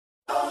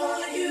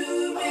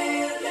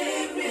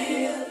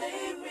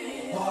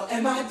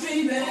am I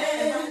dreaming?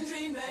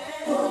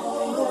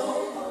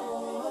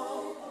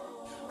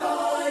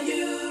 Are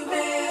you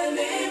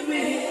really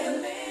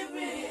real?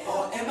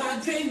 Or am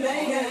I dreaming?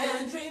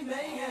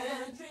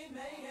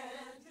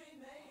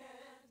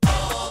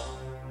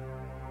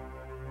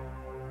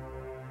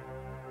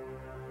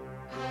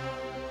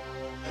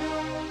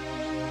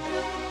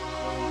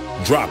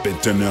 Drop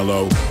it,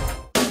 Danilo.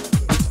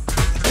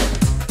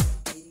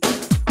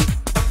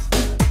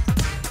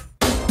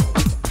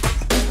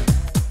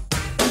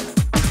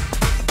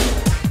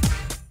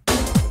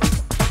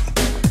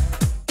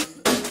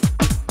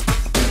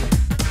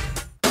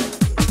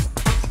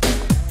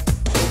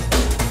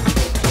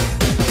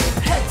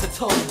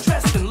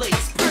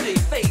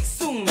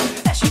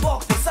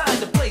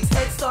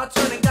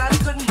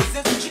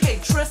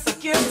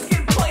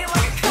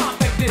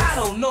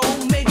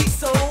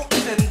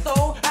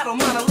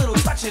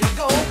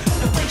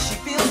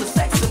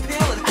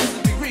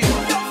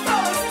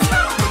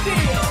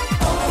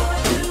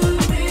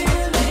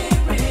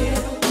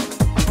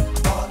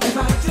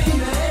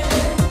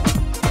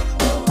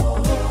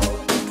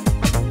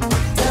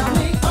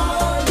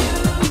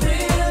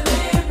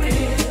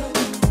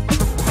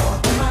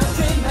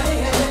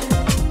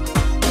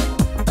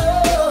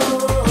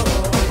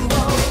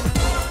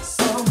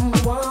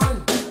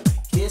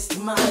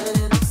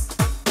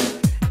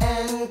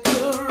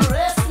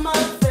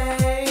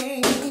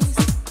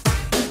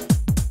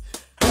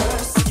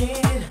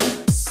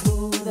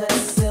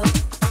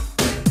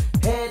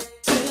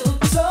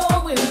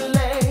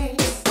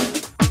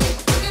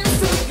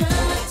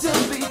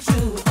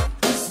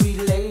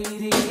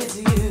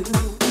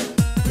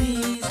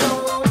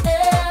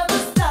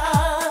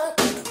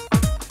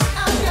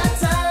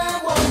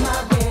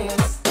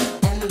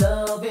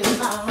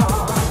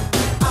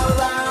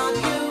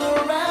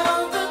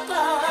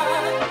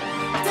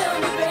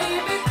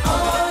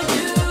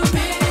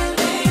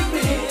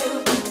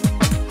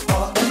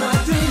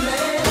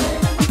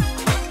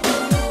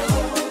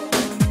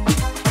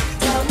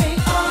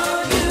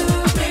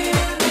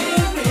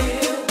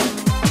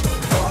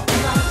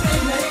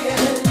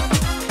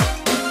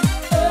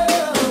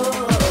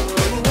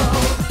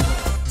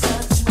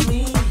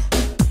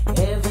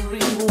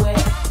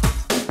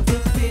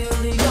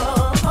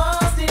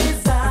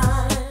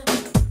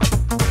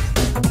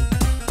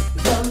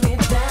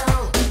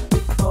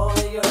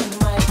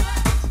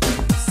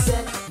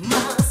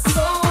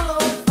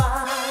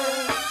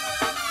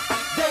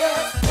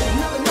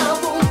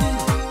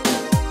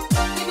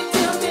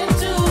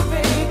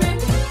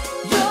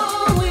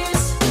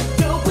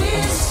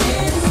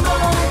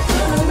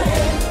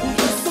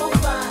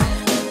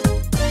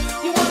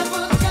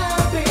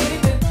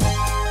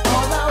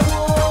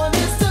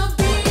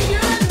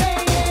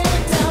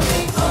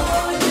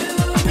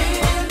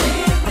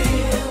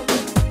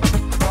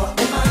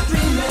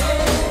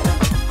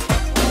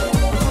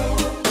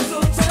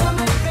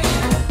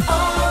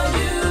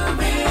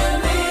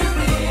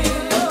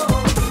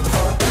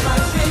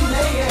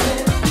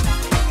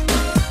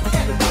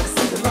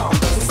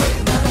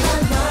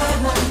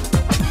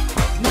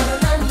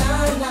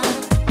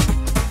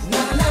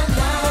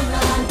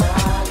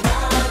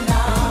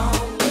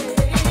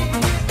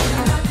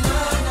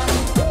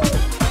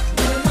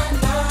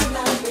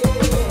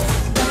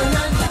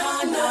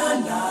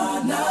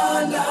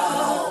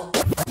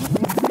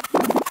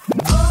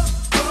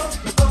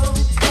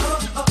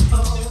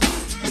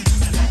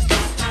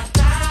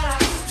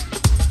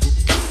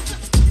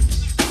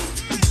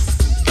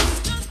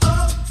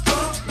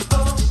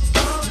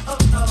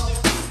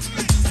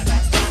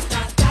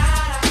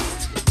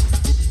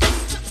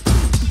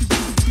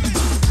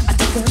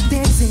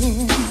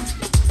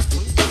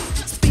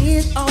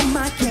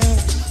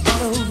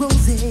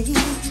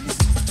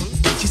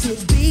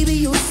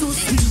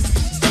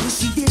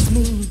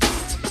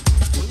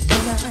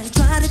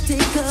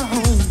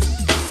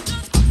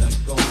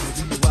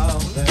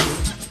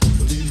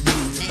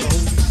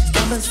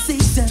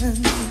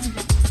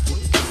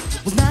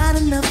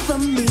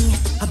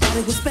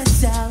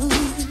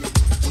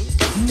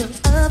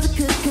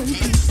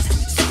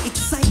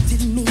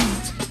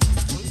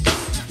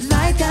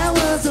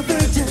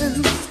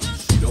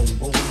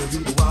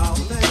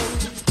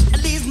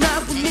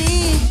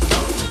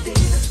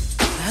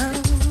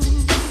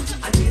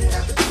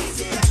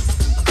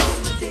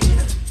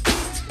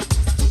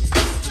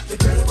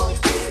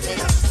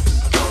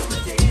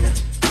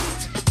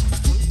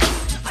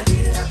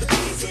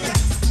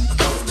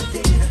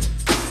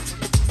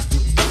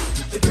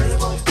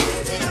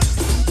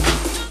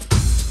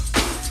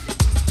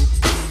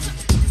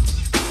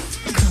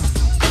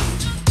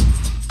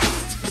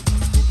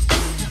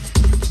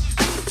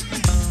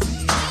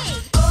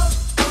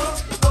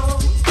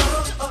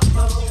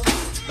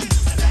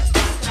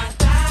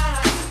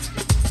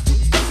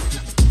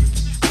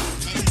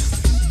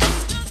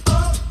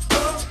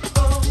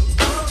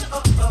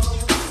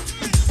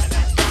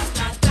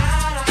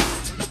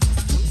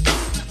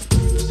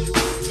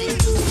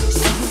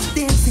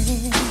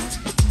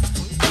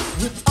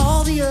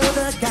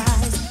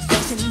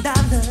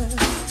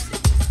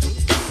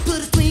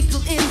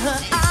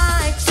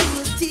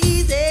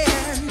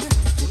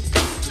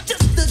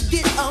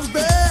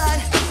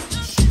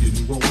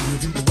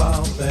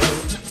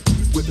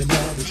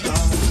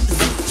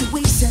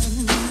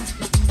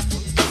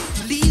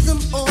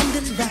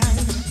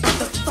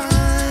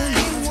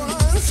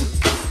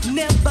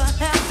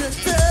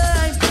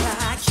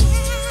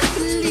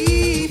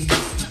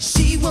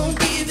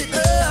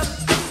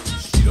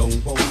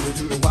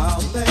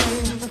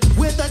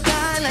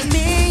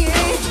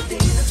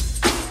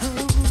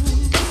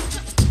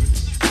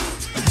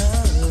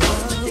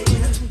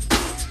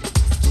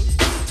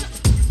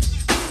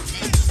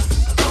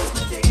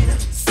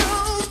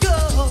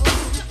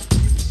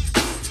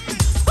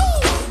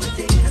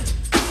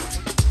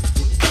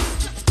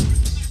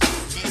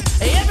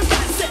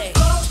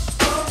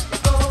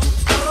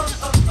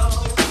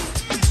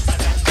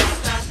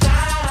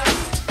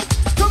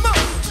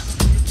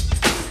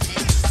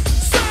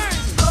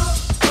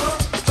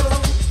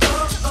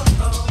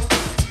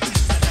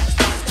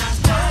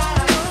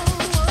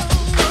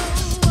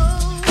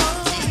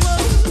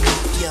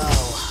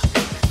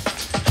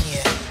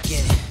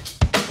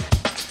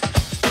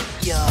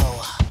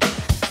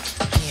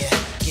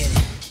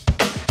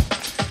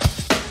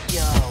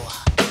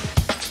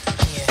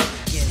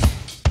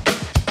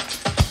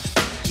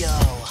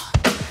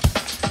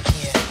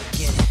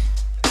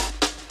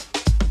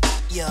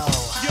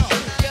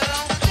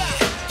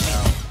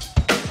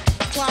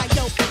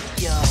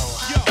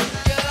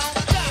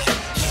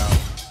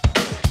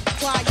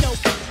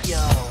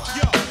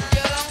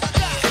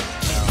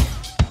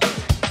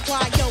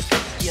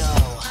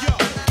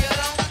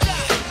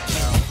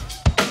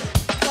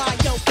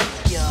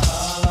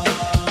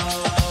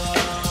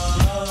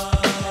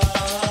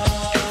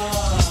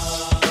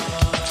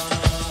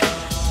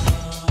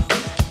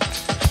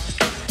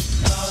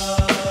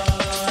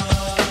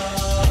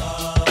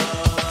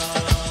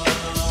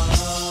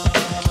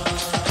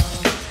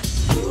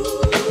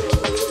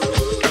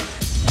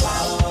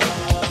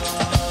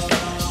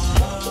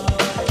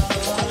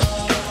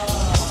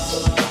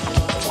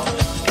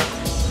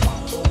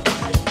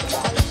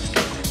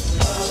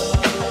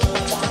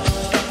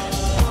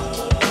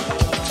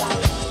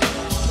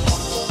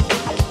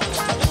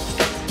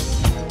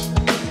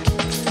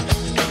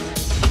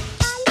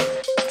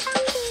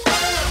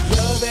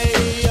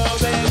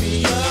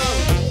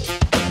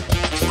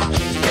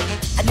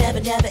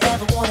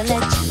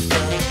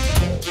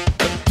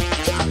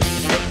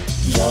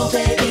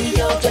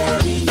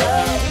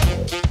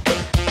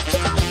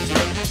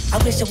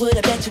 wish I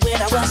would've met you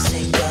when I was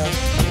single.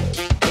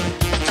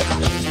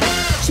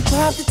 She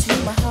popped into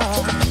my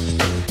heart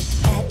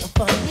at a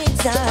funny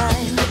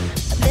time.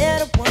 I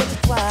met her once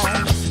or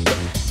twice.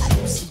 I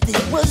knew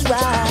something was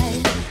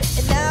right,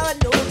 and now I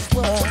know it's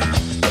what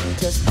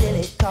just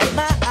really caught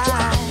my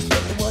eye.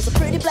 It was a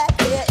pretty black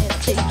hair and a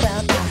big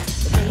brown eye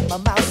that made my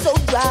mouth so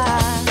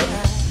dry.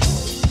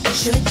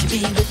 Should you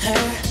be with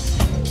her?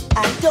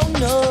 I don't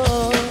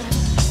know.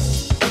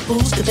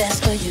 Who's the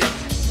best for you?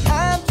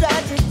 I'm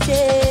trying to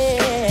tell.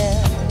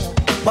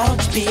 Why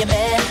don't you be a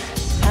man?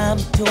 I'm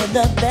doing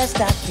the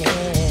best I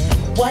can.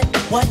 What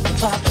the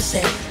papa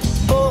say?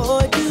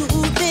 Boy, do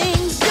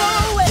things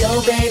your way.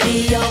 Yo,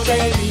 baby, yo,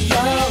 baby,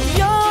 yo.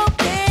 Yo,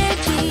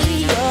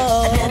 baby, yo.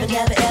 I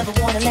never, ever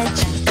wanna let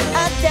you go.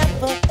 I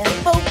never,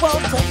 ever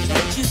want to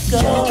let you go.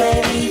 Yo,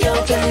 baby, yo,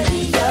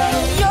 baby, yo.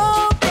 Yo,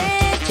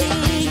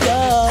 baby, yo.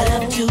 I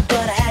loved you,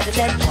 but I had to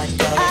let one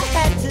go. I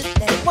had to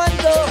let one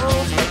go.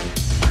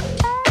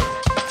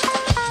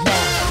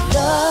 Now,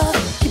 love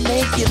can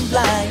make you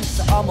blind.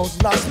 So I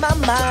almost lost my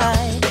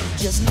mind.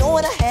 Just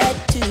knowing I had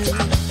to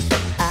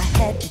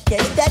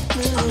catch that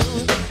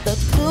clue. The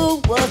clue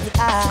was that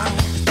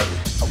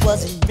I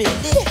wasn't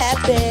really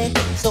happy.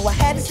 So I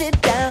had to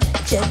sit down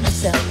and check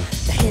myself.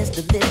 Now here's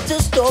the little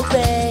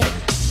story.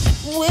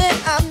 When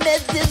I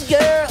met this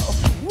girl,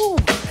 woo,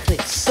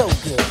 clicked so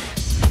good.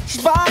 She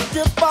sparked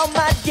up all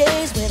my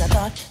days when I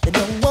thought that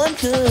no one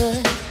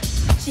could.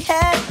 She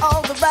had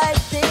all the right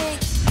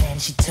things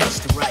and she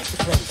touched the right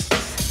places.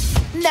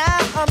 Now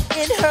I'm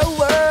in her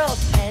world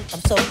and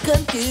I'm so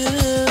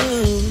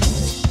confused.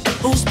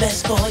 Who's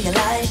best for your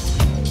life?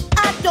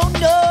 I don't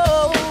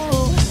know.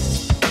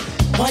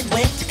 One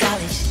went to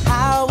college,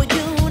 Howard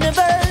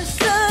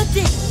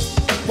University.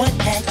 One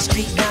had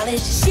street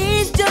knowledge.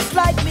 She's just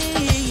like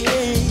me.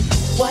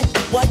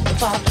 What the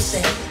papa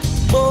say?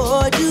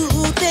 Boy, do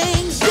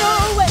things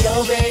your way.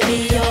 Yo,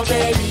 baby, yo,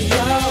 baby,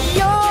 yo.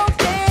 Yo,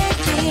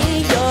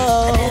 baby, yo.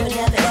 I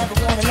never, ever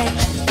wanna let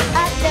you.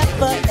 I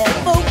never,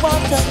 ever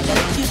want to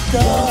let you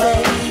go. Yo,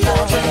 baby, yo,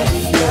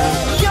 baby, yo.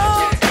 Yo,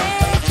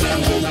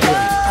 baby, yo.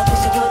 I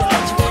wish I would've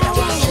met you when I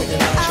was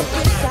single. I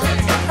wish I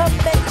had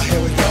met you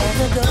long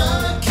ago.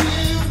 I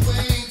can't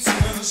wait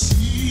till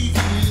she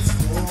is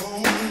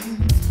gone.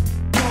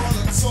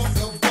 Gonna talk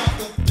about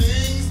the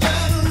things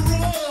that are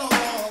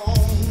wrong.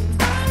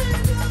 I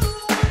know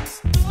what's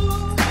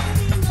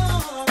going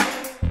on.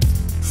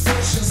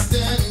 First you're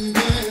standing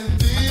there and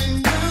then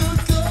you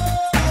go.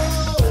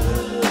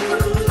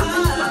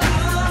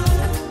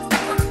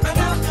 I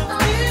got the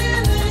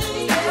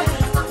feeling,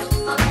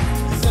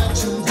 that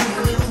you're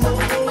doing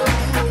wrong.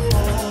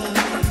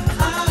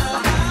 I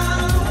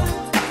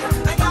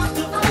got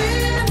the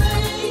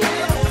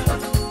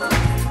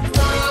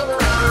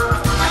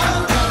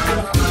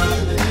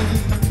feeling,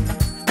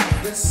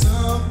 that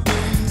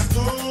something's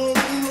going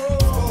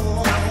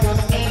wrong.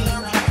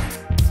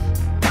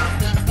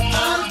 I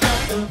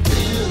got the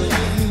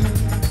feeling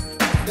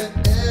that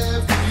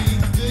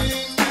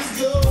everything is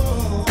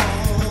gone.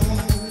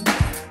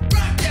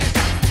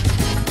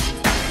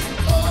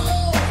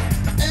 Oh,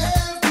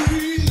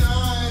 every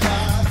night I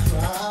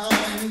cry,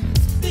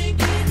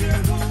 thinking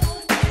you're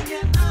home,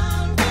 thinking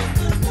I'm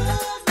with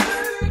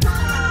another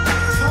guy.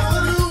 Call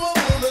you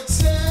on the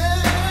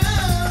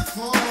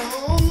telephone.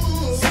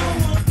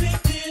 Someone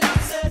picked it up,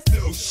 says,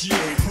 no, she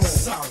ain't home.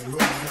 Sorry,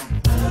 right now.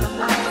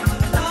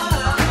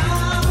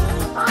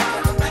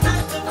 I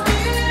got the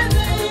feeling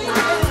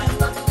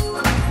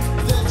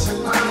that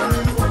you're doing wrong.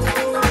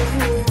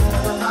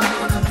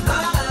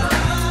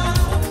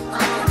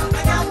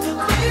 I got the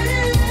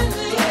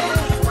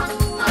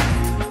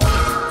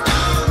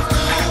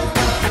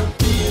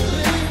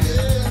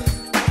feeling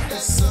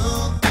that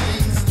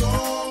something's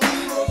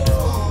going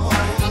wrong,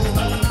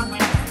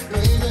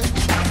 baby.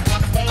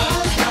 I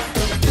got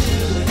the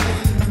feeling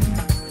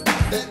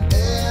that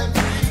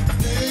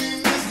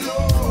everything is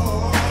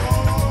gone.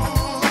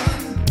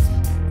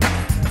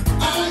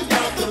 I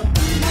got the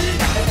feeling,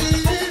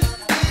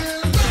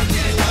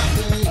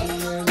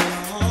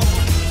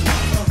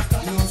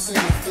 you know what I'm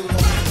saying? Feel like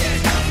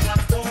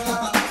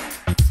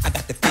I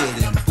got the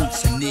feeling, boots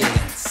are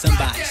kneeling,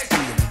 somebody's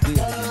stealing,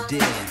 wheeling and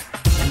dealing.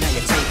 And now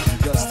you're taking,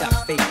 girl, stop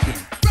faking.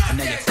 And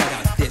now you're flat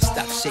out there,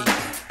 stop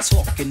shaking.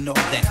 Talking all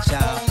that,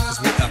 child, cause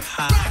we're up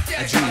high.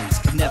 Our dreams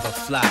can never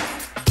fly.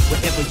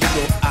 Wherever you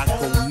go, I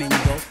go,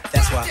 mingo.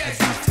 That's why I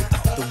dreams to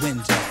out the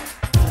window.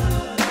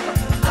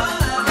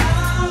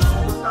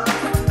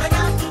 I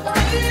got the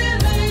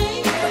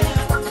feeling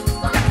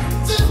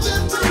that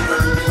you're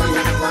doing me,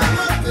 my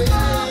baby.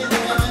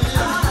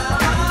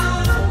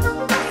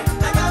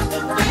 I got the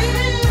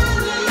feeling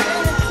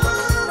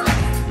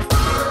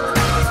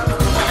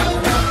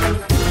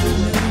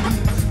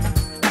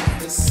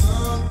that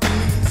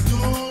something's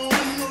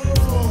going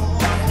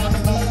wrong. I got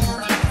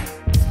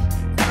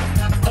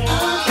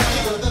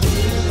the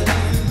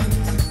feeling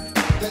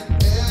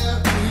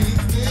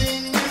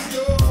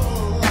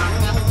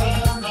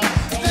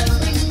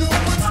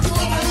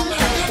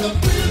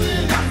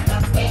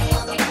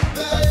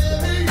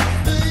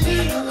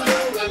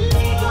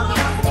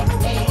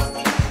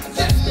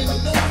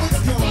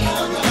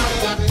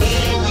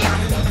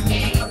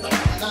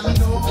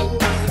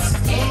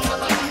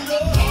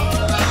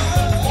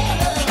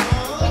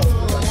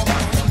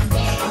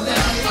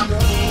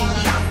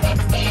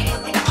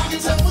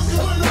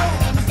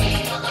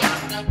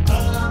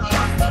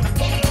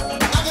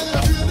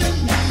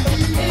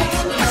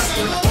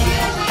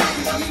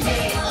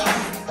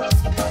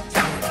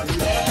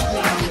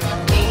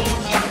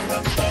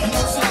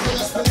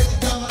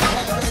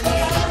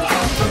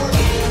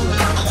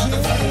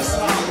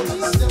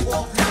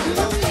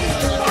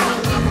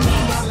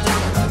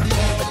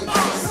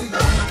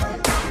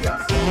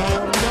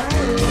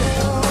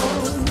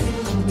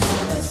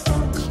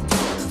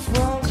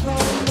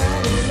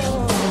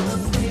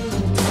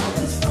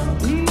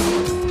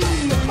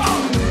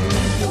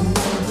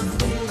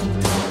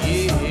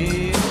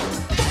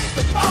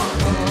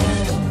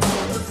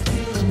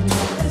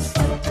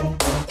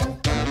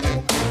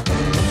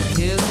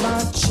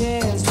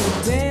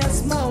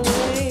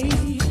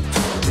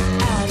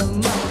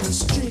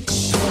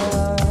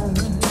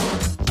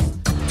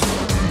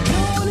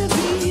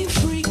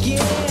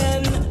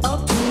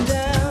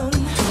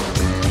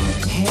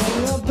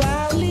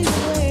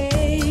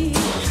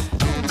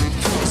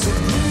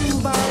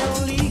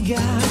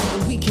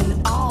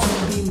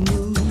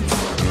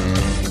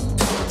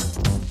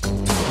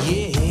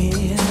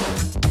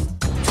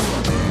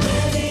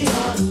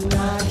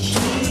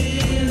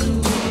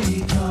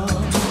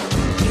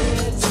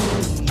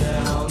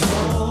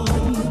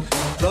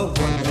the one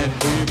that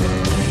we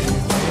believe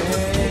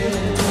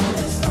in.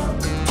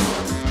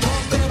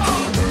 That we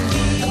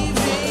believe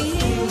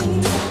in.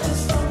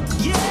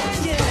 Yeah,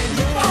 yeah,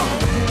 yeah.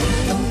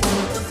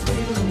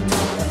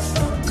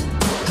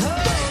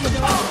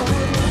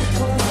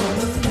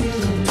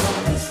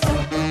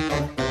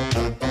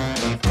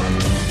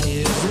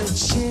 Here's a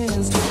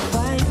chance to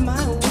fight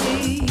my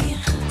way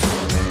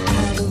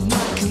out of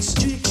my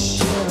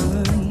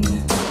constriction.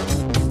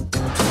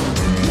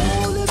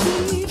 Gonna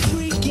be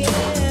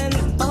freaking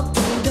up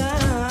and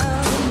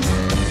down,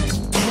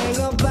 hang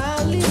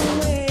about little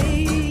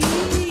way.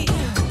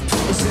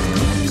 It's a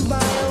groove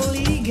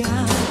bioliga,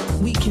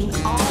 we can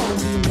all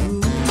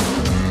move.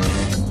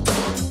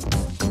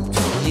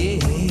 Yeah.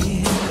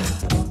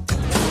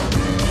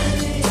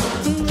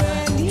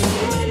 Ready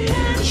or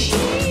not,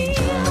 here we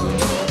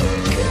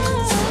go.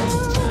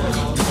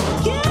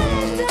 Get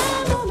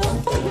down on the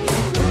floor.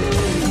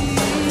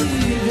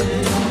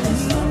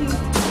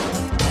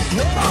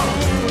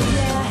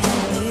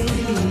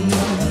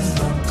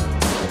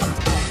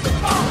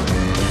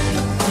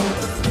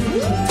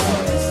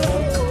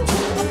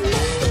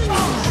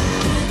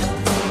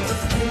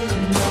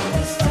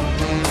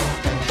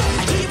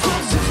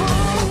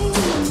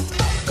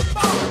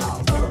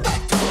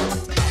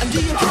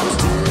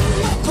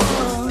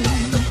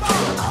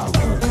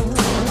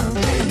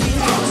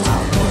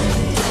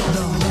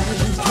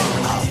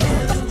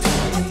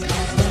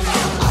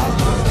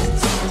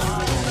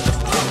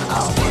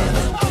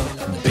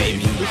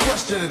 The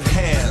question at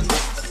hand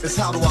is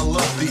how do I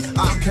love thee?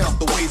 I'll count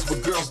the ways where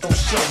girls don't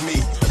shove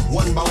me.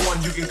 One by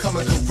one you can come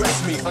and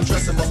caress me,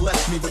 undress and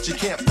molest me, but you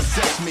can't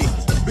possess me.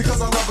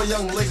 Because I love a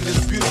young lady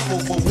that's beautiful,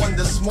 but one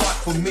that's smart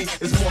for me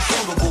is more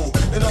suitable.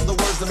 In other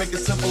words, to make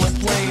it simple and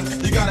plain,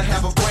 you gotta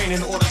have a brain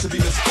in order to be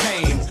Miss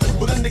Kane.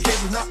 But in the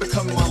case of not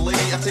becoming my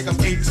lady, I take them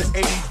 8 to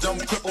 80, dumb,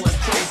 crippled, and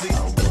crazy.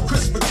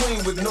 Crisp and clean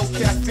with no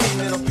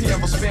caffeine and a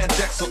pair of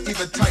spandex or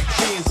even tight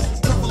jeans.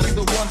 Preferably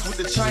the ones with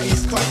the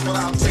Chinese cut, but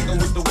I'll take them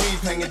with the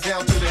weave hanging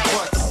down to their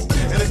butts.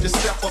 And if you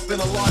step up in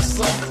a large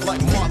sum,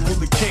 like Martin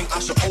Luther King, I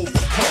should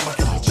overcome. I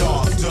get the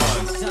job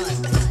done.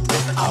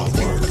 I'll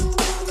work.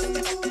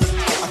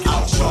 I get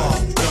the job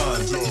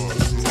done.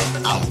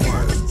 I'll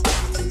work.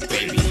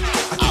 Baby,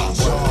 I get the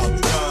job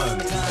done.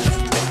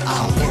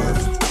 I'll work.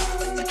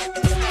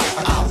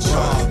 I get the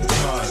job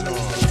done.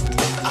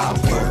 I'll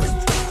work.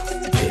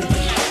 Baby.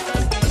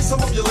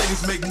 Some of you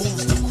ladies make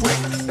moves too quick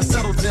and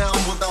settle down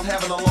without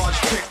having a large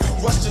pick.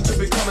 Rushed into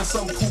becoming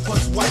some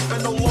poo-punch wife,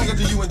 and no longer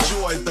do you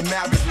enjoy the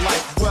married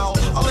life. Well,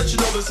 I'll let you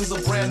know this is a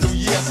brand new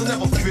year, so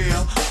never fear.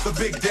 The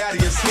big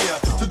daddy is here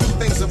to do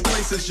things in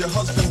places your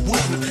husband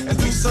wouldn't, and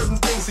do certain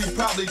things he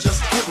probably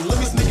just couldn't. Let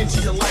me sneak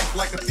into your life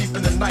like a thief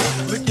in the night,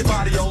 lick your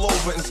body all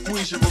over and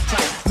squeeze you real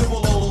tight,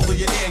 nibble all over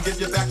your ear and give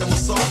your back a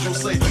massage. You'll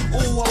say,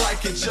 ooh, I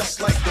like it just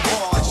like the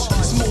barge.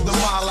 Smooth and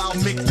mild, I'll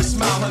make you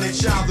smile, honey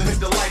child, and hit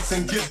the lights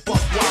and get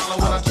buck wild.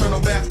 And when I turn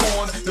them back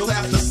on, you'll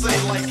have to say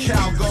like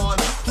Calgon,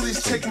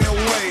 please take me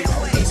away.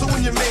 So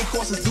when your main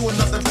course is doing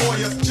nothing for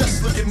you,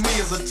 just look at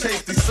me as a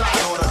tasty side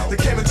order that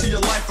came into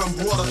your life and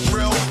brought a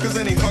thrill. Cause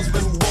any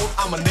husband who won't,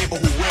 I'm a neighbor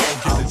who will.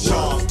 Get the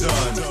job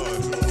done.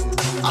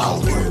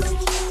 I'll work.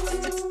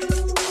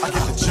 I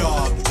get the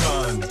job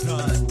done.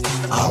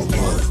 I'll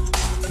work.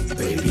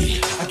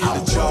 Baby, I get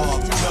the job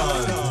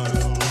done.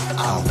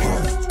 I'll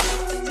work.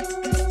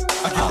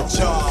 I get the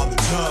job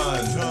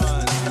done.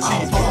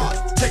 I'll work.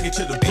 Take it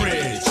to the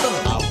bridge.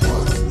 I'll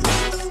work.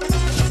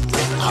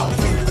 I'll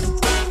work.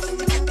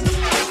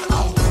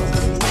 I'll work.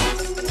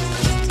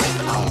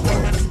 I'll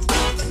work.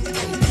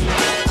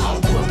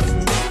 I'll work.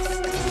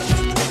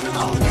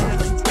 I'll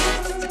work.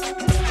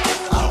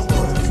 I'll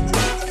work.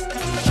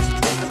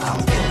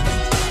 I'll work.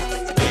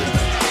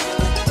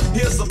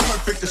 Here's a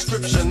perfect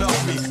description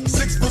of me.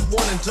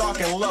 6'1" and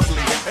dark and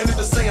lovely. And if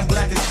the saying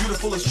black is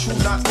beautiful, it's true,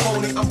 not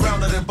phony. I'm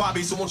browner than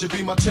Bobby, so won't you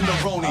be my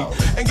tenderoni?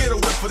 And get a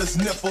whip for this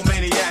nipple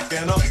maniac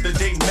and up to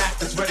date Mac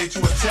that's ready to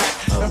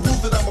attack. And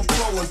prove that I'm a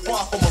pro and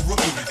far from a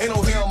rookie. Ain't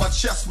no hair on my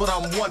chest, but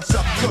I'm one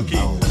tough cookie.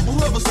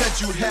 Whoever said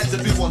you had to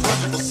be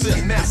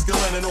 100%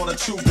 masculine in order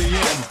to be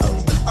in?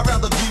 I'd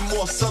rather be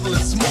more subtle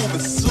and smooth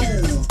and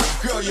soothe.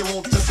 Girl, you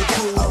won't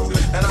disapprove,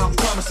 and I'll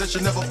promise that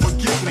you'll never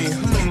forget me.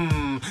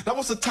 Now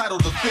what's the title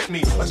to fit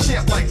me? A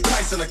champ like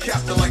Tyson, a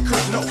captain like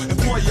Kurt. No,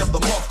 employee of the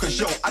month, cause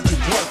yo, I do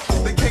work.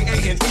 The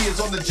K-A-N-E is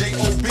on the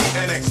J-O-B,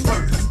 an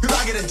expert. Cause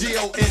I get a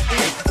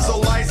D-O-N-E. So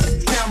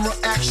lights, camera,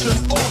 action,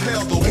 oh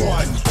hell, the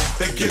one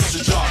that gets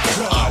the job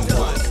done. I'll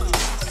work.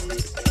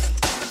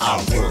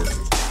 I'll work.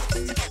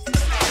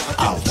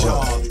 I'll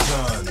job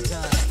done.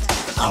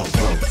 I'll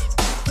work.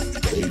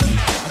 Baby,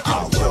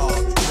 I'll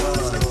job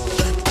done.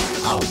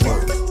 I'll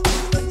work.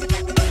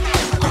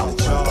 I'll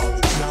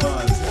job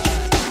done.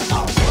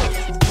 I'll work.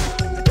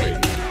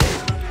 Baby.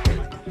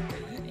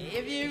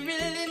 If you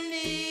really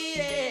need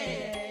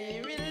it, you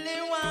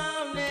really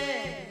want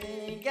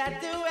it, you got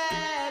to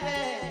have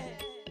it.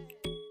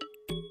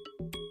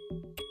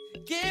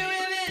 Get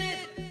with it.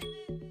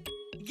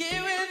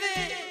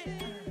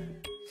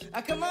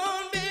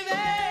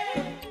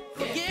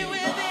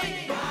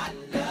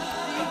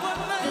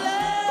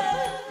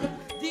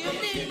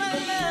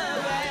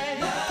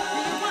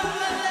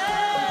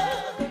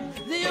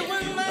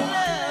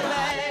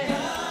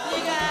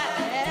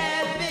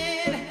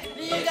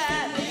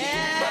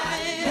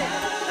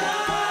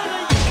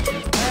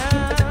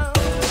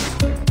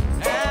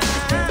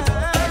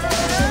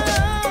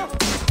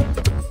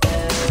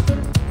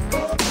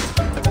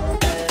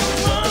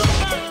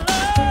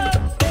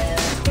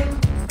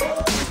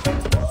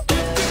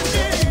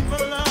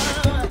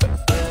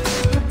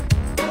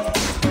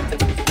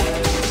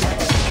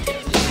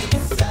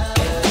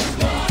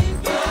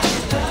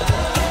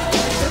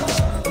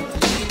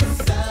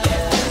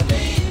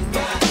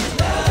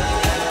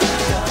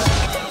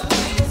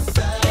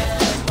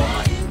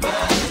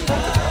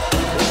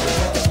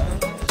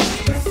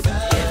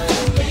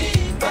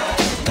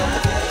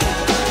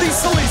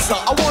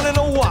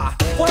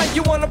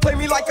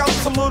 like I'm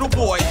some little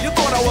boy. You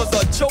thought I was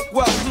a joke?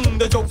 Well,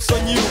 the joke's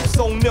on you.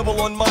 So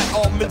nibble on my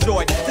almond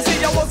joy. You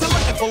see, I wasn't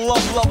looking for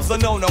love, love's a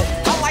no-no.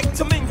 I like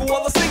to mingle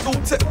on a single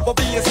tip for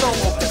being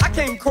solo. I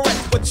came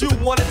correct, but you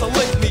wanted to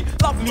lick me.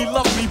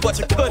 Love me, but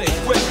you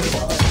couldn't with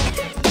me.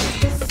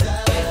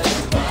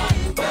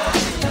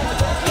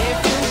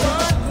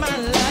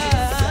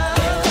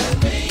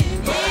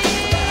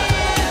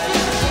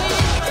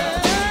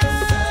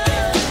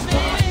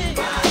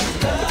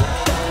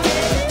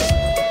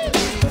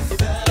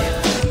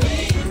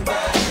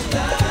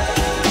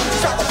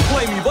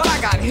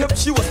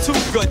 She was too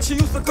good. She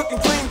used to cook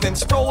and clean, then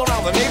stroll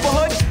around the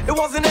neighborhood. It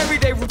was an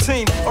everyday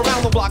routine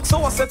around the block.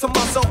 So I said to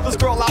myself, this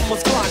girl I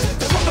must climb.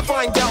 Come to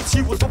find out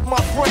she was with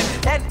my friend,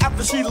 and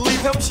after she'd leave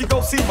him, she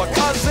go see my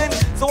cousin.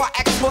 So I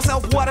asked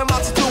myself, what am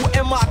I to do?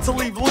 Am I to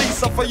leave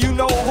Lisa for you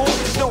know who?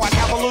 No, I'd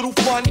have a little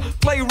fun,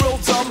 play real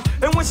dumb.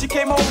 And when she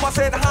came home, I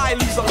said, hi,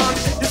 Lisa, hon.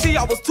 You see,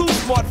 I was too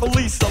smart for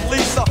Lisa,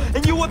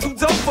 and you were too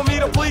dumb for me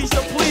to please her.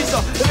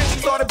 And then she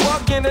started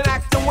bugging and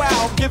acting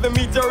wild, giving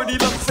me dirty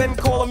looks and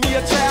calling me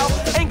a child.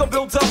 Ain't gonna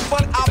build up,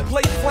 but I'll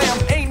play flam.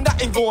 Ain't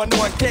nothing going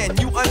on, can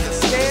you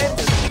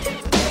understand?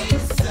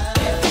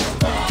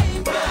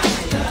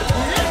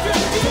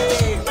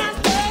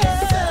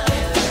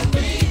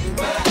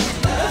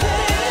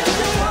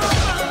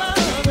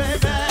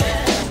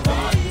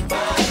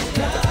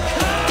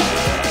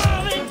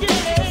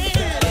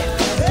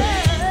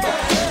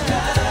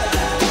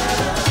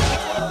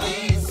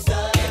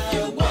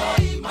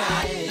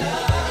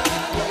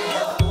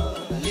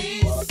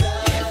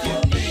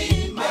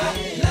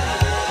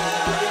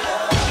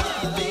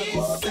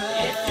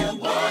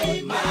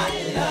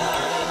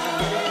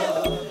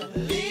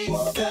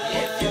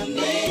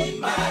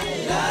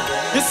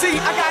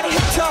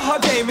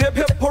 Hip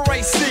hip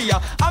hooray, see ya.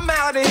 I'm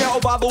out of here, oh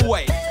by the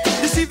way.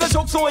 You see the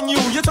joke's on you,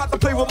 you tried to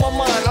play with my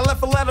mind. I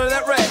left a letter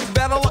that read,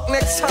 better luck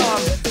next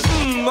time.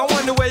 I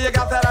wonder where you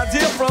got that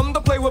idea from,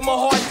 to play with my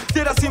heart.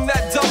 Did I seem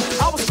that dumb?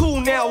 I was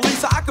cool now,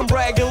 Lisa, I can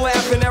brag and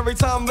laugh. And every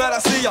time that I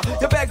see ya,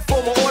 you beg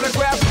for my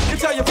autograph. You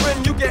tell your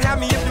friend you can have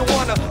me if you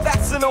wanna.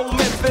 That's an old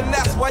myth and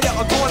that's why you're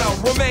gonna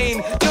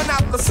remain. You're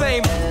not the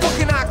same, what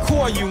can I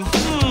call you?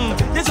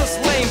 You're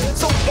just lame,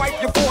 so wipe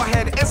your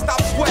forehead and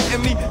stop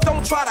sweating me.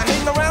 Don't try to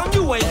hang around,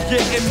 you ain't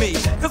getting me.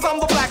 Cause I'm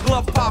the Black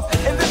Love Pop,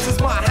 and this is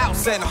my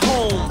house and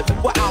home,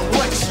 where I'll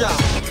wreck shop.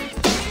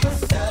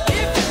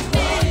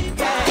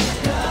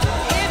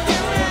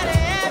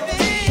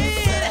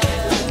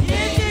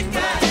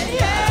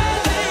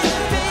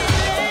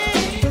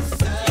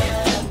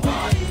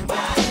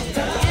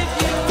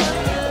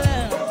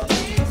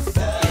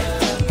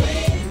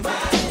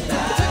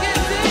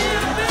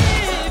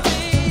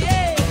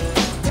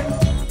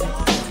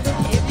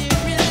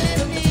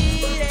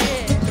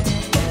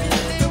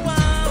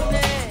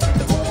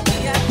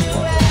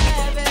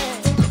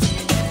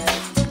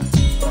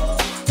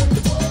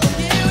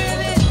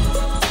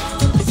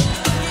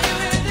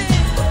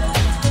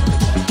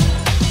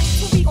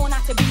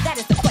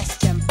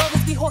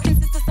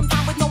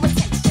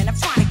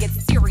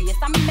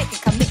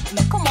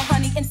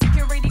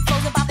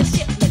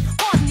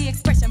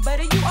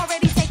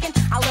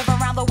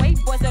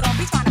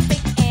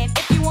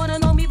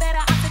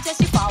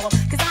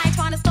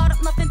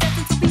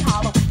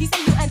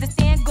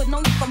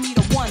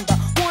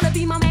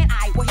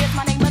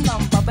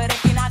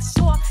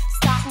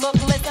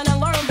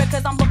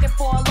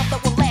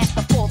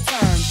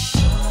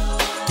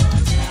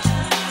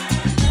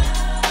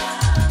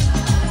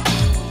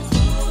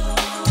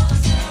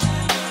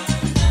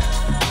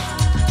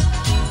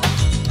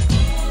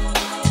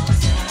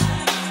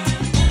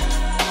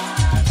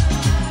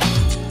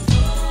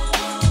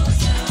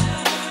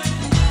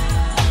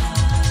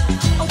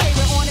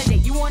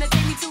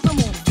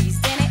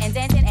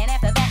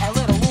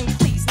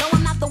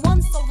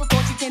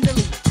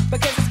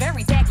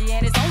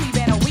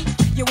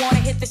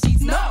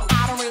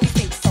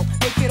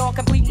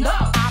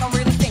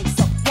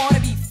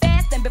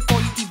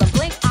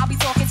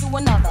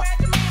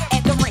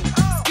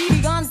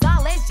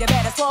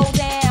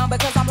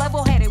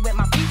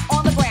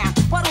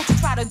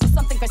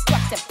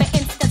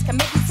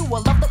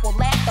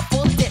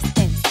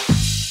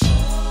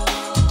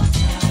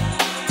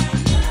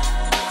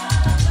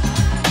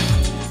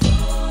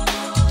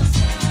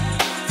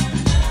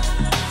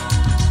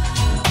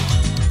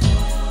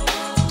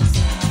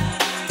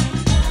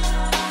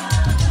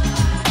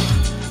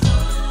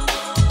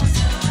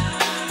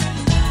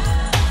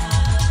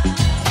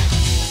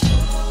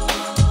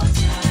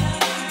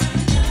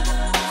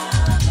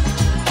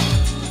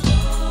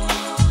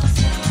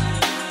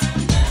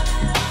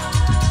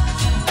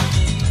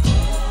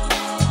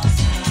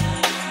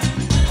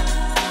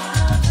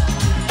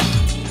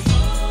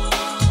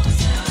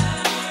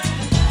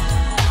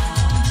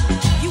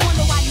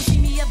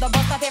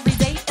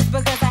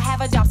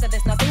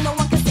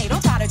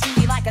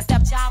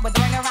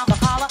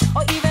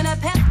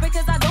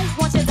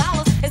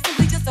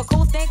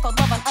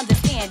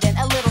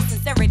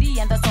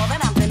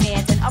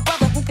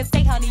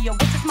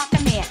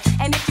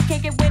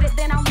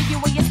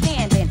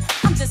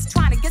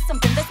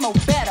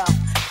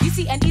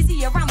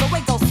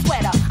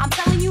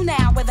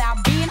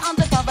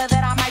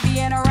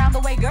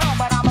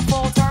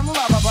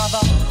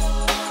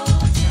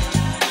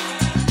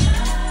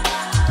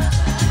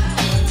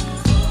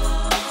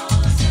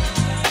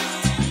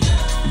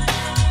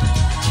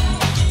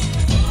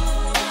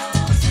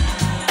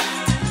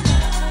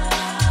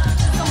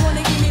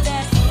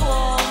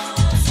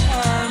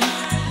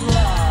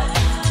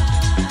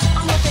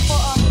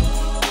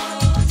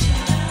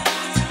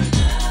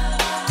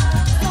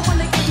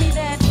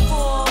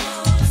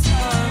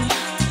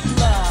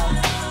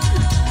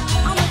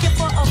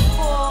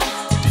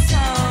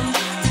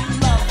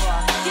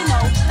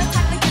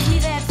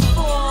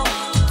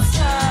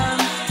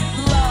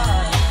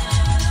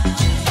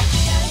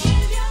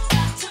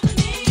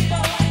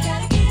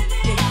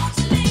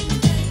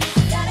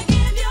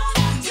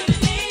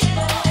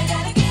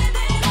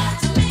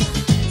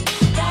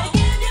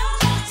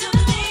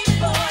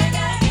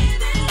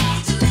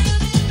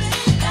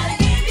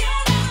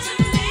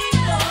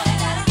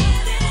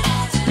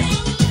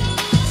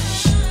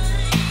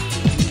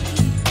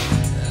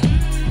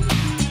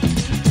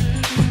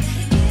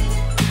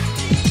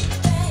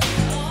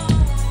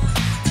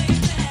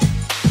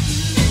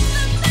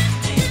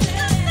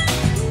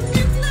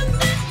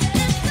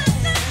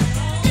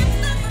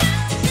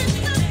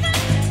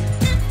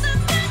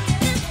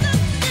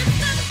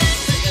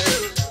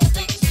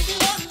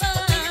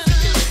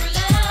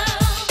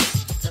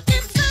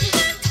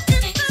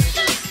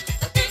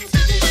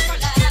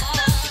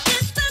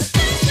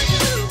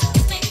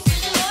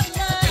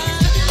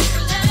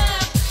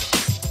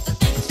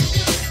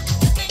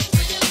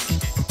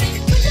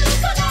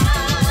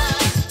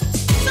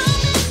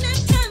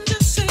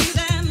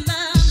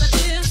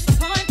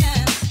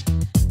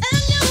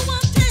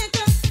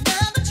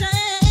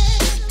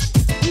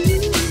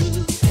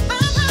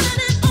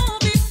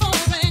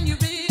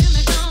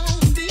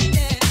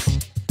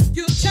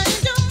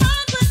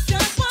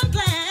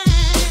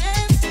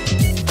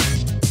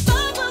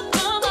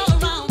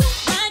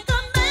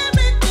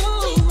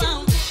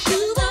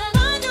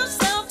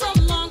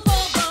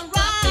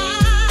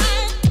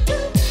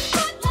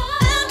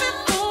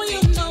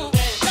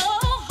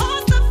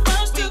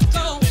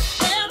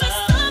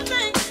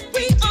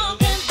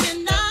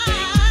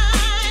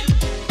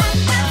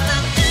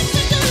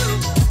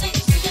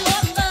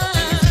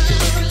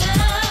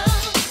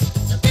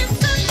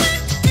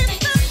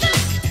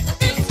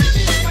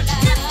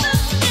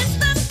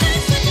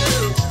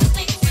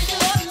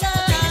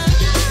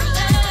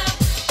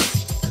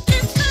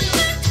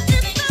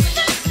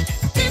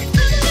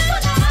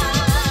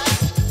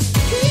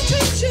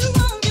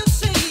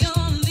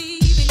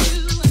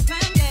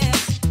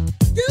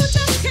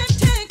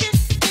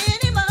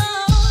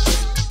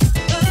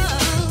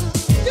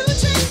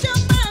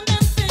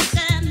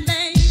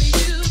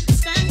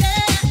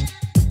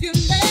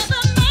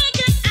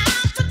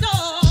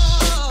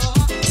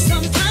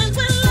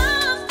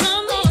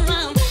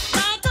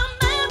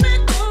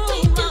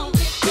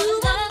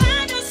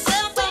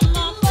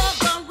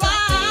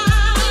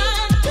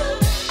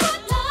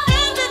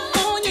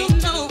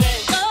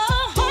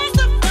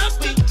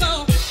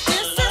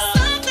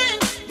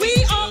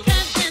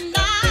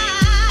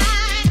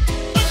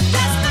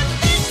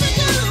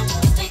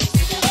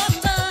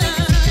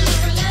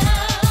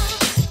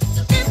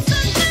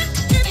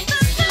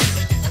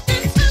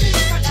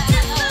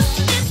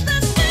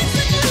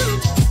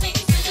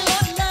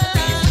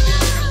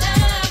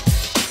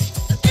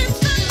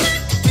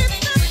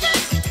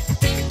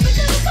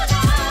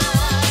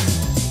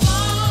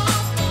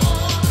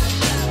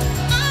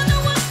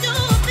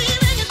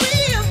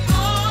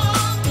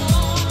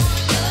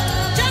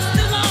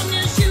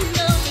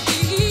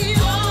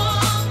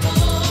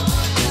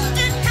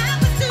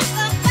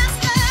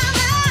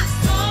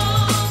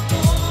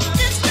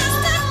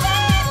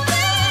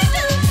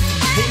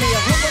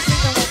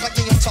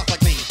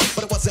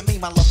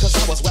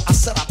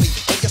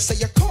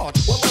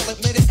 hard. Well, I'll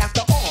admit it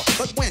after all.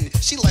 But when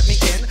she let me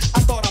in,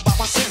 I thought about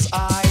my sins.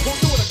 I won't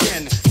do it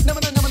again.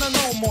 Never,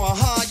 no more.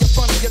 Ha, you're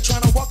funny. You're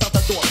trying to walk out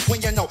the door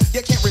when you know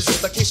you can't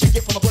resist the kiss you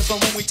get from a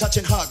boyfriend when we touch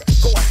and hug.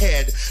 Go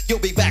ahead, you'll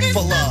be back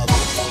for love.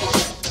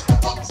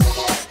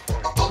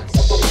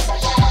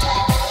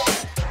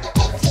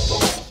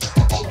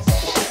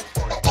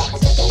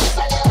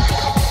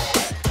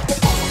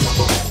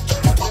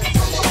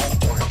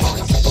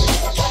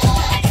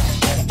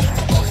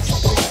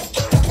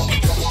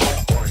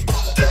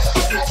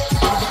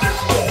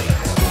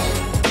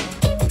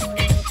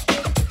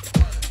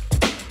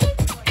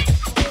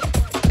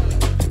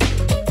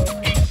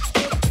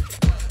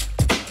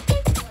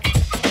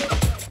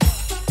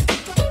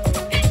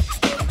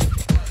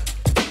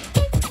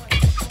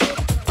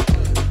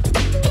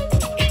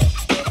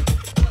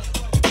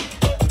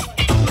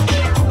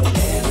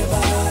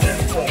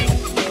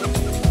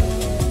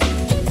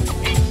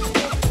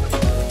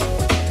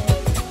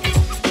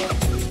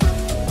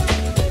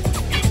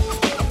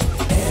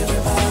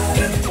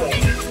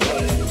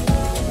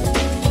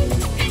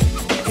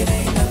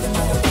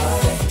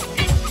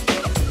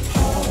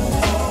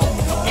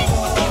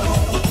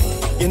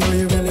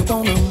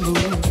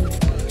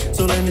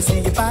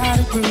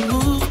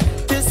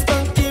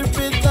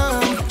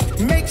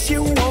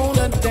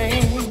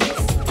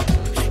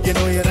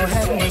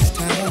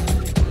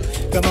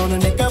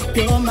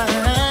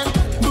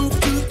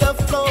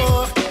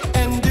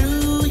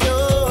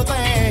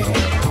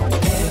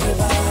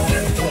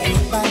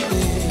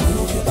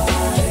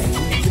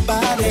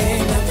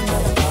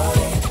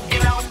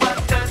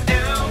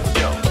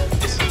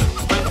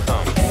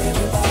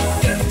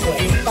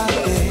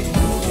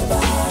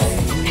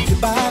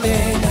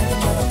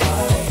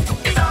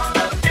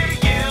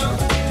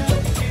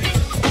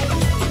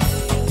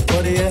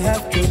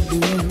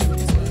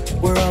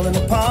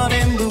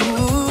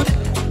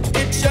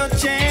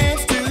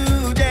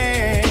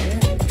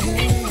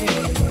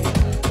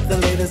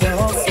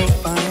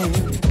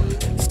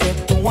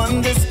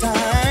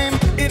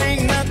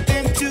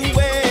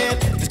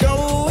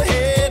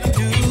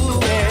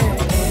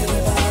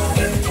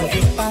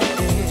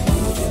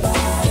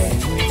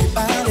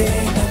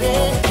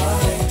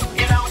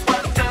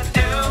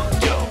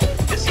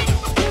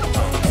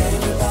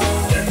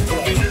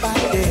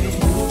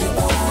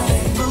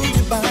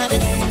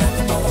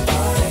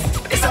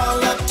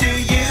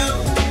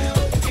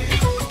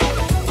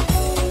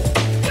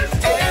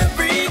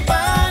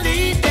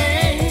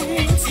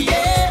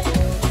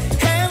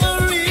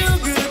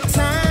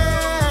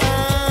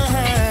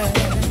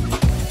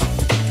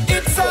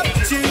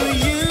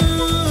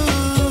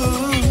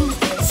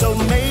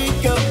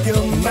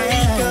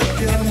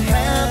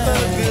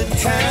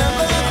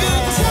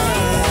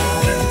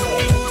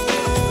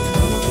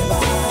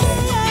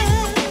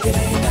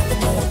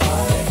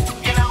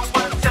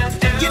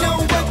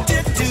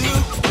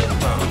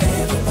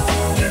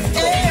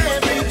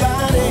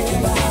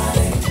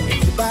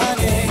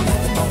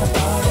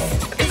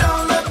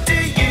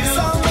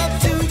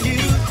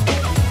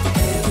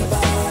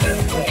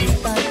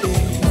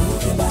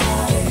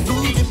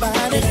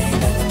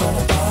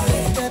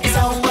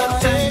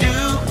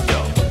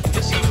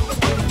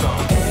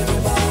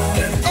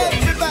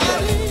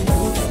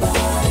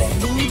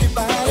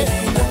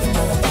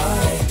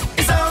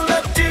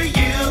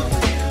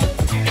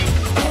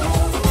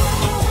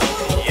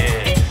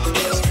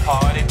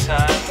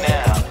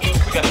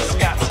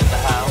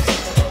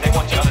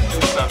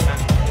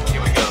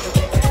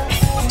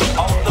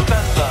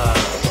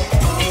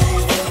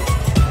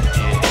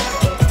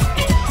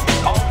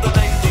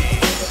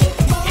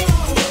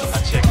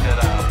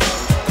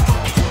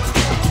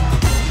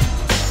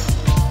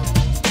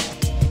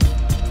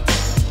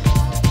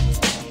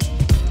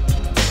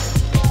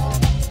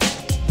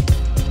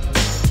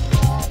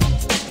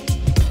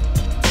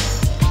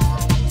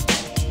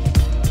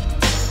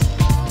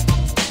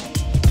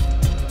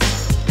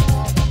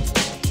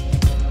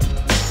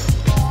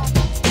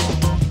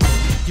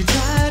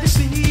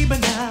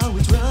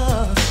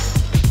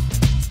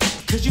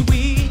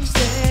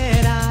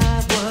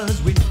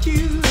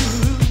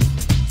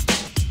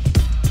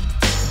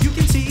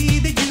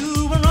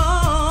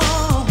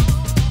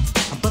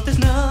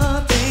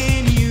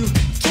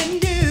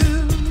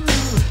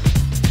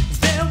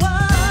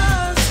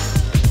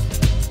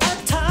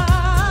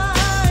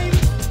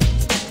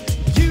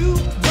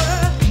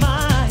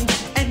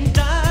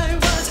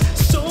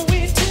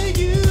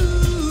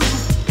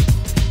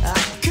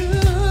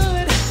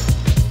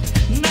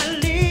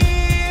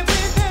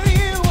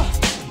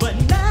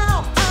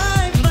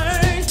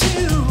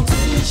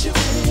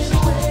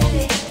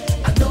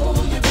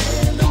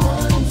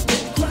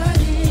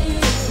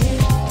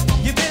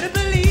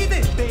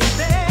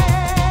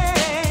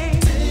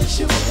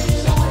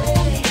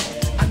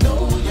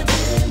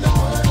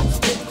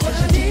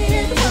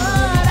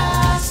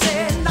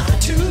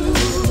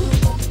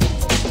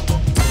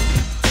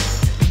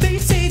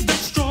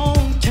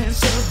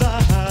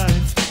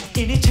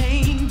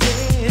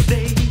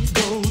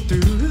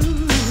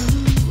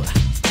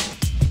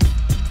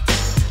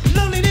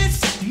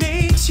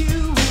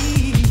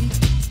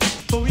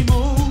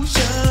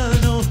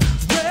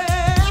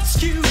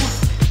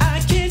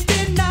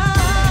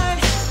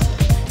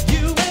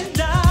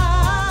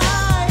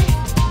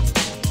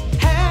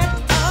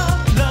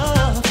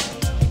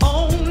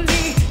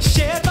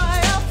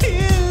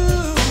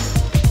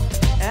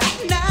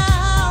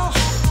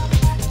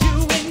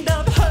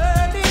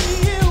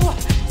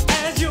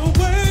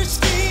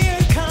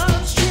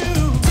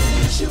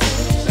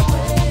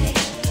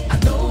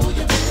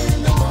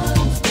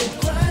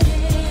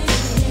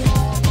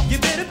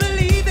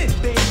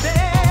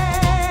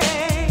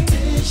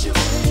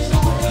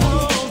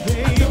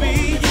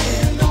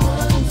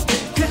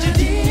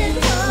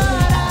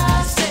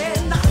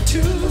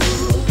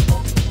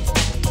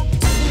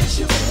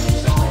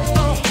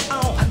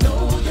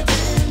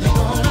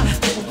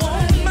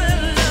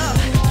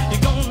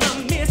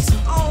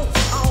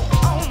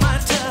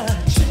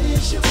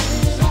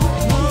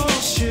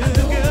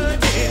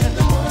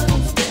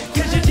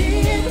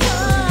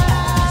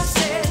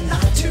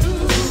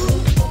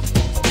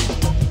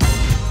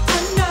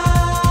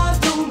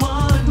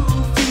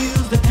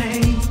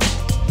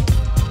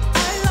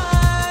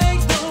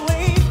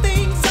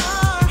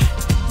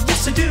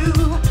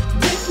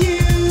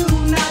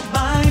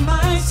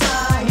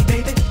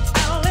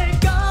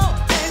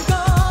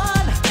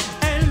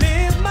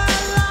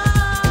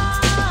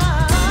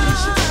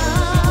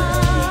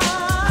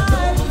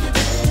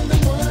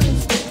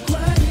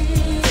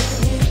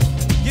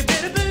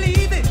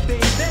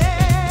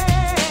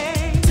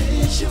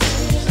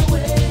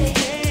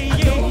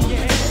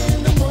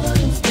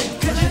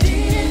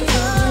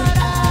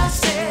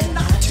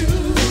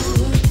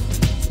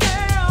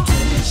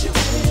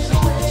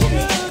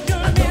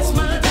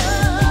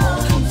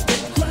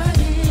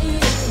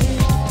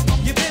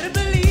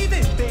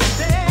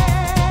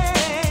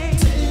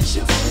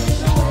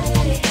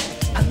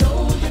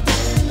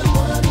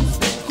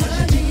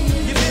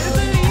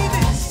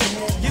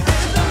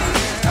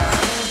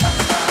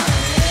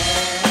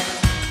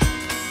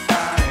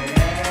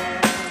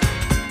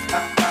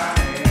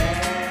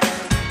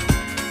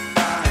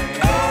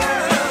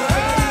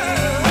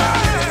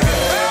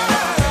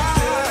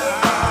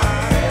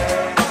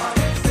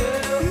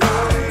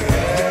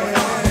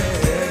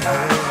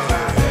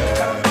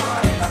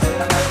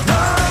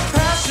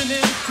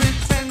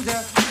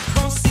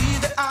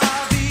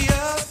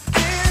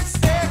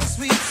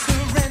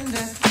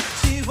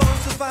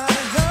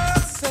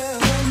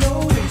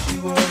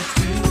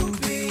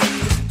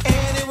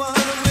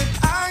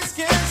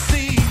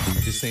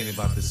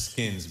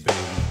 Kins, baby.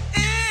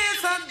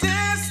 It's a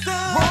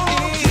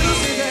destiny. You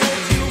say that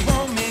you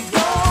want me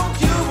gone.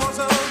 You want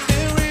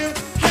something real.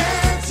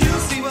 Can't you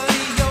see what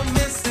you're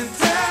missing?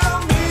 Tell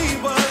me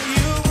what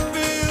you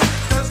feel.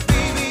 'Cause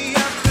baby,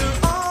 after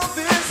all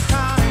this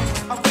time,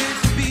 I wish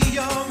to be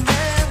your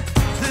man.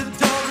 The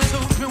door is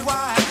open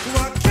wide.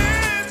 Why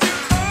can't you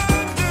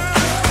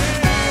understand?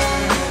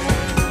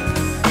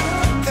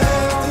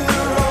 After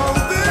all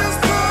this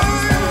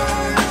time,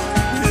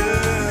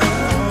 yeah.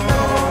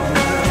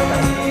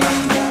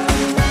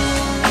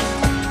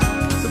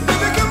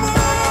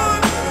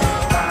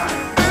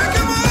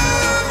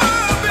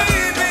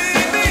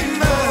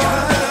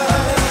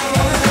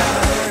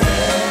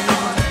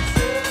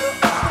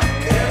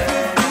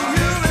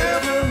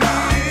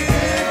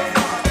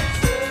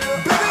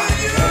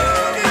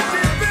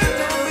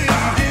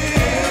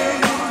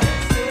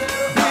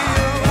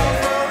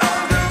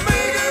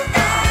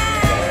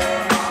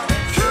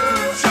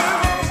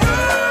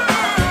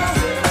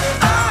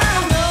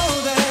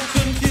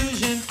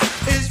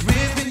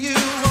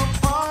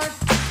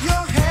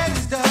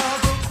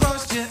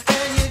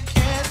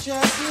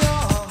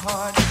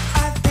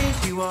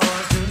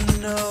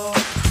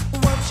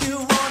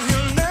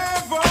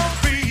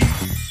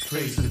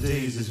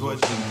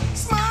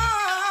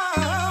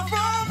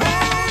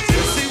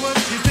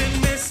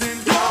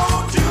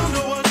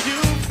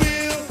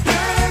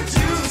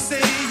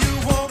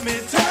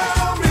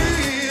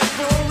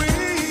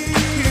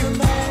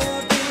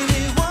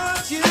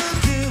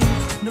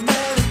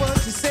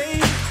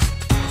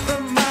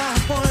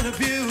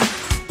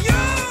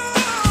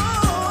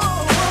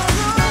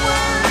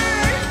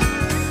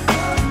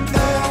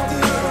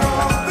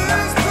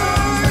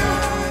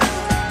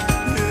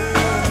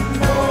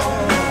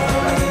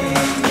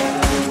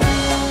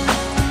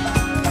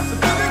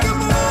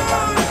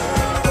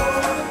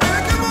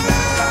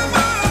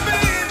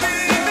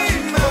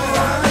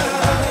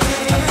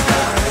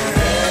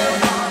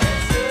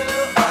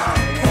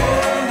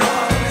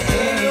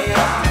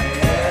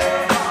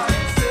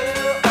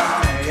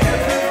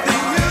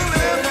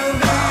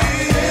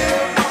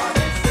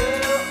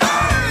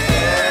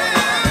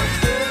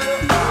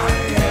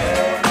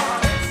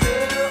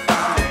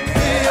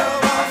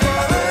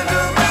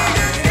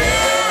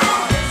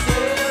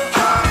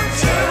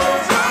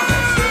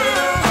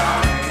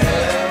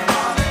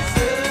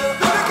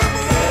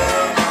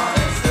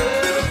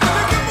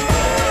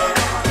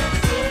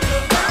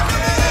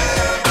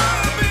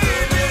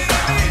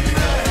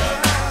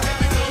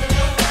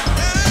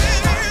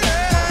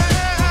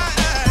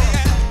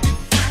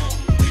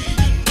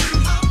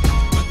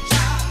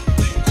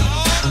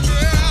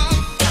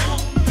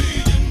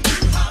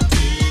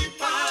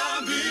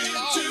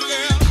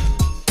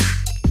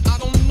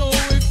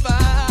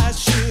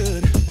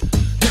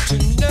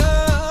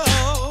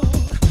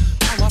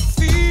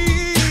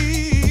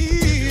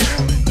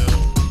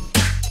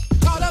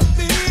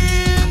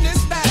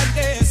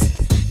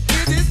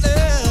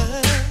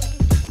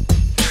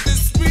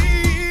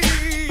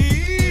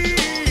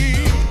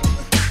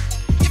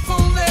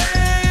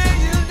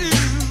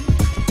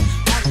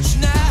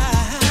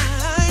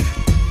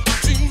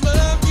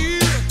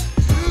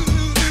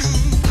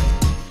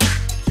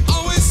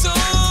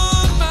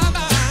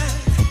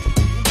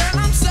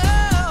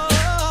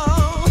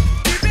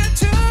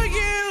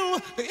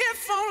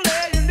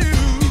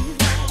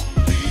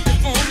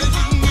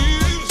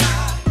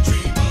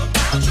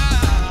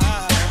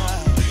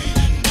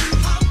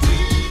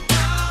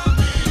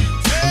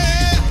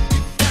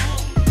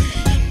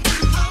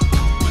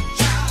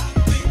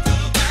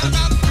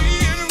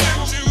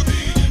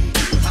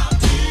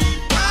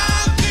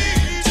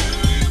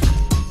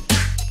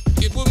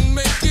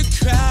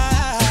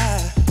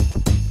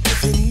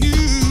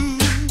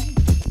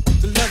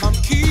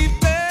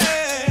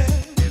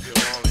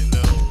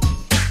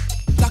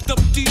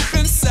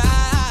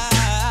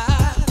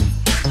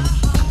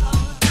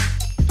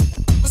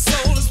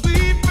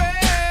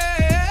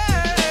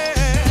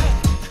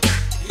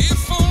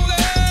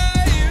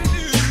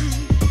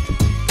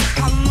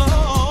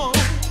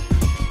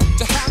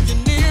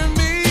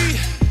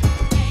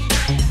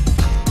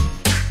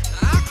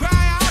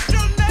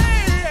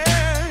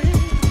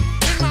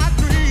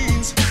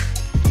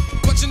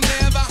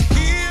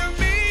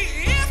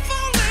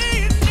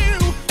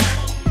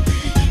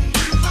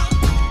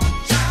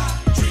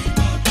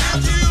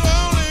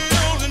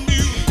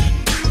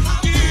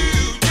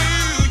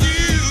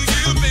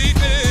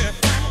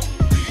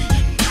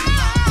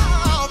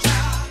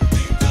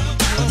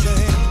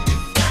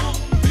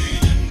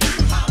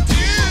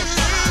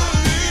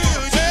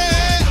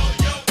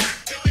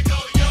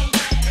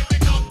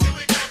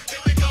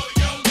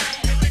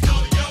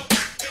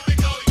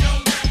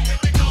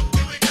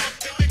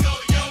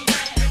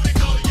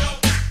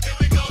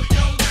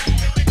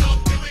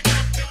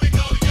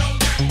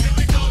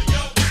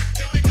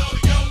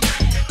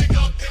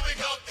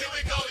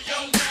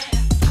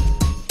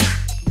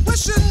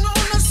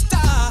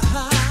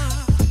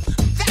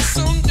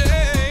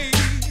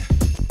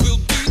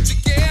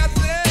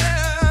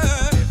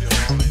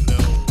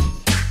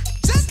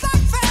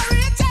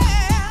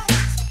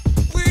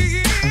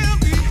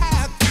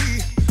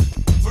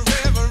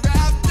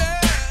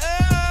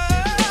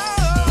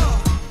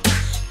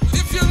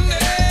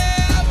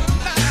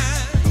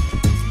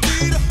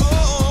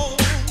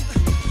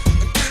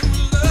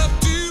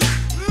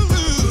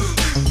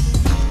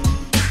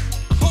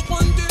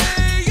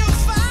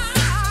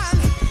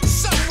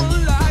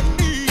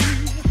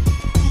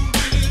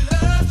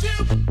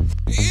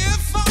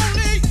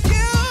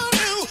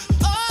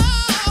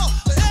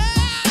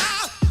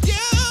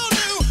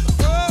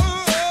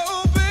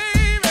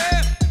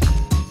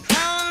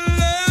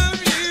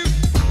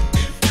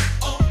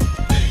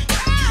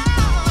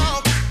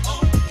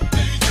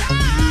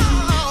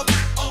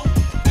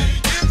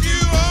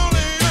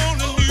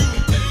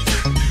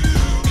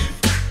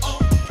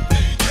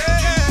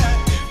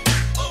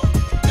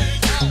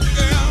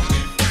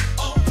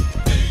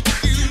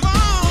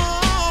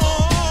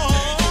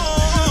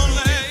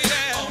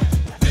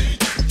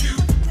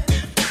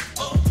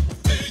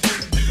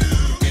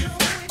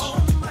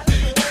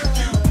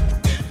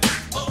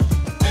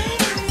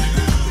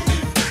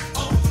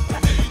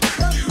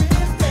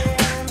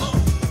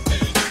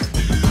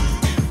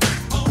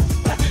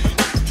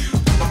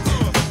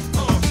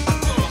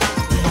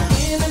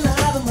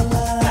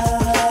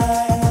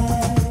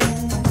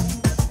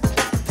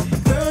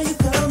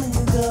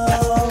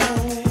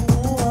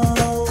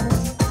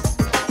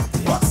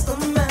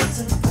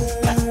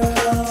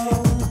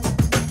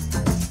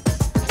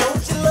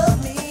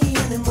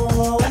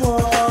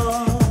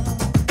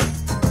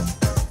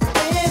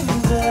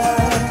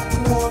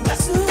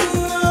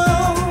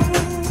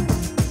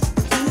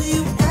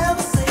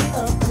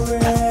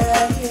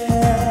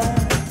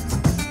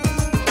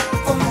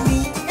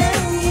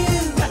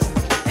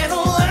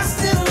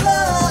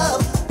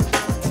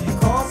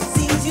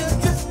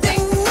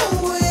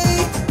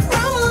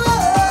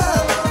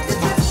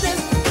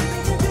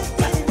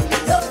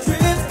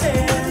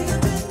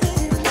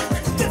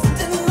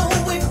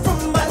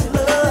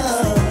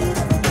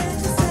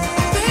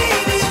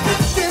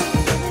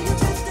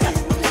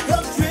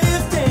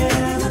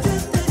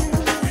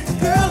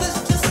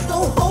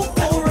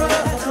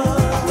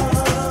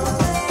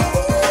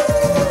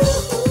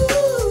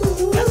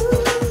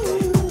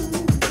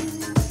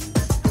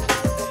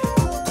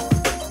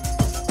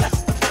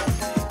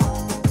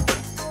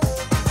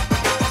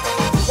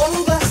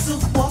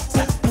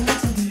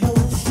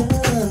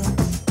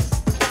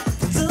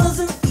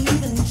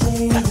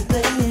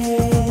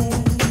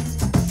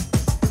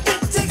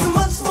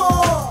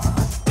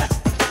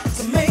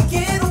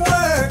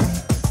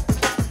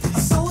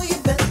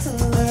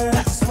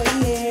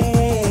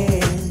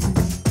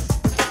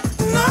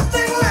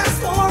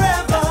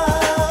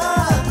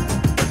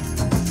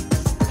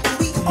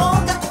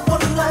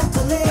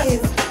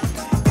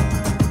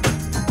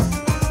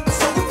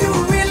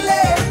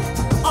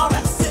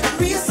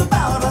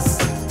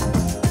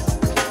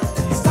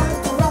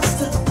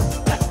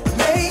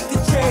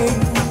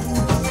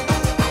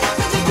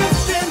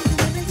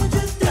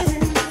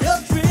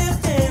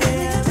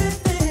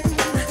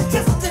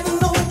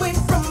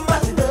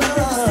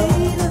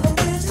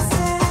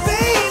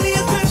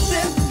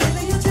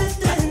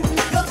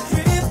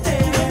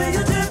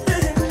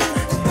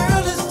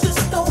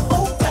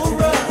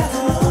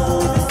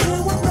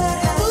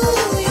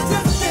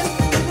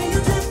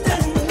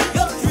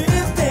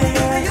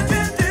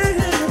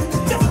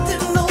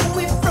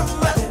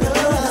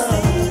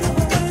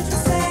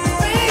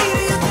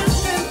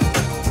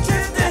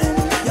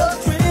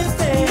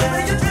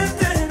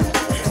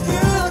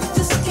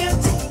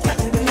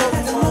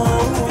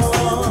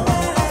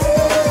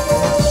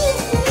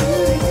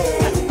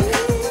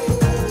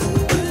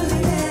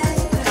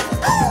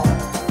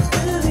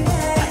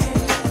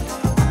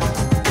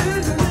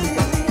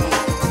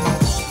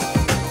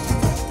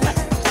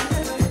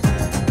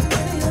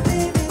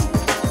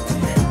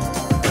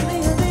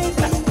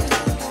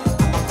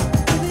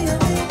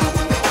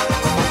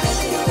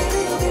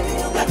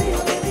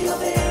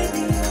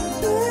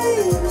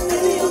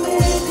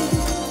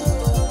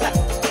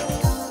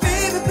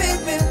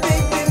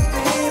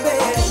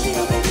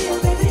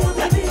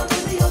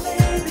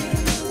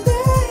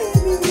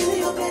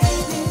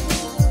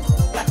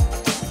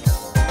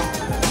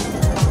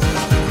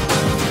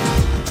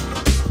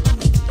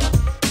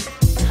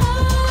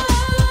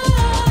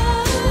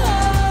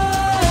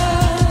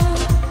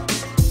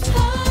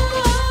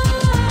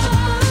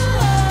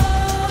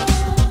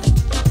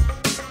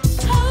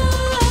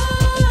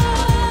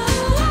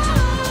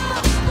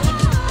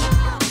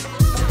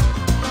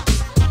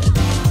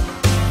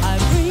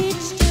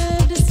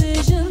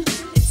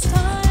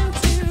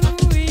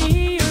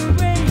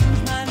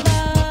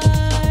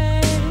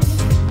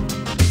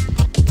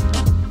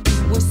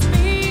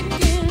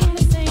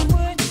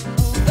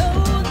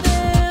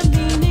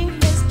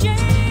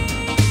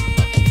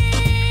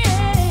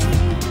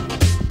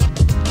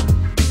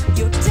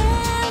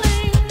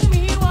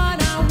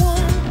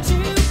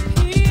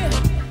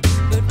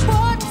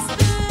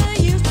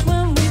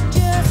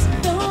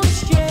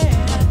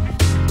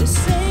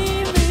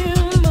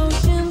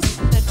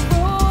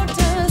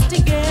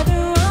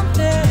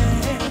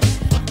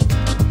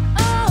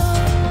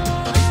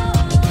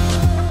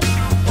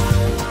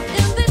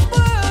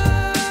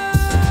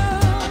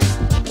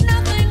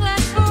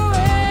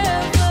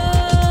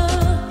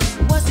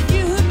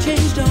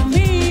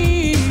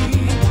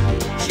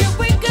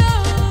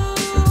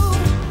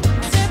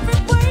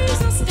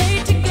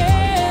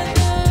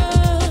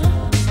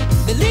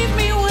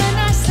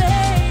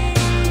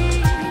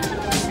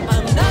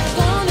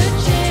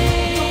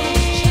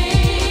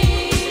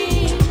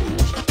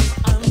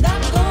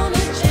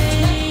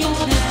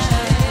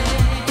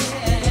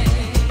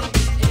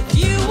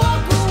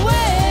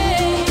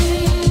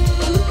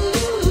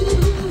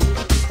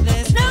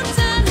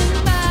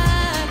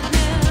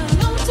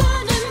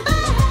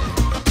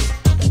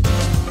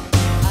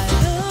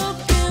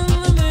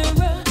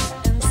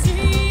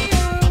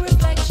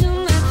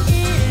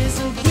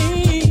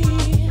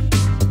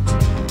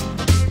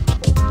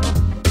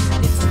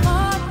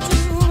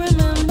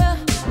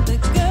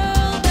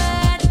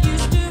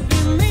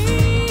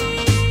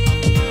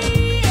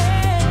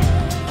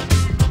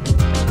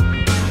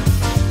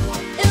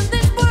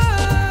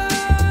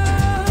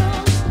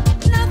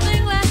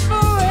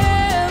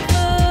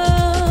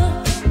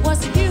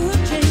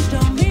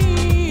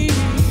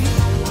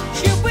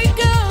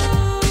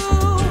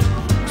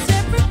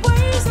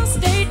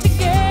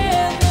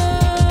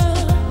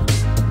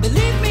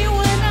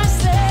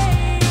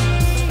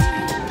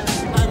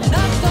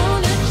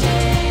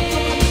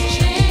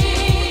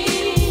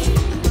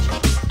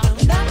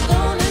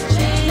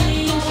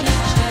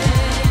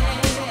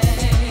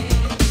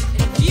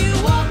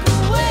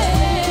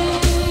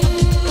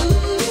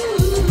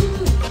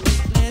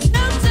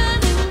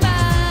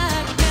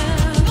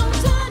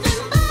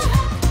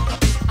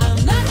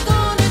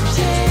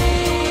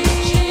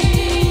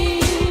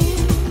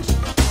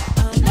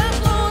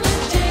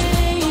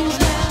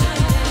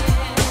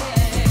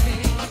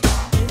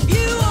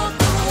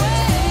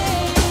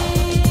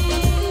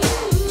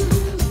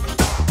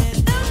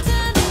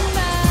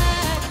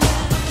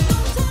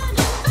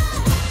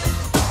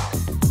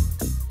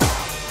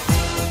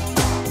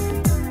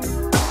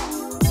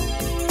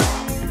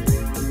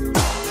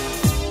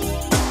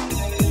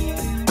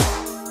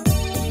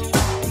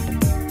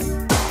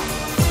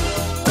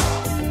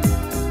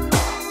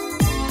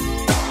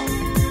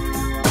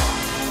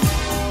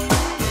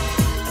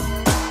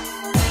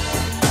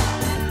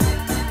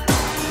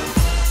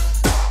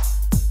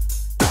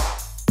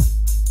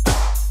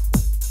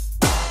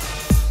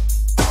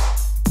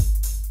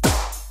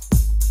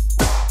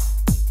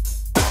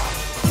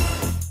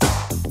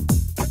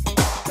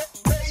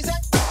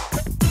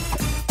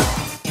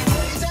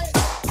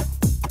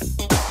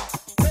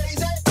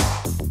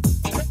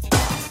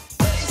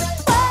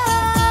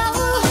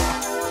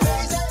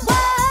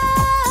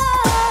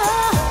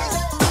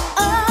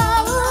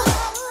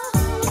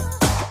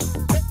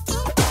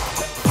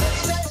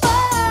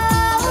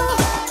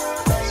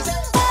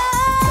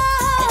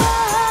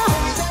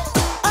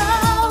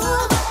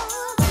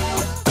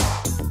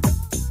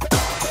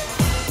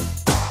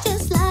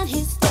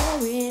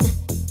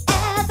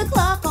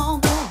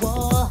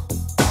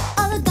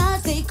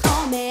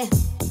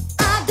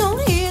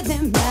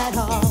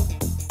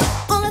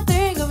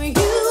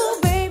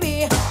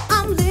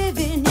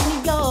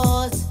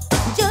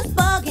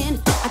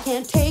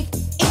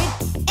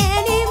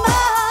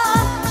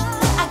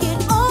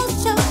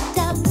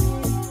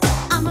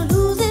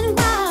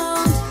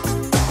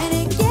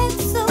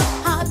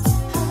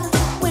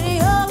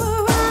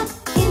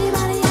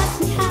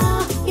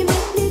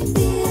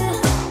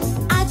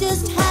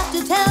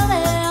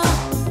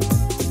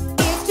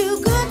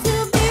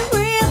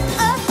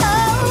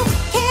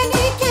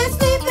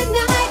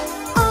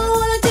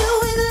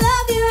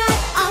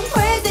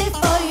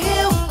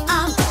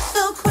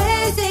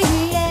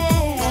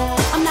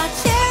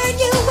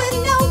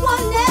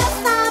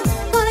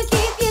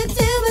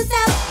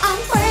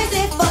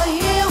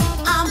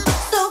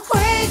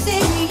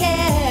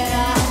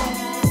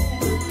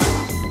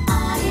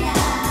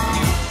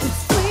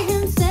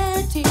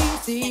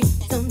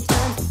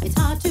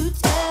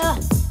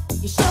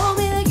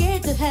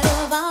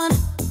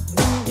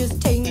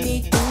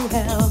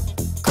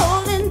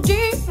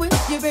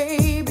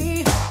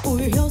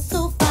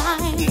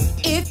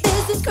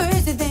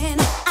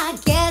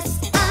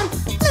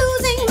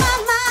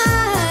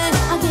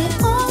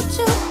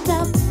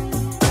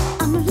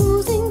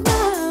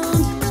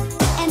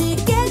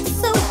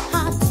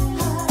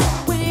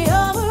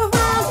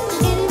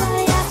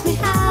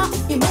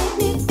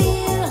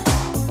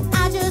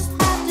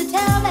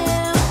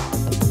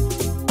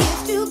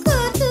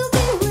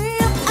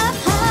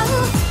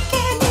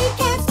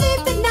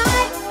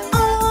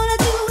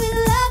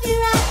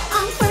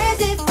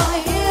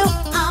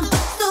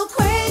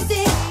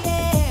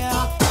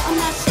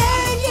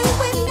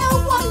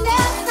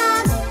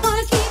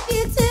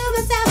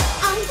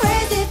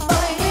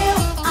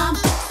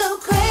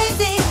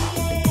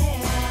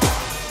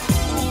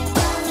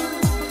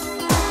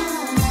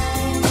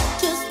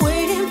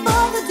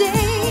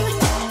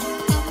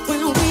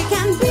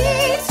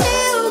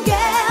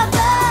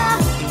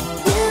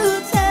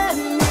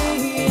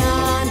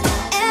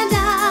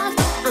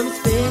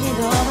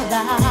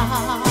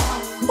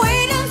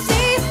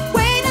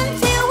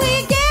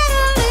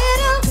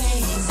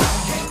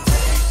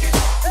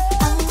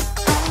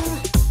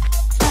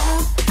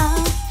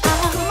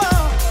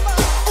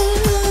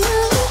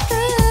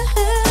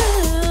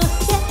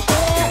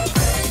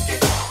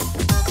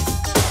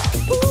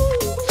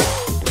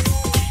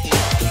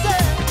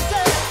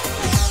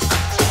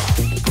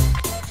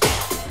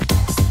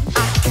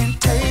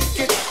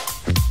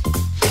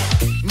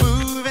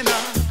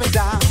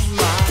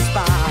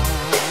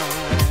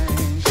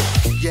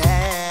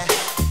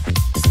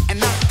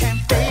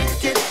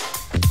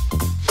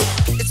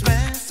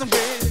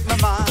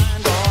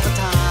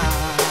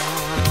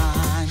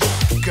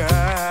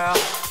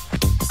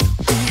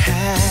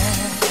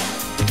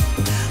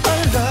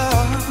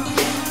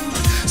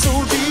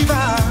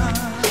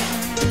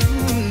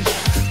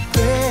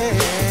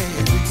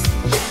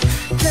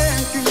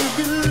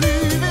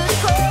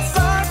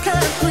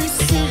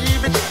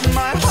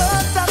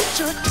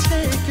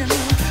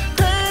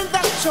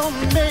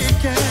 gonna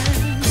make it.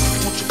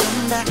 Won't you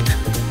come back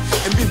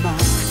and be mine?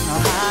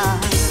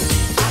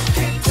 I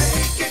can't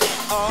take it.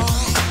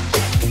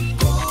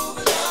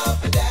 Moving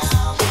up and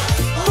down my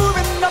spine.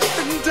 Moving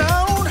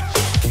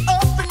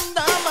up and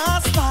down my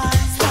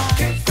spine. I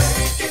can't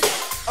fake it.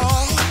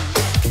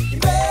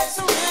 You're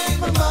messing with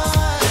my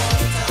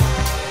mind.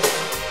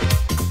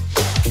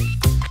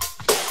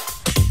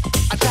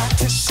 I got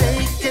to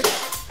shake it.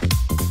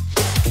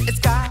 It's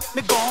got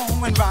me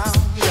going round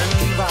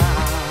and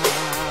round.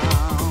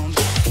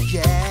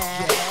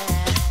 Yeah.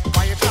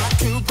 Why you try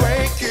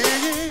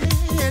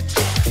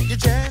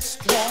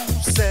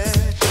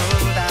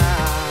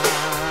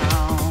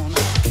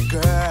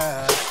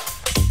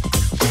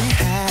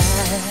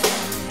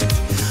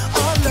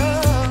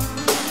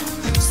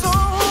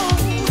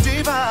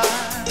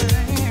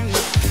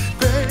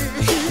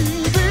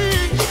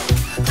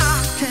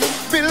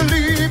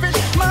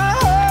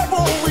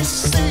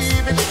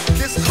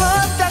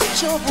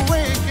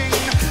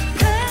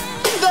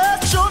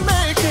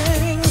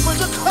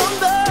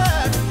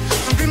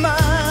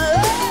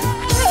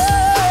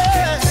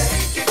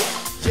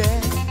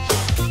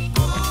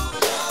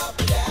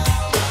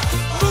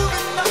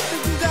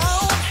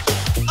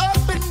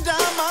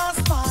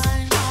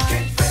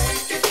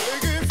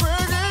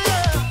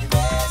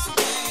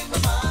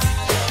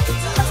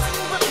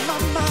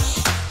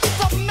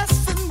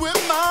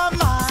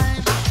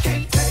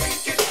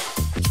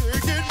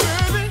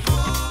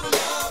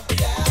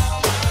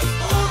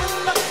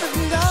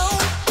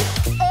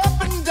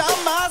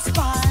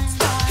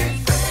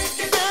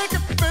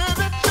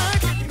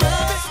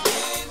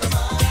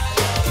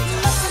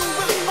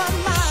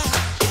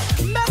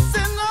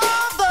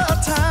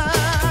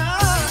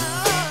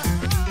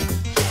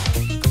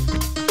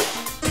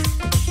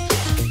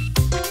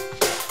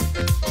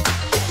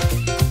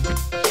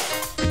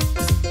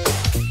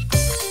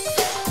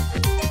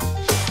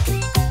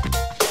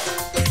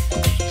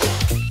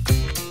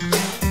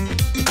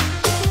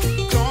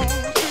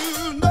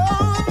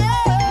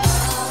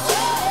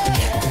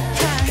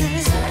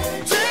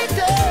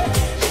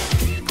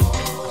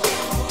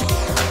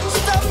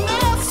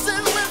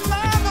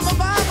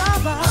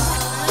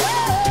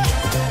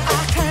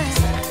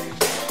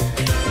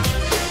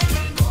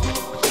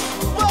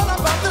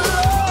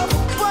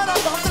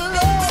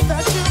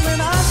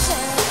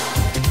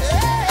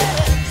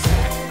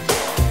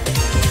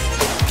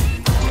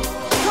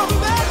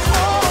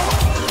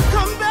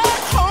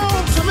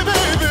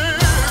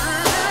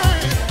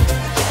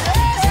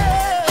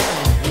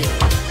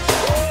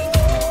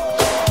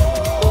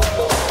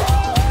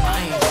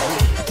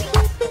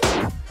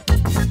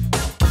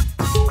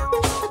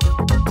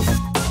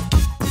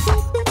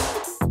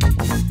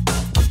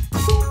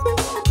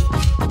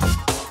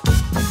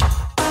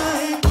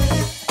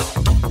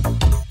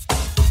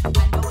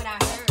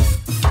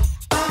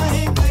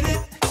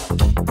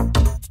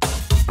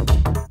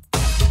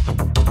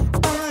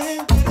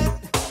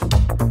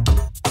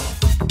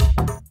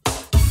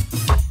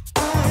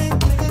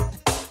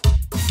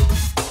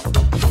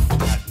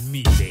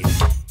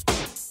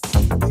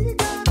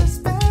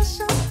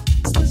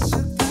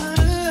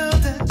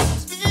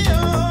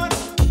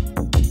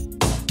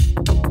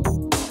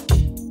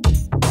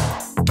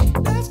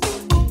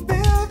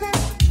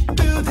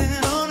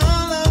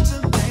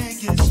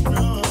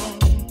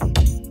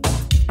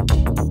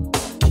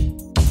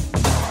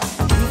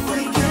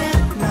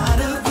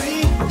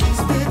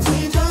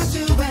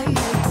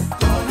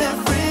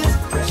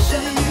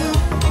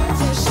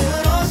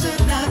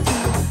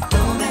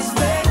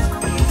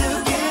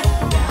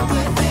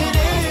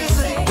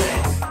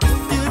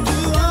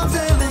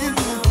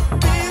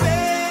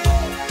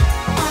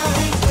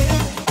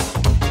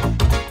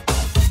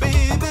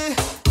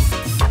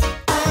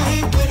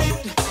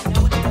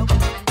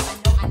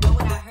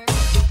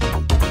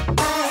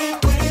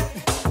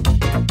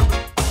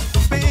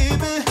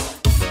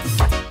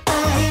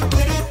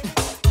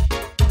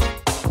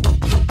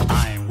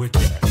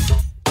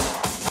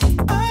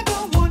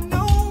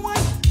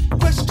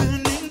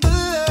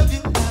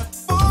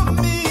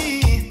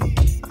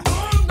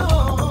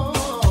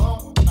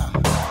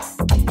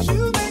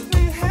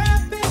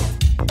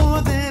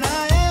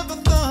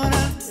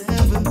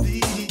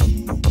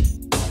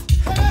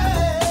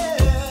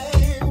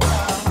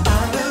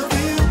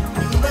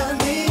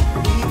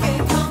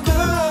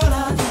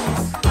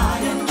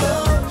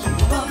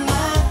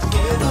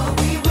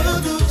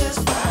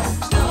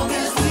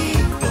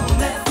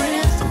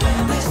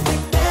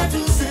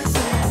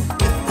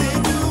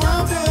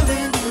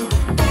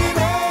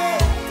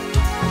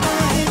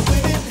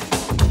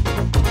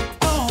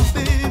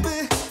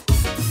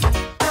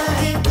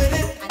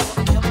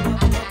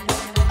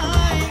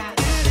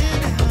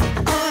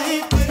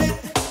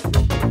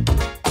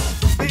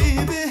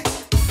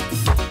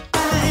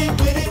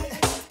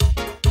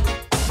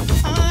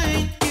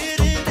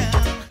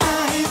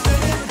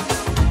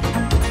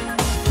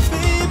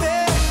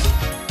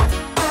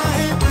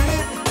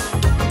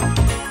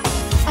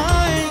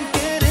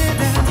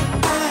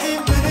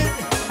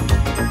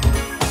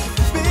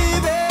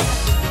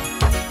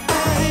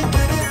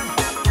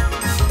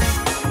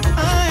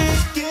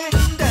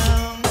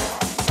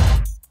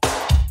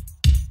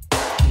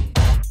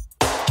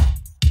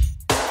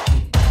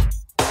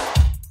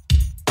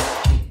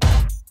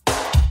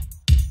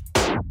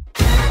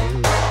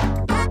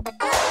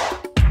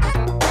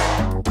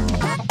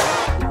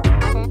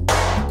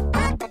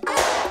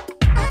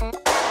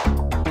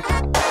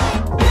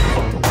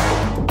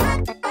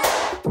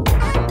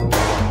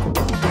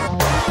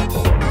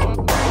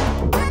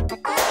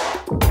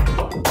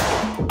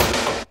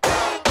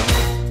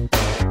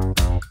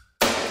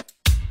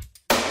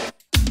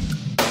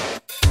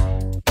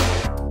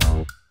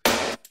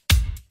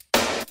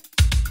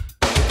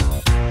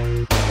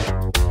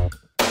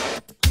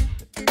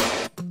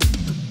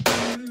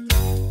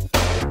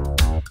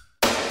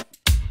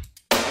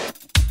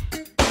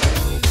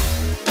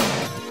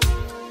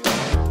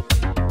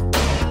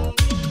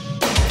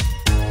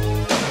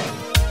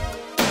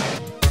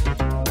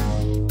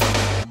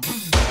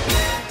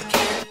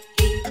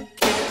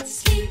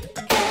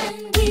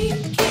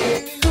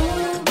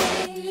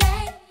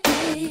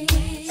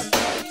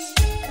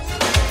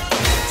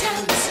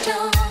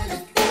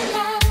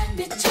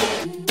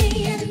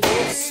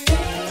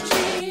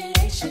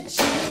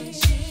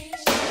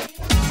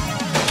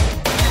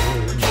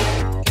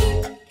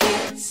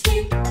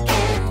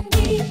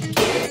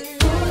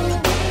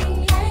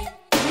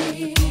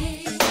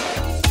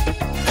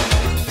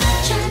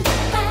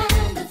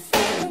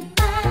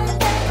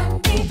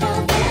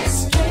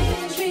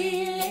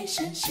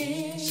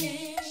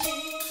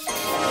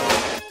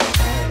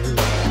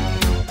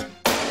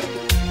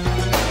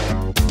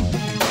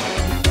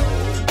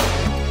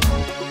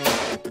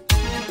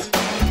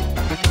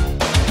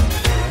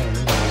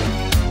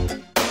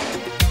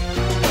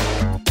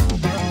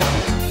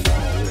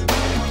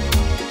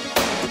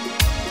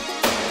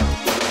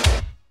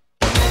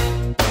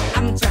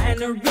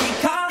to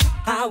recall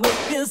how it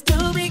feels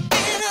to be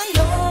in a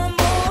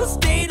normal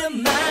state of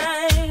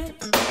mind.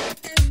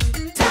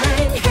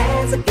 Time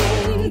has a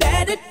game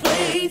that it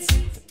plays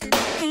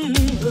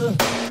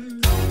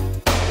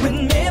with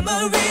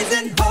memories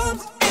and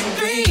hopes and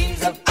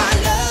dreams of our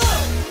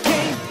love.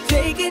 Can't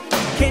take it,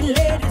 can't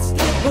let it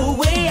slip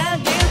away. I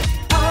give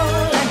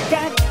all I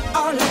got,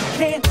 all I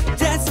can,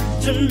 just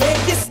to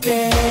make it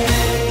stay.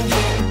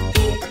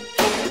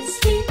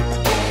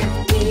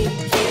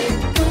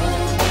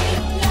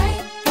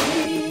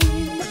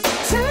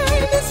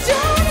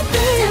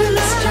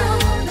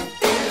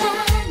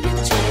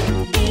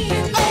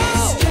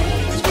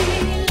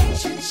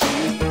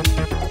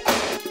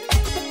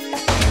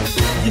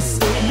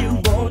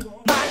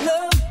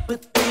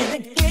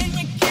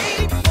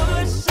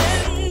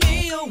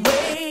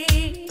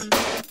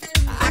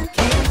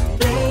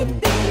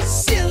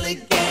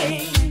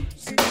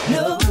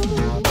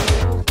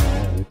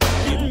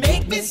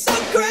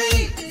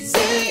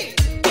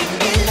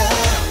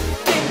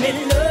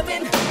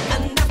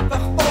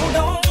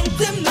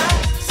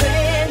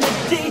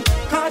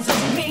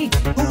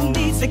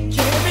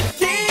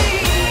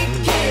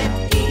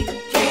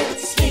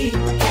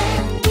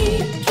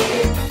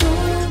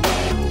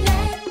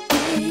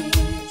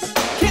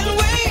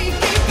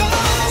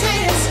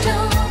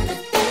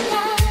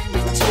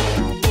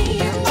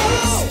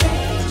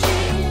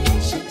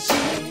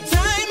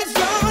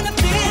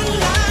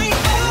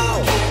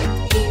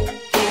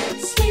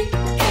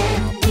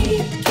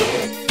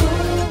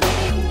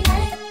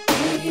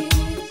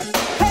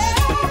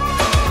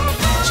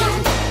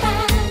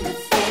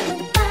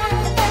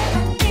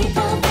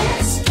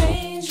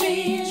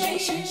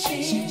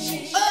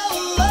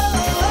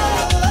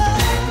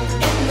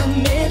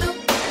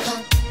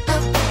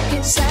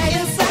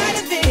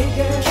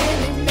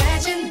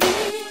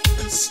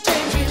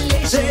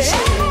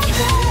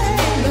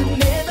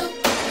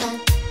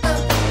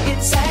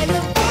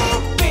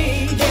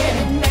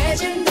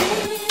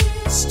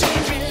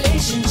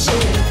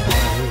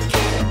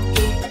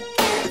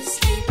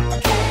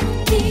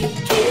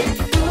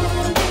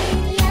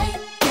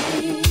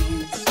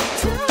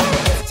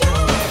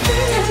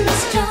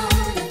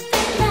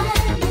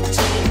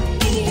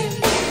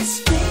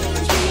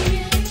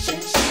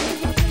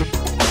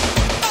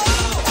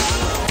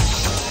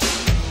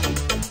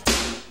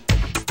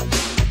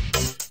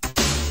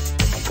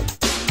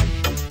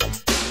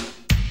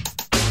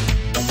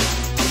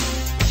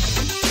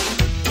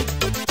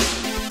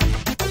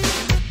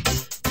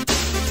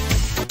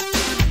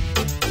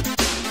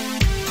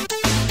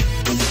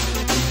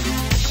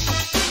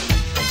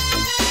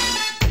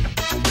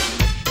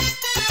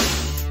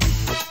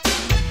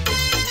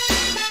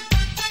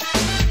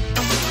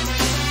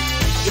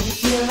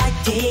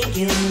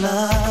 Taking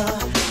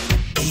love,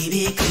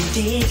 baby, come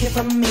take it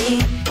from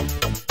me.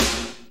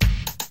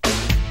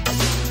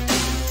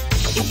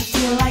 If you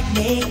feel like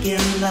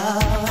making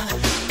love,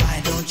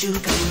 why don't you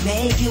come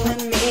make you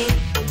and me?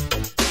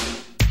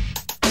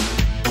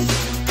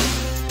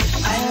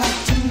 I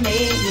like to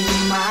make you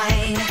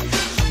mine,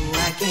 so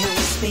I can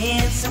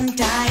spend some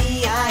time.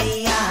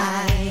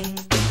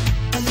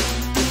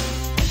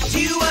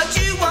 Do what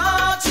you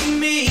want to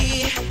me,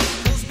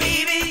 'cause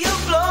baby,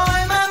 you're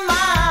blowing my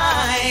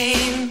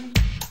mind.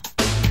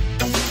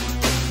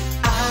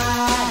 I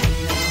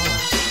know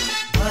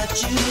what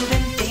you've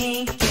been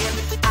thinking,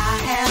 I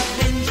have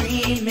been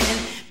dreaming.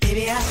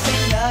 Baby, I say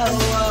no.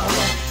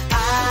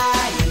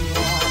 I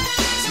want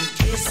some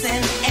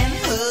kissing and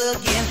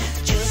hugging,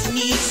 just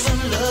need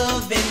some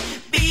loving,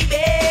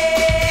 baby,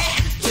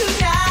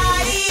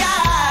 tonight.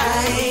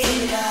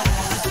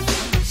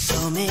 So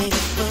make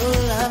a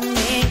fool of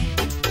me.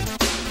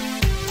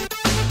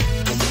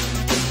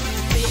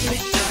 Baby,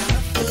 I'm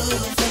a fool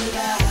for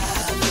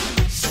love.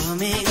 So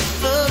make a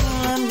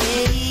fool of me,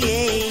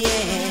 yeah,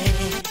 yeah.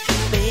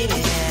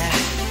 Baby,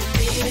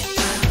 baby,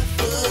 I'm a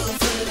fool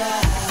for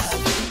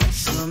love.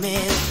 So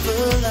make a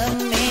fool of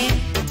me.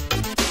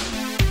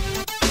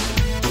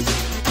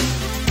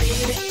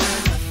 Baby,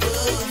 I'm a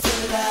fool for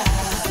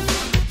love.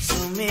 So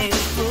make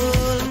a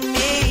fool of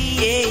me,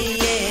 yeah,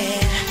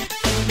 yeah.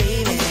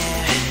 Baby,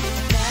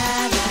 na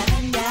na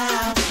na na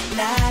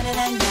na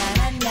na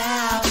na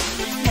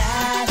na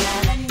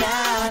na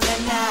na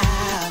na.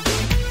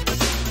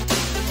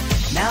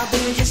 Now,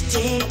 baby, just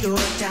take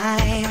your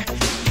time.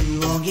 You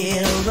won't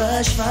get a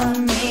rush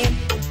from me.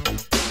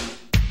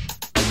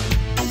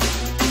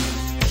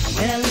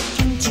 When I look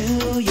into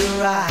your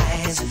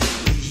eyes,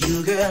 with you,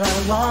 girl, I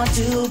want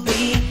to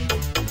be.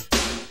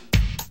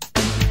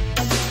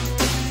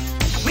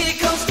 When it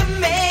comes to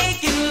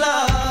making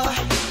love,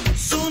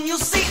 soon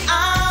you'll see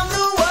I'm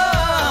the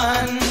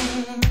one.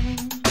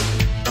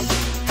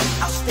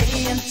 I'll stay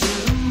until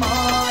the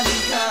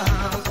morning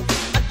comes.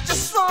 I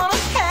just wanna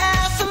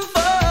have some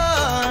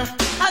fun.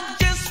 I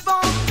just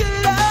want to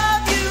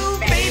love you,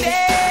 baby.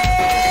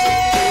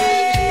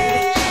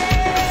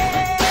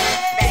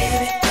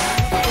 Baby,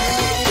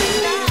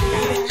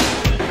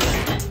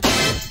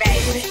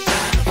 baby,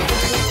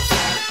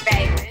 baby,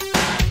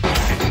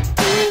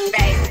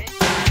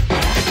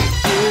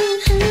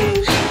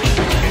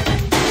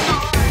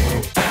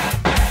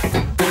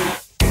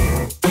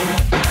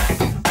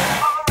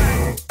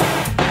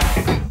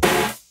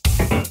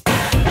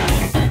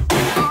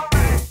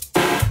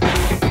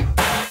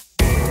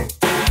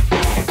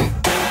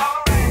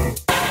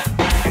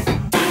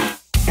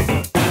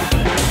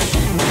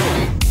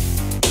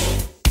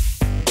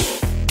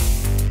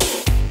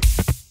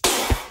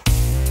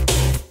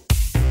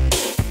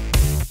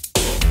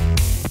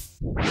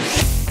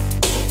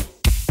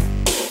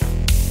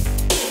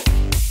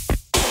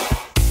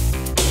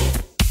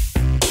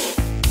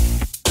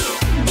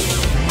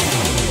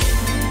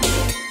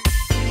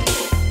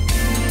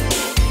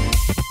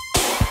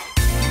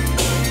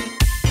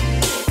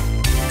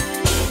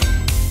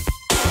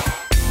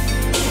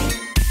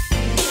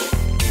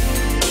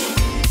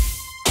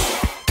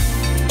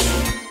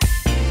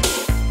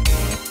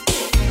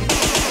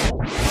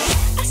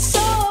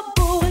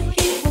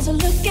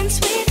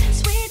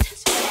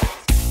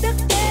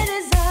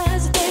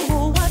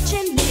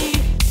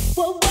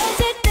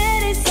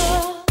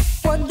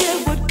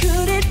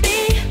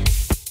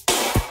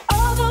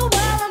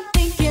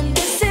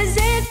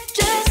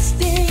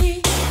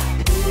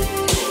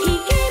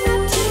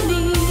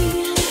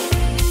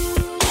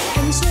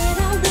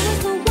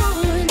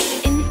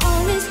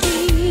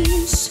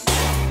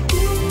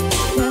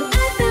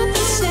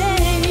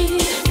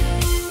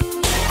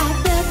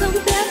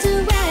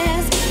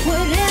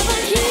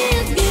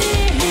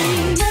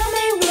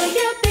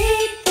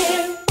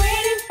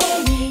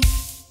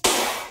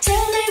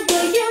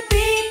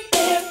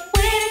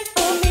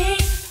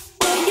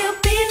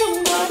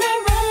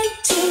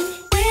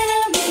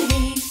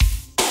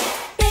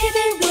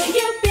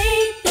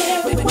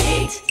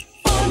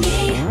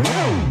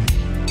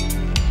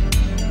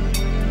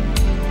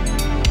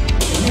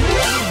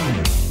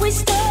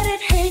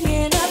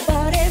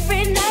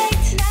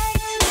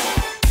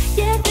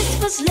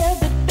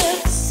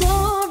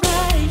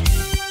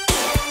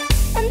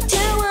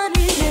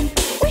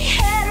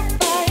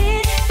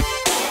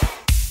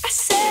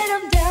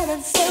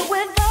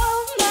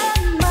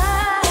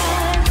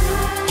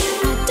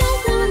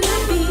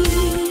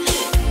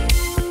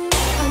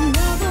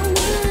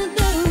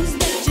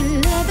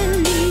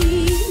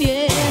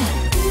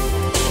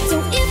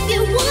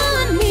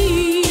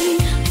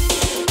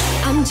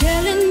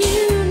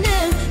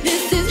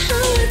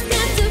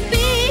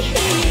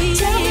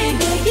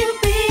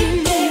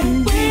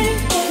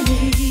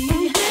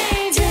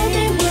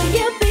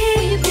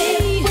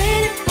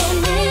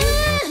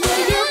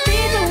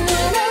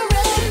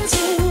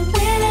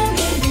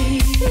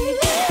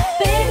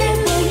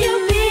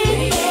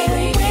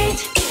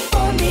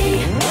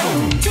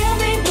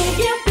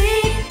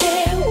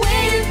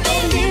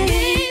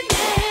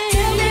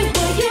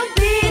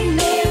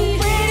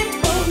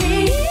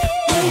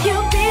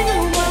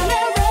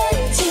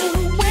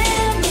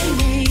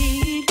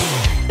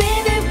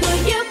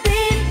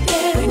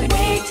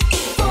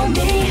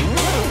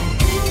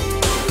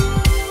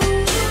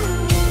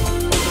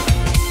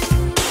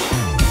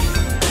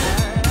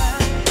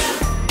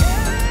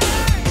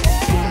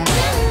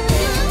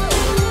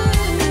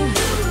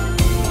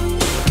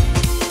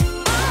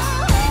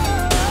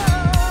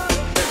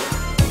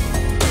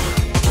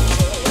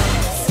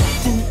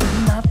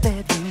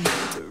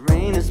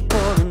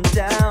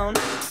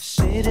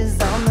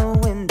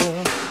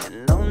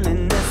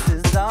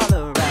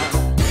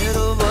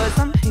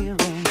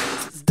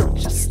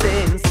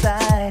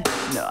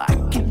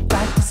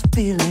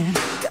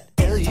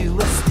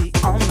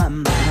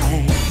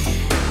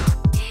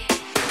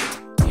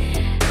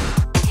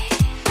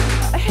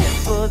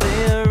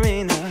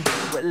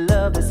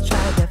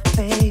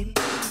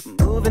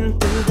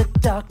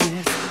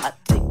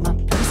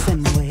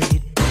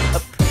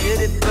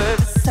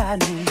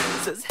 me,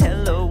 says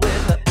hello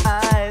with her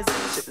eyes.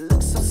 She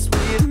looks so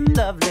sweet and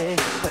lovely,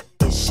 but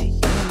is she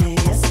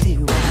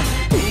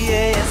N-A-S-T-Y?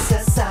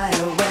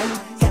 P-A-S-S-I-O-N,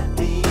 got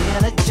me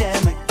in a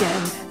jam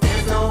again.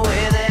 There's no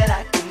way that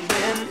I can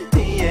win.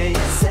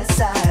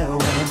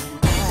 P-A-S-S-I-O-N,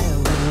 I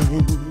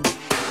win.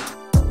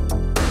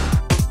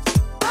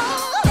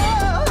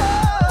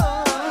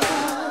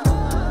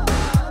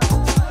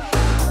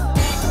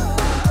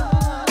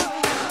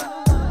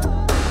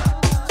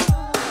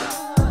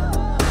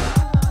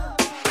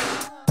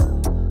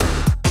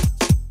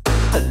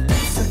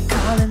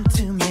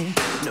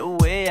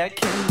 I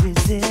can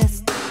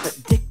resist,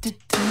 addicted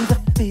to the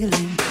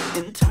feeling,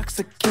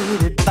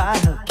 intoxicated by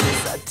her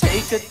kiss. I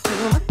take her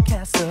to my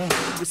castle,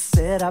 we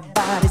set our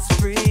bodies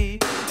free,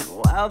 and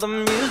while the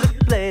music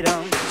played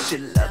on, she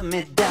loved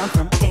me down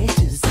from A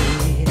to Z.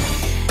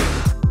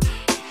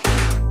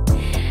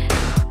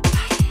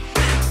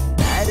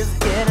 Night is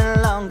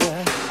getting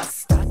longer, I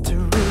start to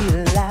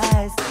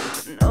realize,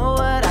 know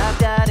what I've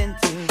got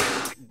into.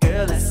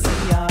 Girl, let's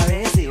see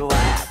R-A-Z-Y.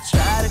 I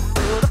try to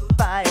cool the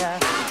fire,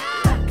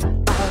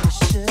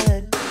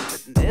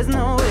 there's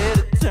no way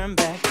to turn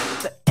back.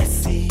 The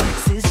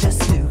S-C-X is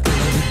just too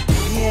good.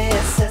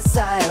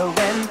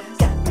 P-A-S-S-I-O-N,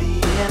 got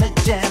me in a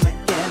jam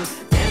again.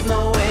 There's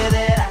no way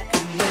that I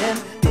can win.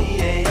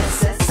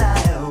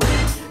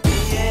 P-A-S-S-I-O-N,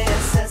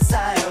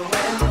 P-A-S-S-I-O-N,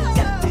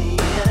 got me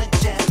in a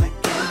jam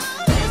again.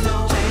 There's no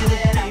way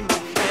that I'm a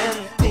friend.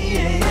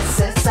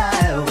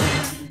 P-A-S-S-I-O-N.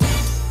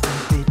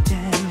 Don't be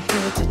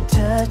tempted to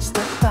touch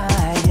the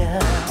fire.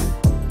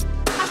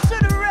 I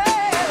should have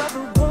read all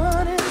the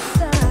warning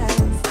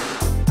signs.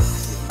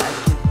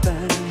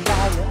 Burned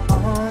by your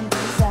own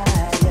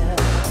desire.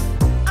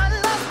 I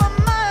lost my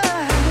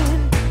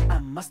mind. I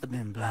must have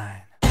been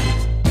blind.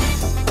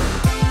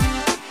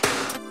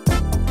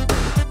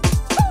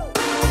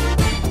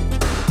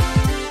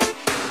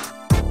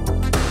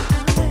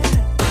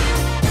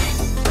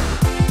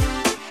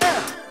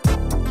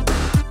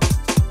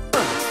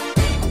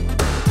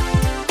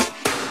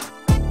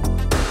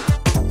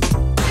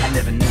 I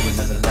never knew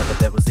another lover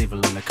that was evil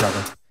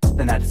undercover.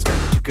 Then I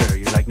discovered you, girl,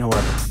 you're like no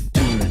other.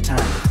 Doing the time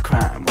for the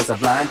crime. Was I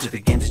blind to the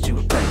games that you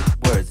were playing?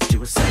 Words that you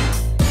were saying.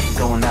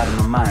 Going out of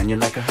my mind, you're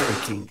like a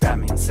hurricane, drive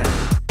me insane.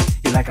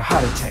 You're like a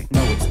heart attack,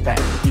 no it's back.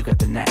 You got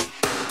the knack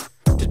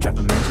to drop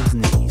a man to his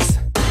knees.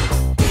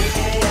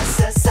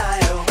 P-A-S-S-I-O-N,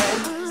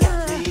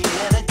 got me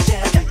in a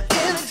jam.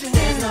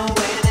 There's no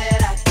way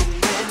that I can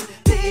win.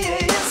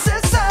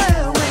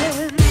 P-A-S-S-I-O-N,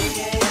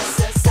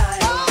 P-A-S-S-I-O-N,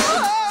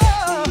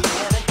 got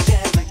me in a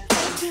jam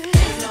again.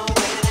 There's no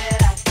way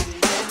that I can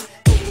win.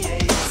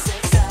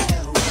 P-A-S-S-I-O-N.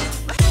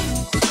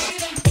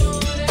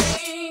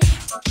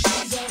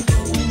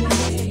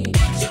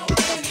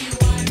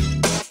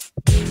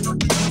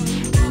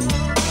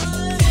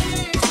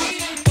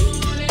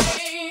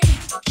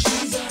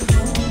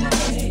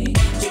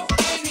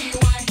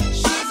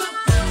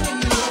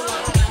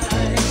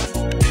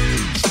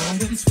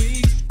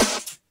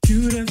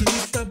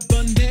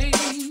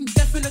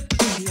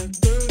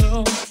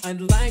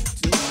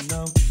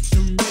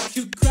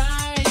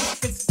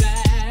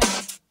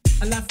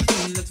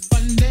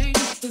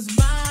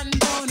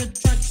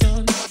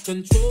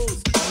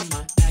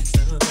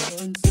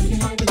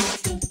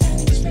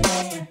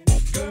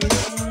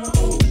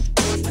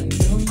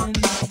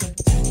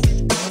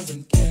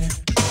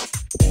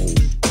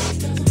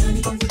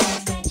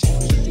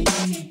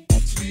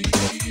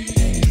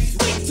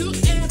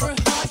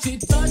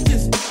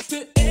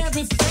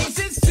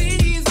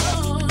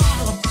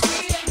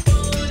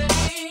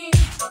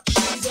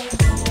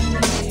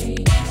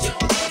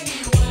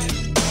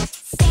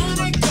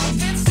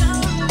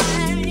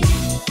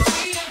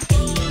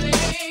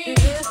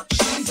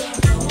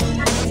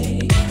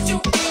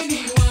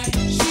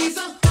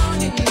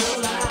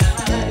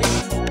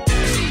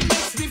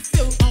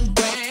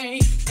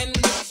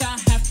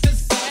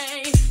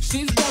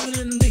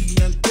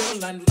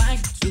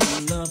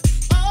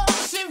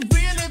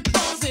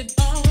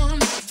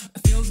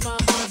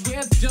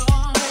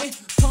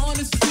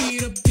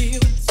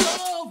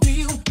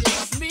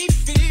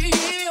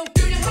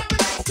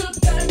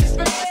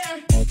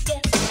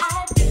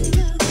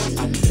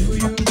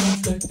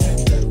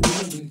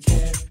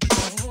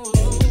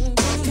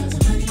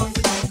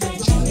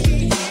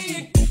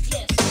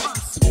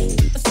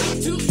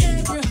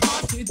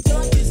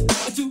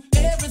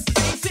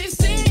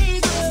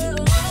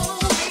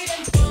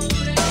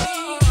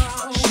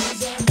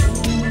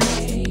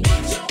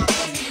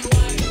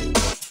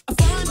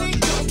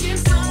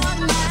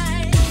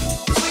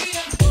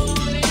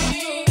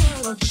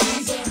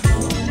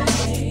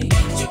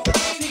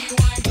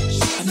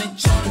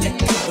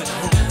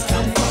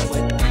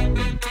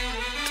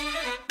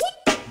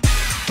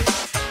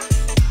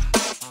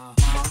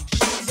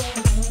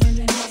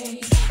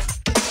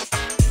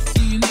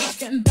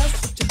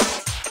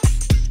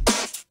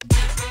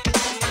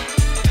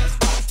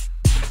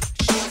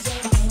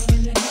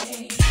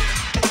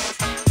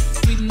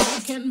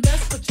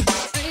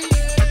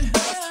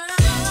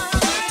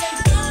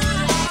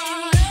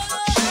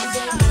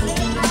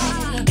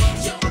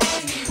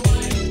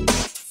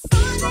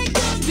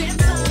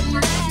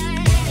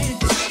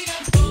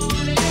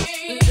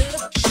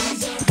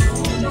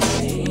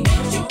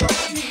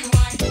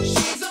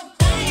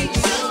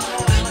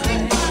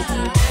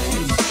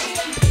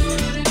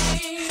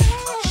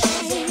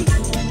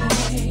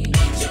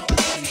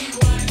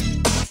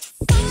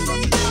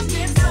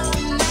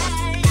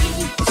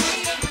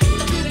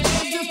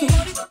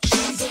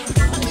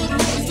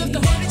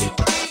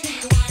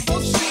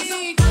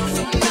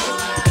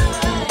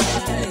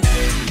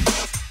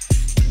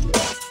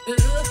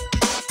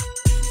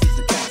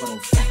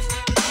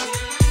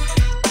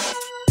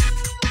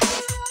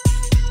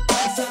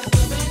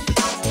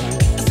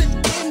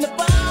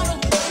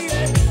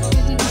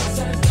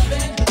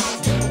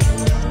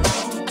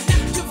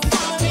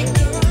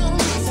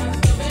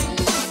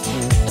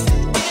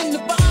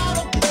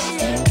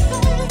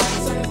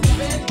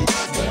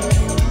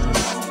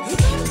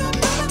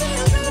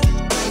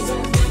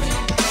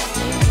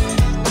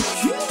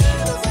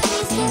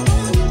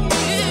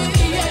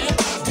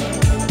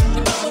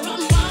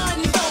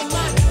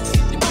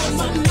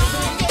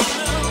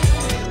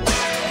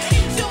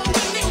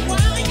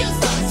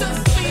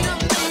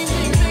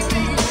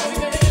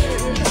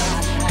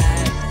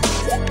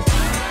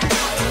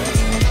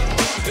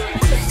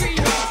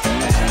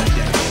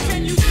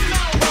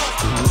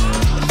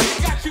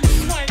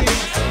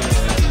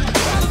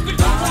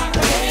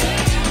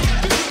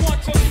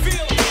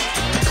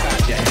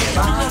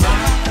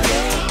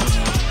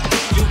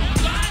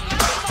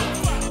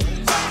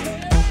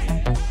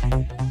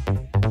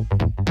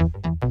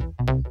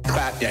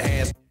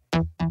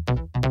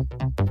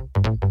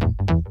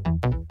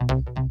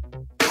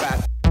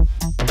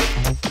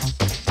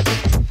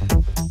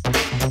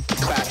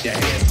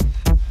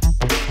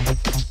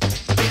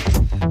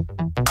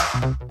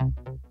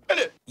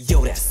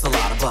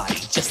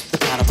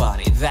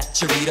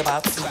 you read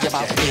about, see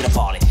about, get a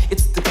party.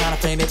 It's the kind of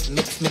fame it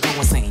makes me go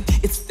insane.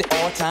 It's the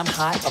all-time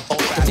high of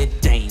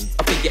ultimate dames.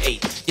 A figure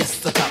 8, yes,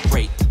 the top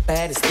rate.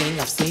 Baddest thing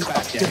I've seen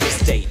to this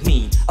day.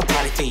 Mean, a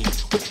body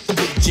fiend with the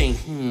big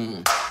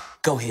gene.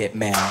 Go ahead,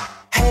 man.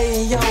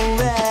 Hey, yo,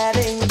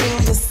 ready? Do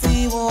you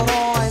see what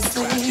I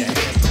see?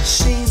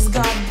 She's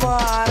got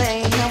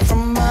body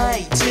from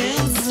A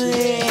to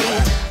Z.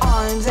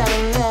 I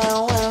don't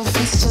know if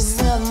it's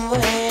just in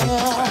there.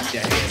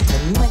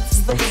 It makes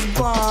these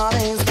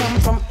bodies come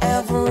from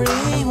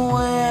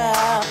everywhere.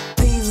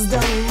 Please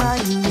don't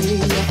mind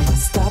me if I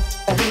stop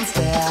and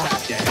stare.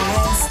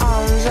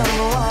 I'm just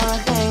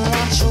looking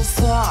at your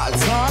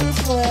thoughts on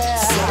flare.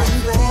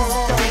 Please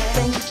don't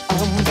think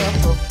I'm the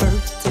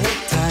perverted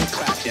type.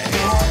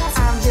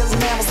 I've just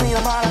never seen a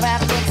body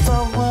that looks so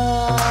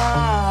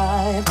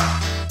right.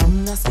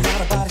 That's a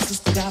lot of body,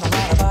 sister got a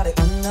lot of body.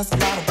 That's a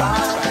lot of body.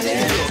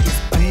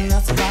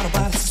 That's a lot of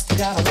body, sister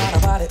got a lot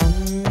of body.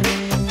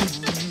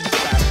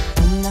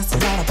 That's a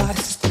lot of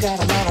body, sister got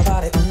a lot of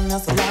body.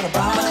 That's a lot of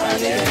body.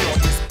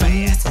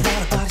 That's a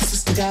lot of body,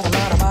 sister got a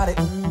lot of body.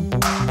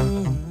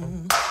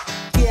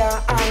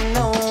 Yeah, I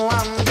know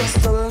I'm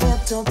just a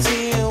little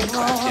too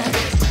blind.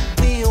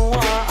 We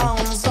were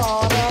on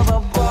sort of a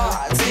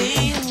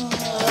party,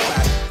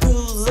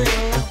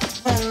 cruising up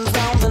and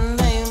down the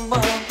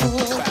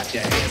neighborhood.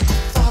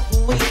 Thought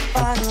we'd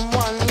find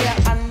one, yeah,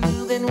 I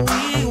knew that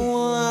we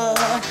would.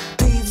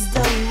 Please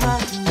don't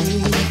mind me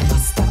if I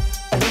stop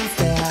and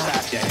stare.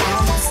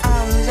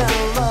 I'm just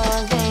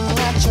looking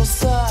at your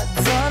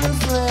suds and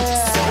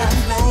flares.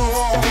 Please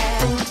don't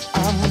think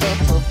I'm the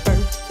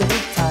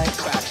perverted type.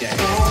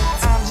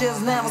 I've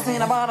just never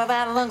seen a body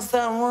that looks so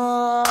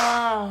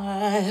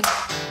right.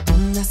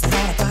 That's a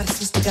lot of body,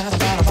 sister got a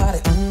lot of body.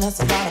 That's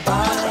a lot of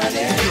body.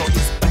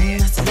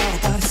 That's a lot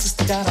of body,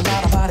 sister got a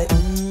lot of body.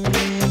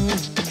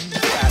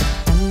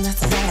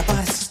 That's a lot of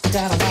body, sister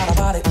got a lot of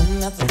body.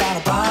 That's a lot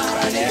of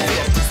body.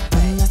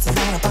 That's a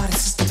lot of body,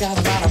 sister got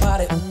a lot of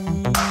body.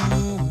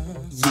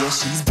 Yeah,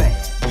 she's bad.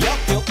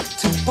 Yup,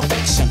 to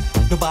perfection.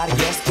 Nobody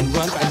else can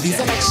run these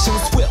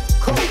elections. Swift,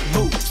 cool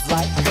moves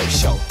like her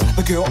show.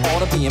 The girl ought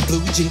to be in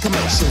blue jean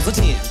commercials. A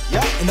 10,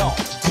 and all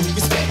due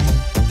respect.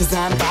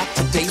 Designed by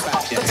today's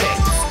off the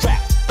text.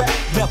 Strap back,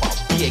 never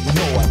be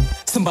ignored.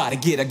 Somebody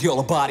get a girl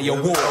a body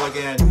award.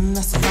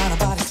 That's a lot of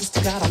body,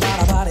 sister got a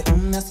lot of body.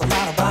 That's a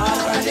lot of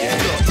body.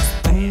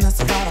 That's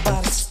a lot of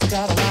body, sister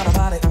got a lot of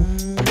body.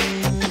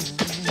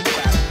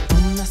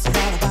 That's a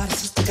lot of body,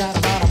 sister got a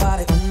lot of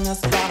body.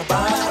 That's a lot of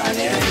body.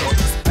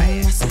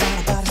 That's a lot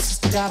of body,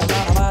 sister got a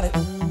lot of body.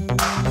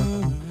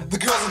 The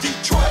girls in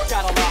Detroit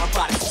got a lot of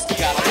body, sister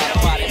got a lot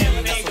of body.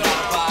 That's a lot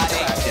of body.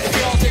 The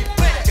girls in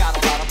Atlanta got a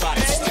lot of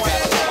body, sister got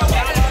a lot of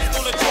body.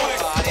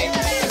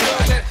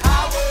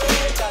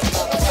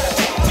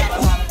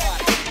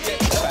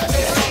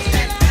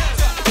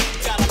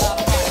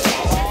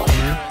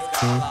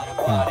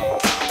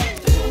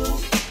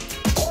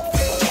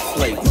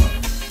 Flavor.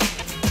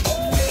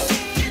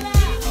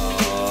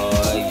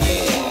 Oh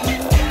yeah.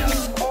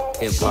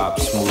 Hip hop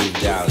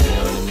smoothed out, you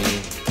know what I mean?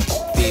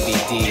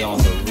 BBD on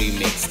the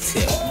remix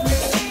tip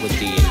with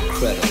the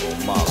incredible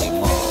Molly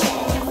Mall.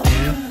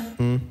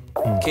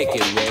 Kick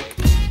it, Rick.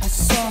 I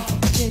saw a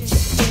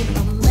picture in a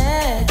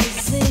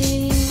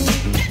magazine.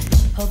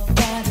 Her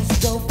body's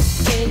dope,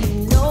 and you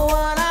know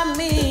what I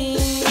mean.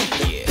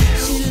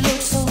 She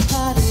looks so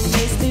hot, it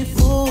makes me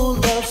full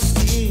of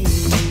steam.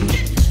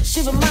 She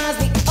reminds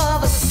me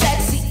of a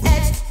sexy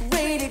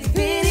X-rated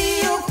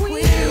video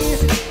queen.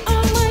 I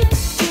might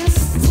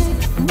just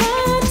take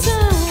my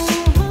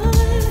time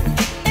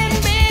and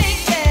make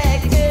that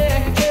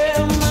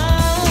girl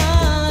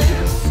mine.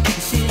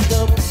 She's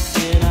dope,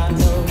 and I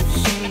know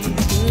she's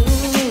good.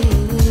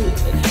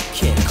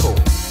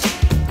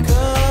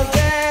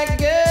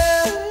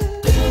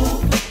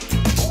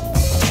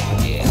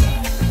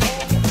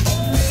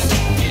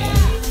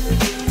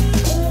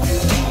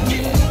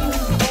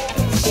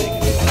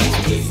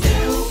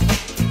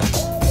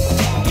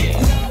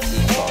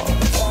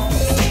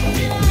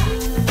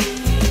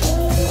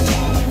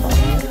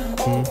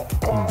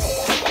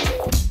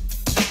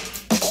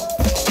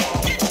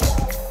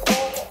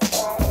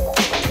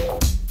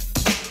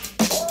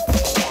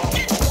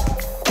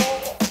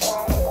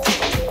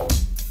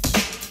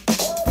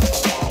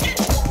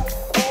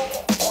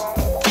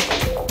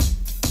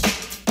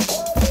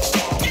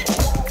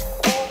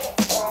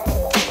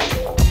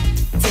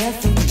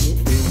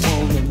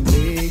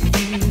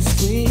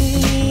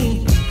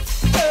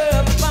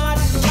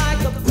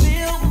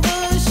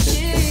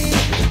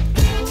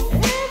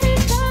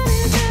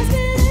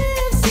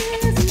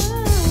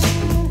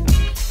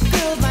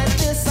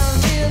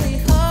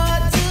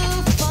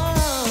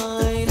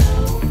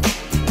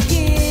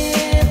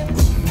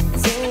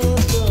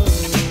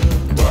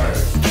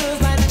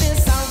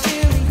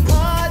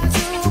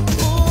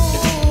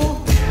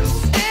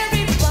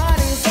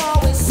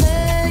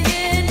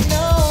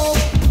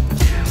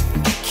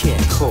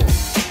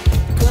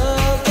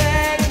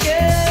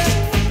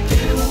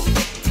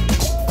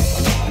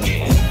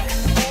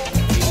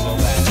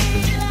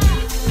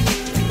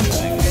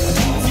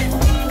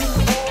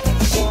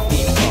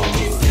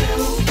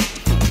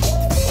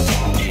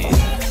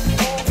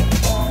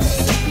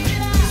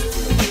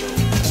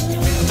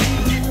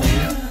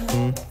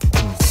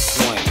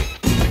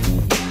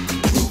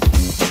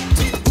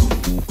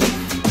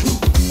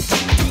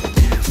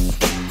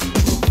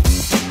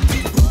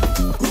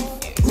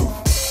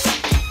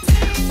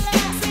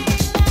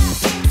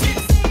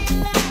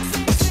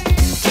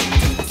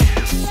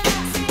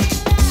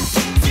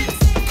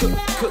 Cool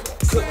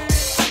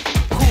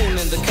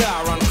in the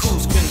car on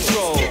cruise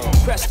control.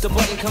 Press the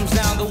button, comes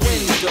down the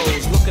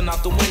windows. Looking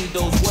out the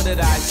windows, what did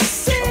I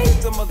say?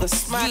 The mother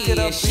smack it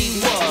Yeah, up. she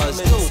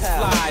was so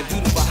fly,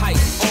 beautiful height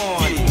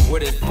on.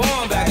 Word is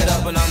born, back it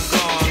up and I'm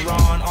gone.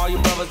 Ron, all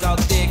your brothers out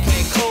there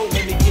can't cope.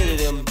 Let me get it,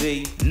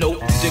 MB. Nope,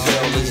 the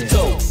girl is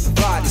dope.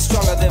 Body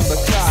stronger than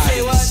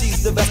Bacardi.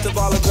 She's the best of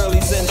all the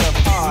girlies in the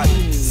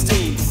party.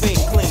 Steam,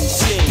 fiend, clean,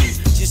 sheen.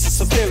 She's a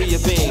superior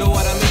being. Know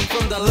what I mean?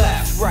 From the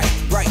left,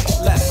 Right,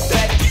 left,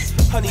 back.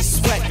 Honey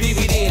sweat,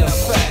 BBD in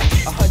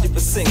effect.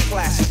 100%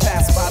 classy,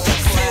 pass by the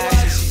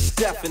flash. She's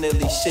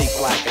definitely shaped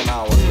like an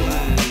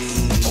hourglass.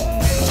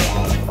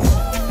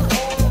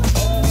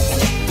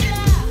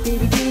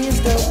 BBD is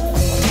dope.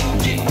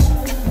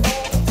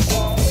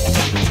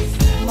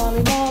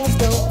 Molly Mall is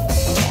dope.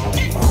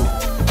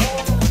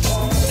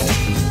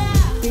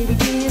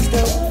 BBD is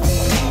dope.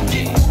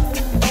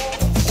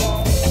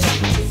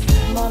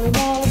 Molly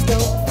Mall is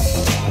dope.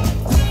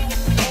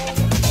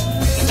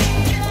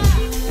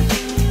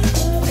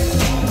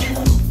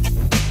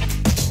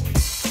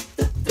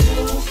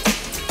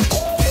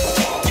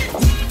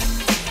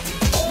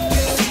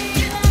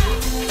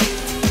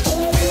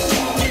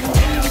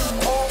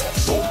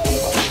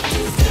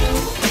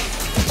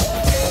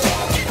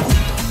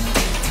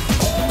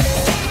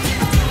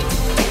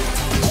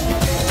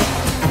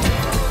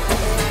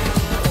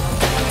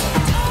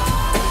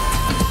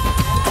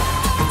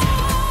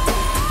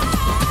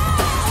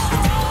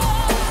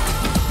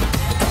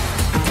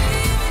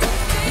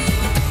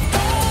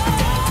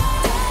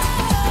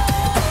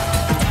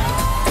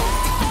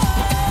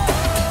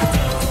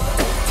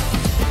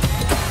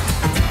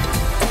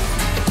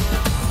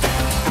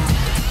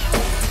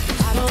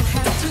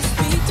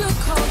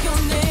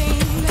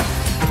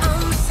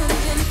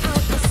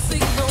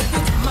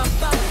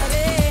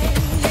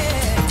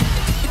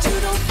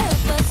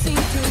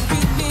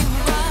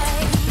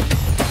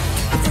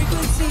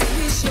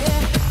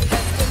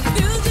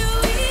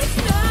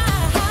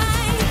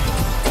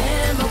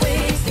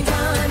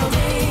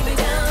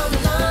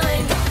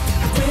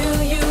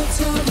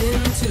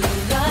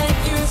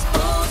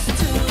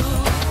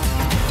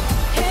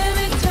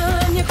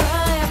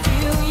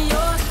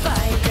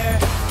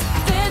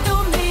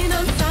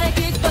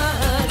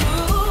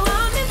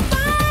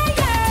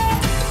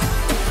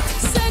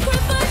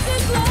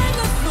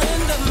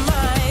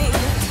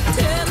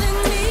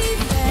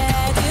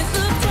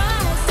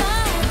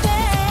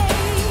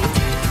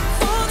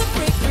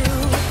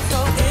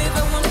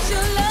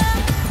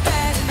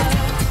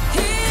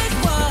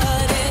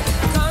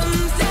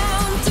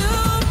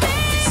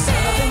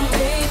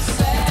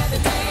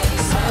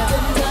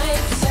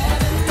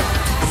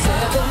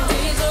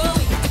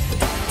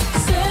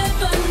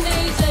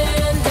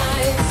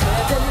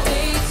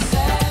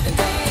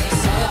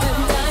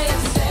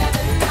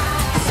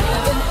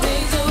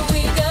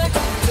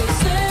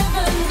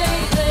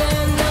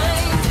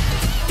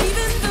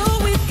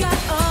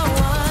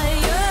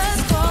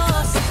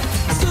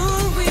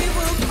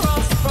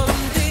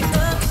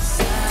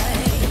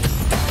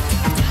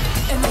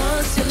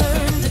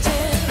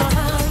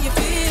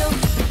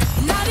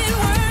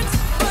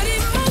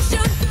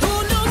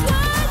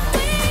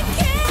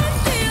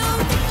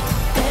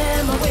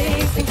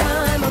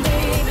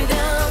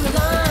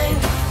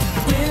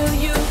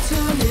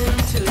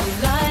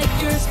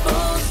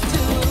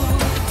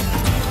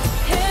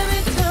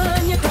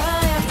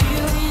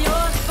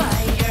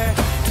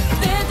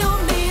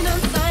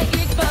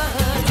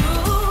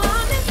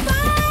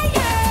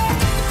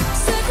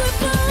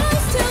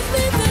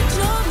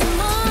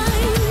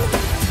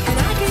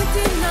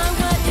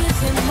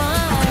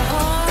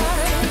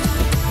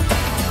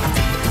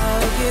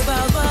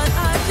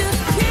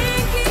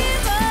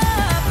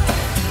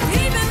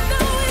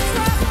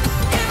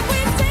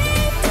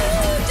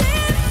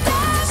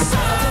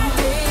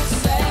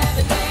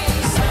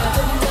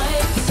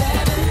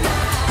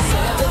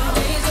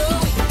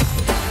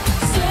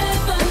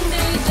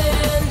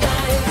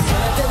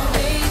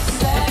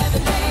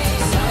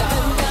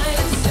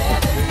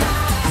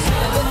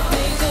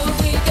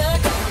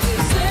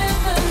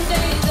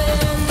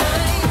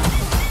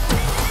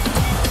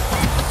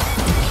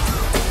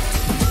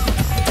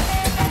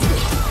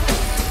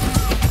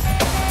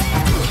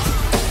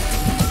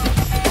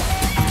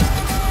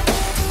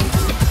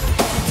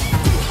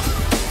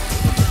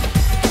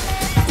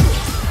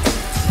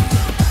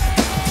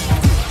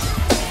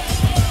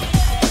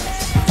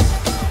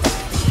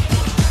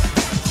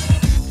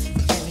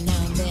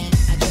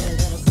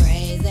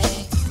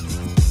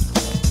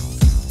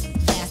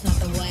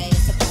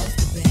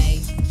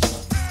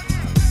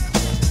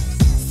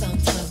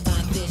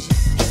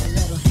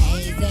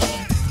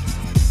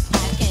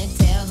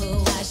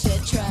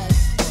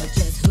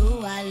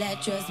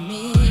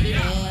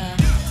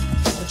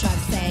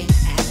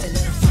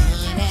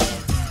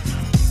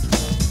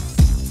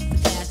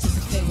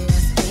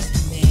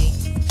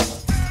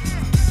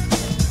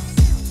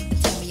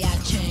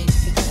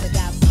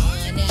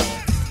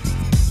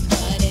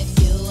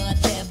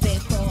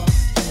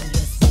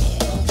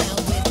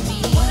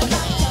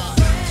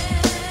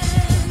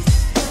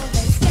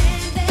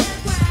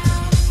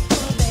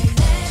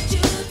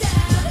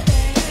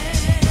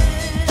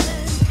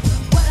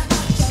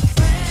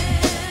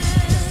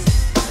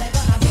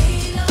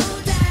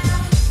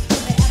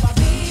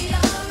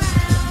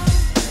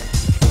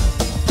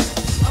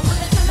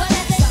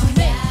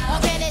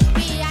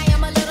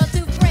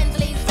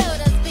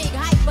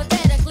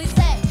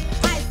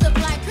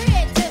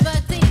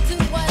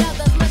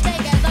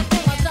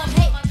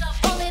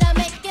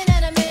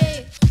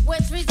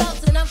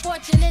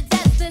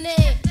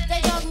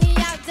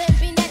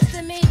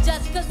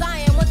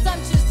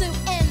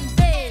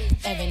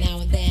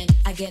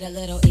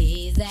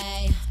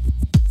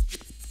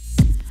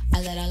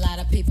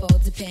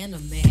 depend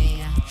on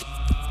me.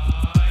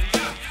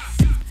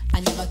 I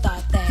never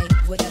thought they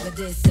would ever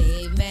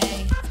deceive me.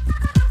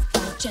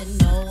 Don't you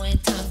know when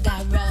times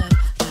got rough,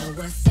 I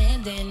was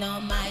standing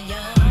on my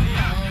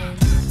own.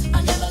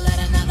 I'll never let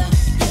another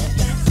get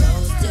that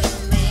close to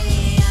me.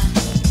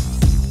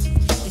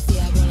 You see,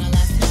 I wanna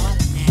last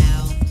harder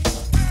now.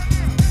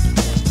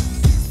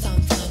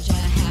 Sometimes you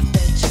have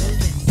to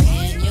choose, and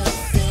then you'll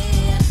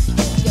see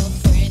if your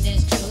friend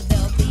is true,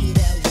 they'll be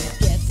there with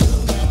you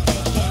through the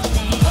thick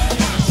and thin.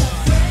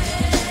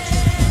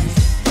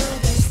 Will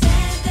they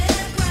stand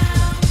their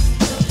ground?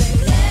 Will they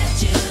let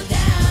you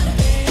down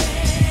again?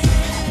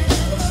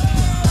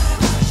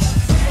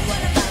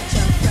 What about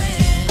your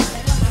friend?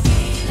 Be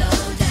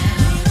low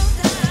down,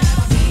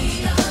 be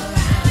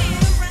around.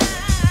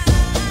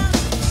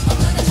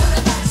 What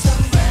about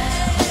some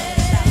friend?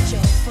 About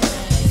your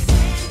friend?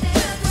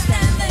 Will they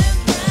stand their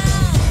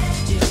ground?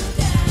 Let you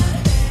down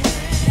again?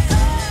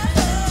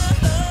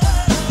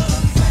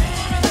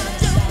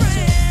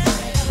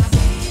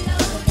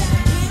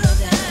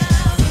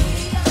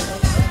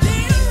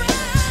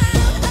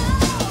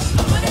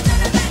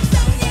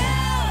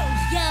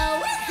 Yo,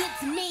 is it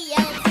me,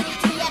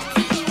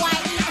 LTTFTEYE?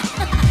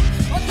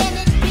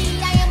 Organic beat,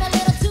 I am a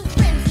little too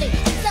friendly,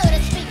 so to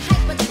speak,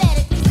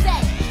 hypothetically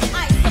say. I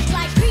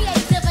supply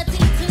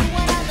creativity to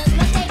what others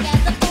must take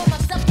as a form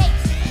of some-hate,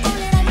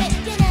 only to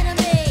make an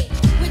enemy,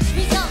 which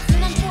results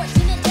in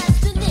unfortunate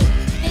destiny.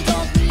 They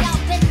dog me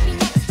out, then be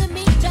next to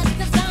me, just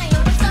as I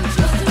am, but some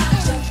choose to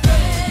end.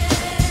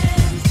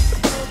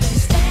 Will they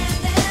stand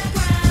their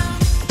ground?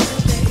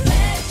 Will they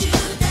let you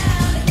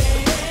down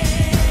again?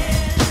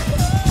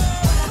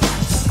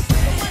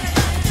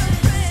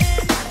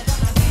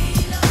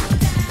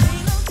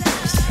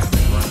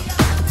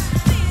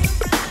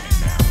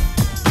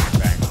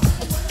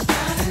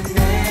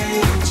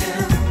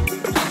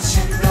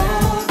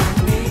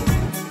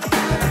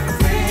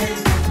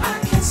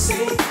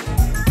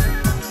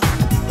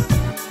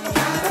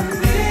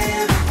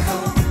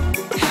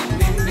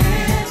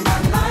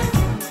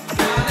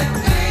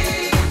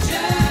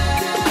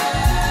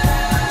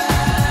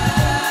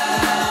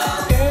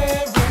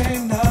 Every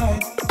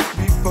night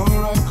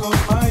before I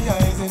close my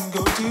eyes and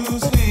go to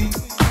sleep,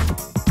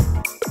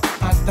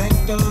 I thank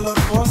the Lord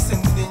for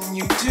sending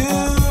you to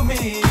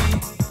me.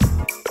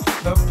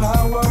 The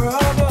power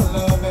of your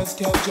love has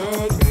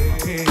captured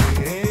me.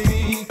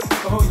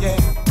 Oh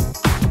yeah,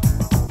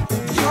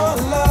 your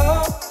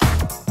love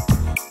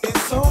is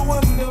so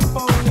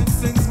wonderful, it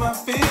sends my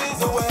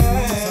fears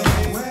away,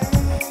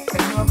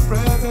 and your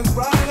presence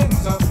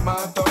brightens up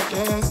my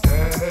darkest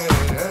day.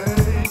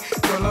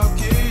 Your love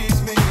keeps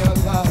me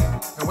alive,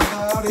 and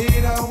without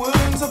it I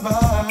wouldn't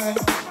survive.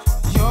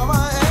 You're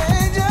my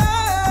angel.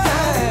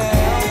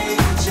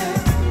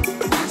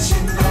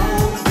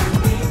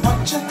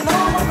 Watching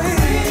over me.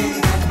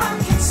 I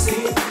can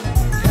see.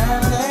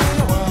 Got an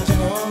angel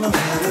watching over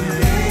me.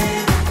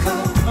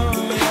 Oh,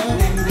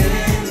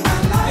 yeah.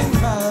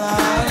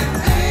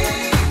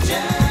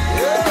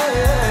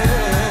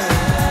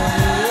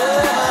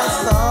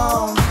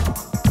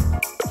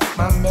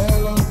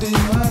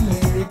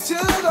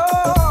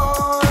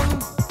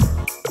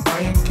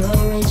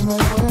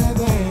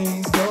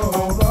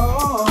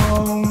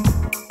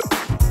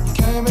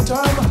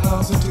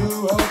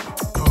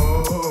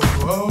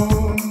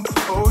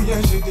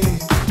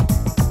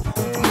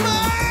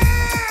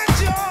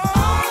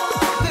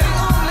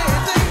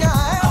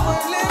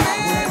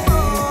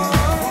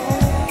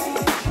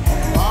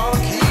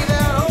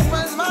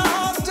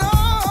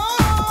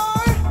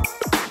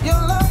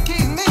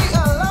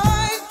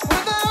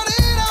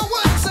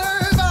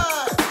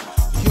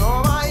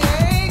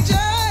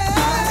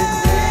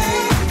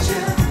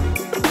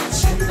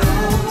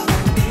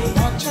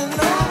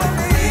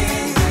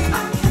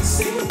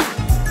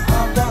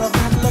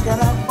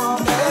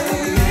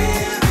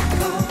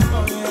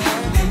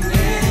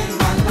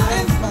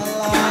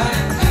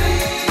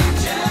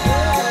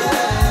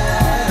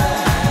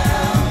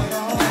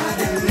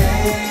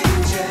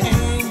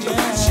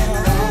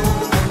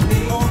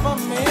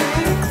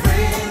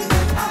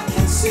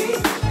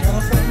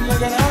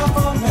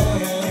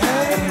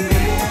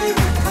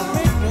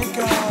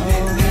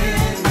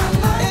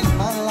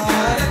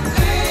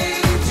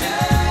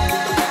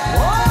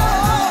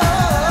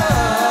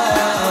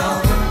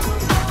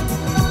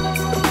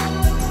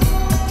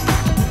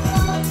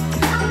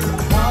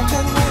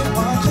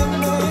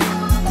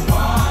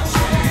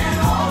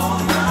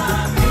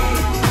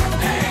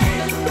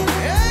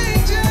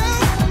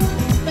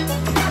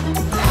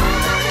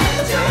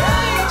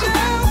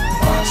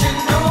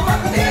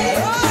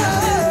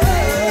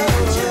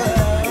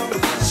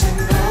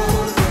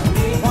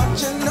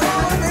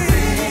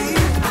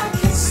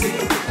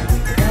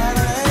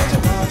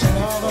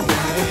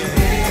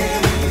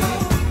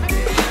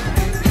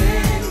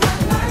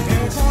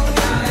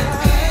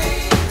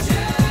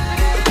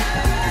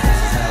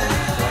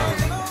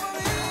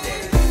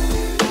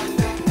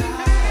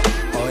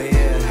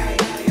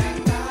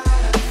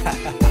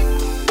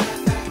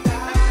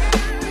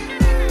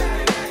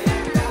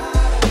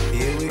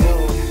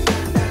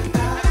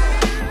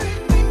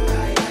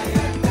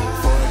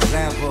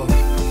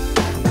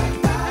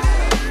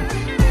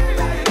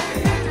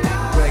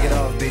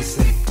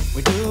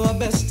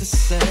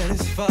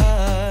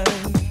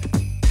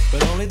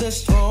 the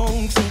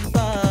strong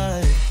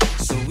survive.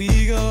 So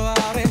we go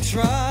out and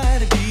try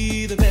to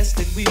be the best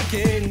that we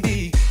can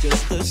be,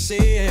 just the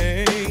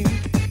same.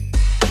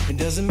 It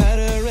doesn't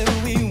matter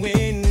if we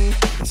win,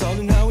 it's all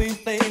in how we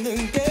play the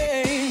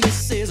game.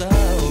 This is how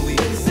we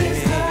play.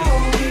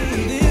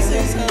 This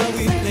is how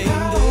we play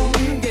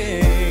the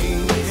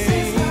game. This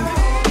is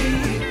how we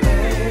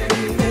play.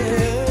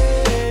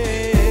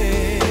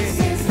 This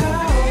is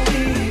how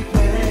we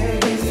play.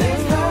 This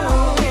is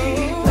how we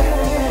play.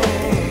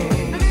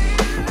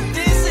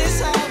 This is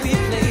how we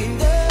play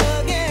the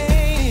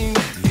game.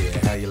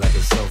 Yeah, how you like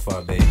it so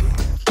far, baby?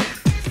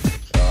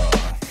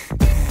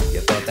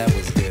 You thought that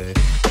was good?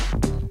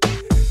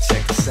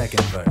 Check the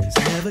second verse.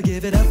 Never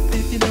give it up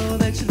if you know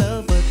that you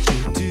love what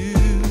you do.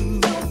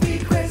 Don't be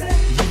crazy.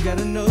 You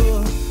gotta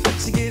know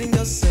what you're getting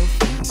yourself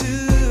into.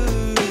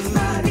 It's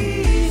not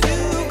easy.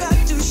 You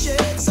got to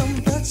shed some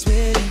blood,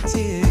 sweat, and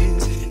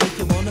tears if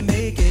you wanna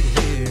make it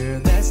here.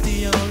 That's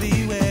the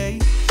only way.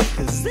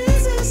 'Cause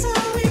this is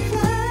how we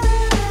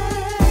play.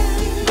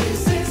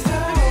 This is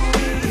how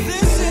we play.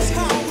 This is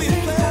how we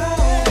play.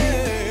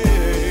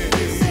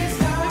 This is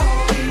how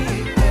we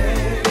play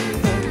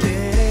the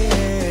game.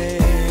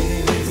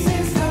 This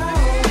is how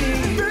we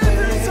play.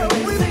 This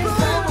is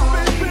how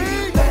we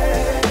play, baby.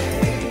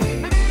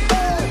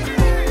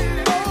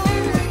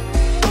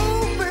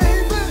 Oh,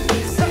 baby.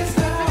 This is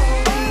how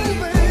we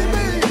play.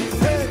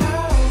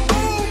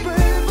 Oh,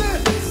 baby.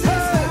 This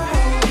is how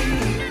we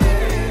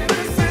play.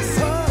 This is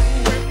how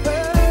we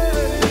play.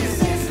 This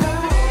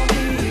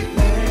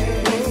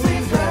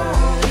is how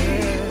we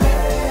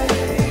play.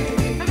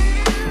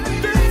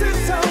 This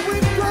is how we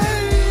play.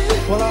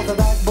 Well, off the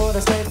backboard, I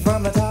straight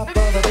from the top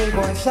of the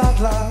big-boy shot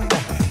line.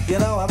 You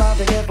know I'm about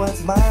to get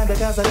what's mine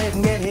because I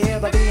didn't get here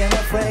by being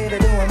afraid of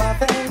doing my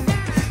thing.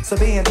 So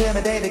be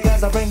intimidated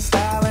because I bring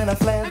style and a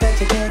flair that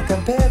you can't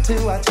compare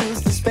to. I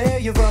choose to spare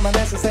you from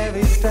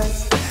unnecessary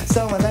stress.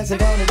 So unless you're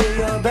gonna do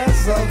your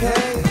best,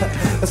 okay,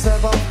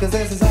 step off 'cause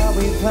this is how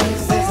we play.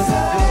 This is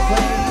how we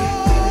play.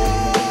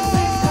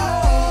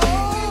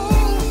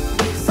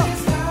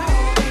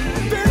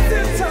 This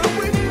is how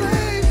we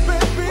play,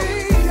 baby.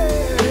 Yeah.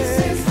 This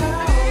is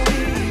how we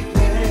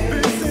play.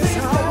 This is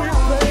how we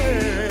play.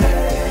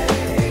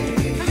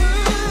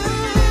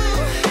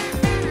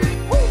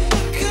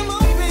 Come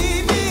on,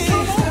 baby.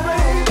 Come on,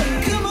 baby.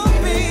 Come on,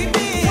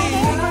 baby.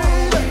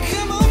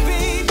 Come on,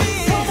 baby.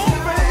 Come on,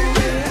 baby.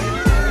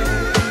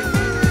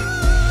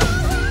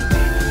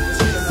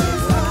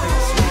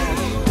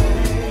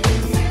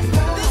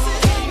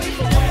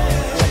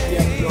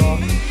 Yeah, y'all.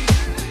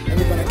 And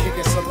we're gonna kick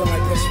it something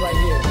like this right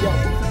here. Yo.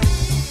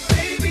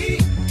 Baby,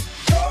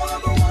 you're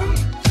the one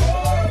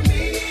for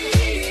me.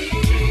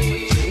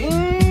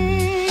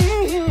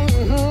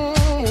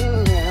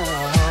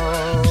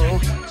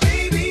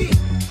 Baby,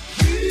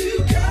 you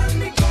got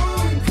me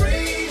going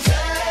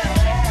crazy.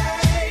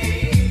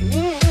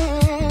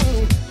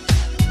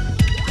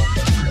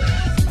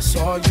 I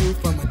saw you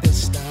from a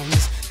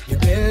distance. You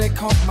really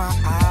caught my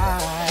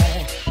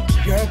eye.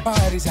 Your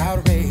body's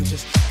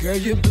outrageous. Girl,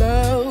 you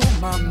blow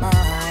my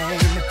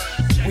mind.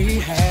 We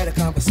had a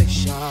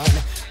conversation.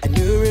 I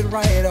knew it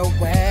right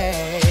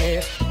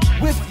away.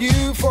 With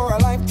you for a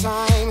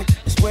lifetime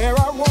is where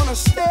I wanna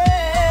stay.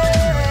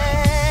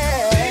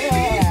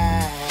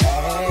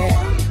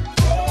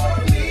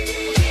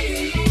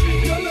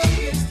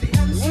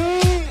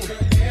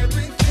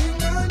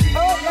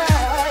 Oh,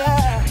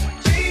 yeah.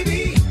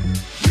 Baby,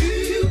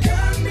 you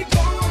got me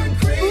going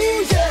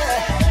crazy.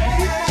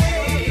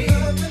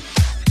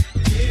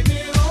 Give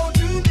it all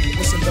to me.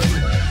 Listen, baby,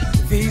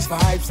 these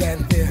vibes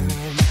and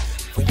feeling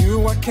for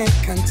you I can't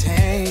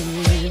contain.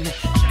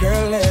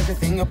 Girl,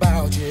 everything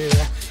about you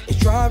is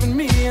driving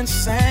me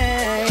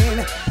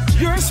insane.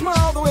 Your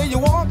smile, the way you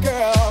walk,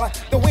 girl,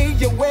 the way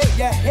you wear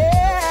your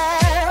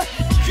hair,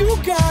 you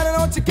got it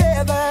all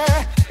together.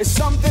 It's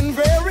something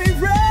very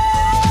rare.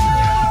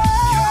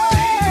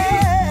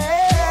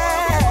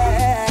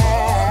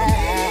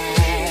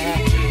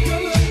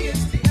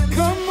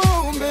 Come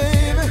on,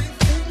 baby.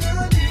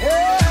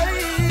 Hey,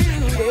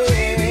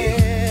 yeah.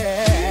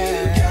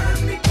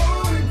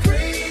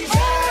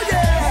 Oh,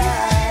 yeah.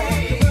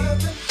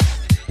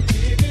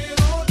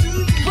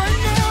 Right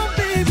now,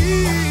 baby.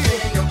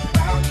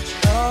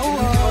 Oh,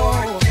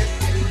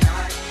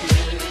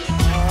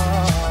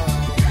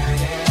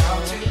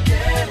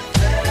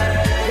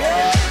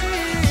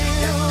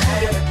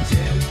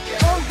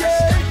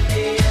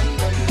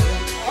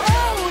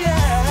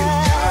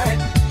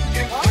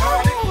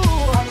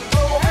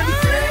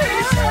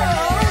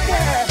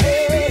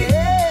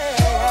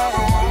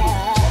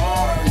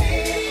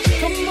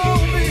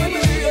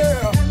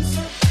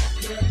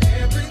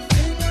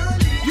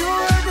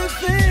 You're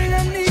everything I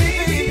need,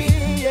 baby.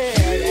 Yeah.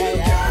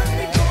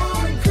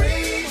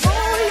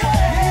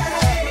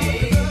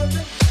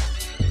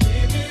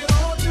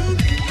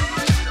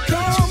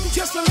 Come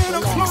just a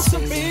little closer,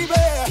 baby.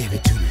 Give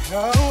it to me.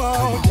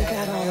 Oh,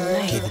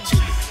 yeah. Give it to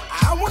me.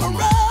 I wanna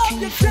rub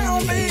you down,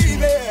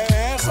 baby.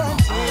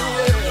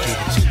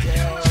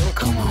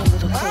 Come on, a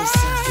little closer.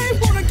 I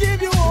wanna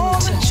give you all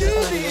that you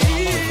need.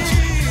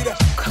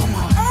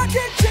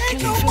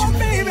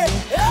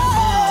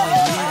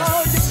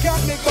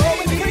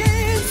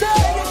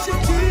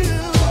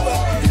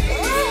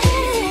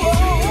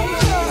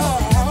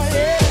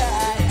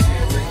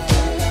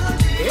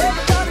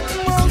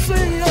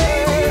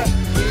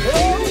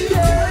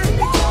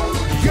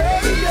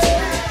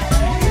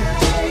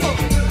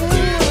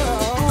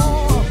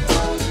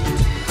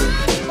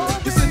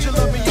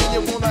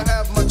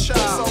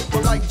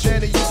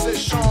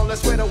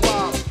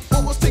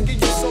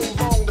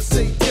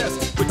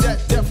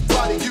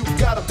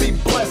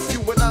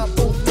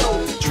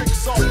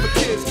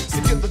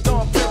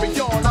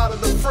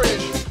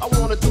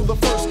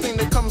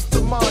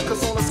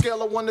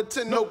 1 to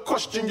 10, no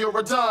question, you're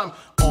a dime.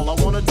 All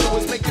I wanna do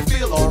is make you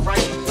feel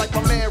alright. Like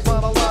my man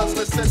Ronald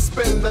Osler said,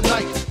 spend the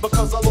night.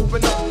 Because I'll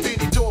open up any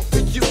door for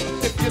you.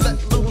 If you let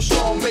Little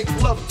Sean make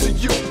love to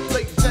you.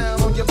 Lay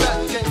down on your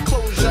back and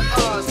close your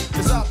eyes.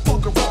 As I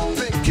fuck her up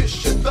and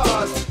kiss your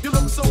thighs. You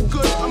look so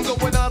good, I'm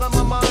going out of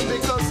my mind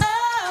because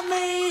I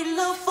made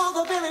love for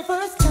the very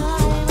first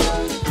time.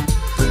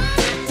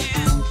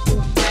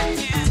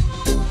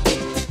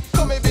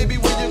 Come here, baby,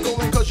 where you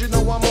going? Cause you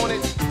know I'm on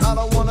it. I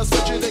don't wanna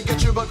switch it to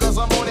get you because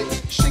I'm on it.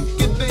 Shake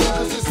your thing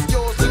cause it's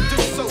yours to do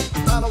so.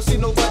 I don't see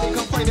nobody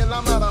complaining,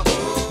 I'm not a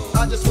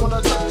I just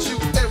wanna touch you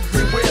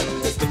everywhere.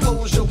 It's the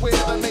clothes you wear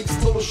that makes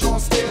Little Sean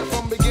stare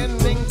from beginning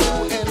to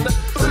end.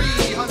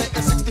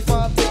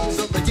 365 days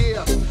of the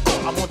year.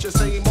 I want your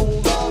same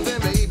old love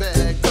and baby.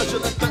 Cause you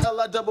let the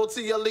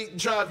L-I-double-T elite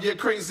drive you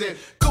crazy.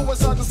 Go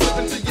inside and slip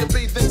into your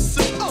bathing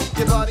suit.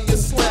 Your body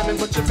is slamming,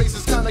 but your face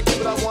is kinda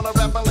cute. I wanna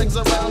wrap my legs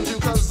around you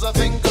cause I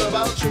think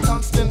about you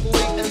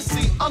constantly. And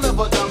see, I'll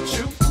never doubt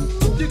you.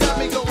 You got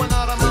me going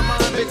out of my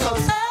mind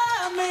because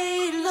I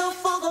made love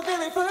for the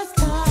very first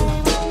time.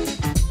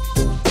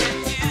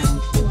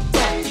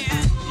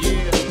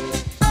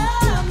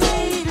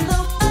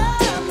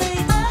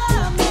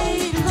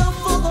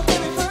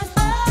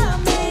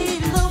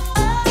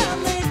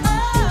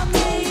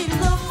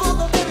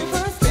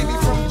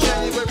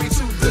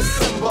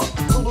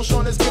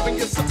 Sean is giving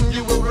you something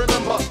you will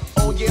remember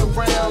all year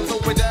round. Throw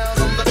it down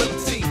on the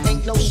booty.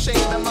 Ain't no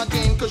shame in my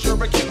game cause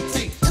you're a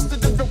cutie. It's the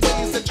different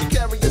ways that you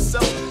carry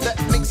yourself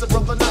that makes a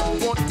brother not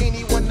want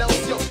anyone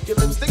else. Yo, your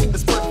lipstick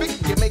is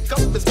perfect, your makeup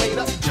is made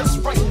up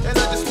just right. And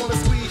I just wanna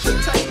squeeze you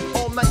tight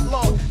all night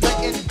long,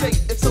 night and day.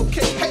 It's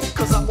okay, hey,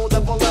 cause I will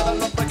never let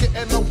another get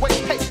in the way.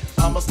 Hey,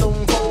 I'm a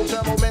stone cold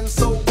gentleman,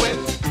 so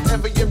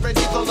whenever you're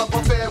ready, the love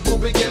affair will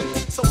begin.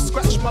 So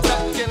scratch my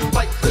back and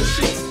bite the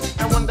sheets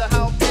and wonder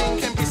how pain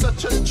can be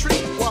such a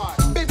treat. Why?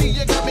 Baby,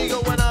 you got me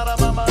going out of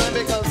my mind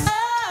because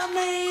I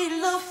made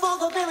love for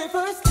the very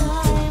first time.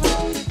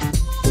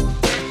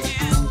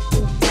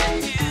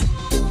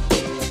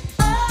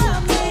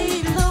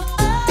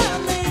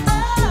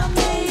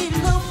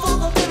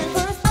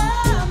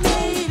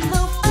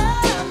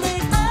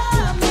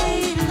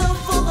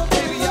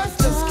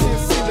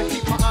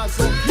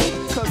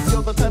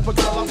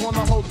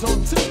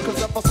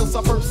 Cause ever since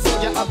I first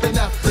saw ya, I've been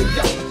after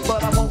ya.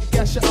 But I won't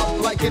gas you up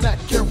like an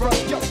Acura,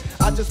 yo.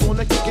 I just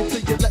wanna kick it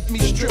till you let me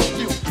strip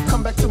you.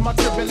 Come back to my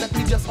crib and let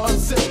me just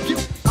unzip you.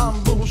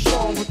 I'm Little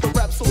Sean with the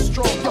rap so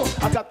strong, yo.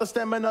 I got the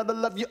stamina to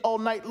love you all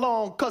night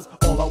long. Cause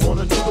all I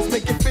wanna do is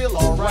make you feel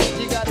alright.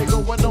 You got it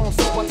going on,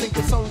 so I think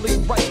it's only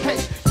right. Hey,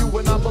 you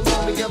and I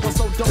belong together,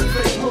 so don't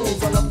fake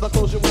rules. I love the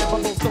clothes you wear,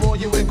 but most of all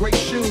you wear great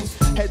shoes.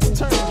 Heads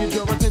turn, you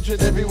draw attention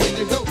everywhere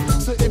you go.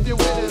 So if you're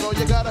with it, all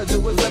you gotta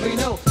do is let me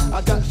know.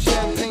 I got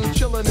champagne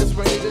chillin', it's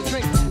ready to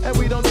drink. And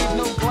we don't need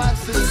no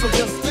glasses, so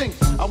just think.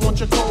 I want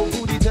your cold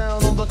booty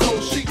down on the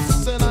cold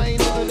sheets. And I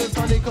ain't into this,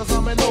 honey, cause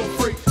I'm an old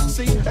freak.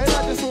 See, and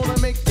I just wanna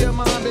make your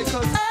mind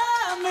because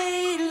I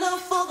made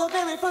love for the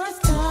very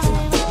first time.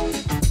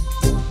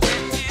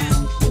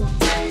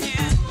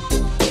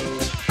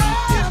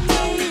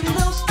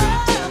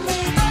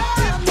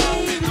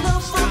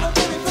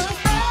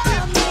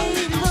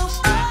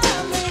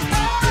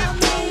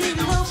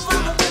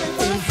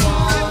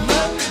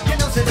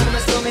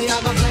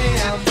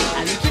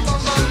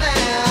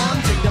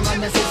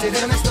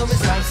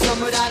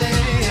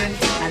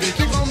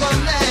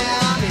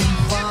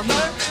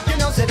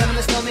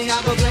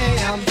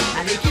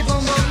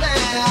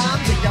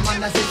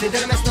 Say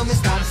that I know me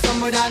start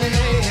somewhere down the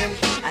lane,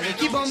 and they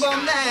keep on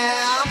bumming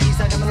down. These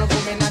are them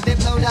rooming and they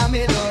blow down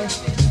my door.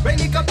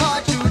 Bring me up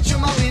out through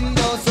my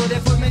window, so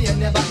they put me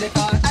in the back the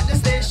car at the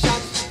station.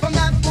 From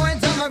that point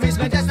on, I reach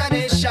my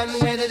destination,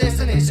 where the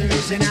destination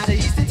reaching at the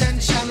east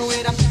detention.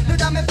 Where I'm look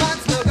at my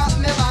pants, look up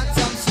my pants,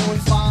 I'm so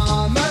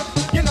informer.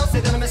 You know, say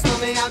that I know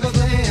me, I go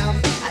glam,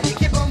 and they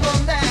keep on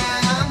bumming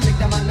down.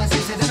 Take them on, I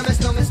say that I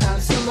know me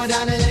start somewhere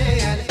down the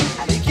lane,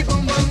 and they keep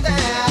on bumming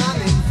down.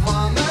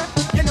 Informer.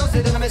 Say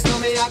that I know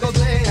me, I go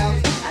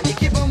glam, and they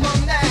keep on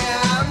bum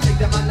down. Take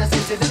the man that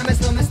say that I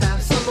know me,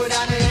 stamp somewhere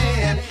down the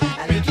lane,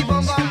 and they keep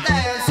on bum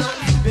down. So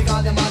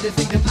because them all they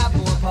think them have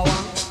more power.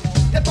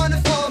 They on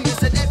the phone, me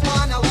say they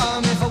wanna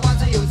want me for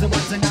once I use it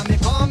once and now me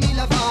call me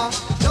lover.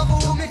 Love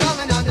who me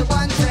calling on the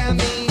one tell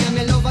me, and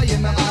me lover in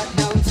my heart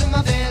down to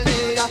my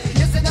belly.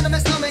 You say that I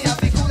know me, I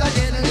feel cooler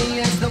deadly.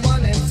 It's the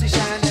one MC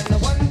Shine and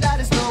the one that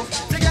is no.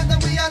 Together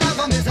we are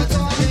love, is a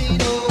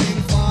tornado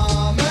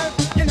informer.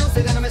 You know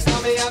say that I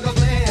know me, I go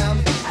glam.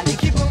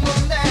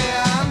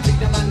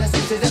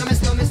 Say that I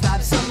know me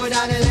start somewhere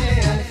down the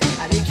lane,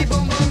 and they keep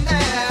on bum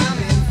down.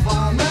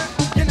 Informer,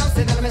 you know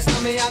say that I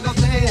know me, I go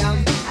glam,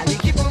 and they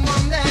keep on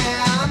bum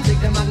down. Take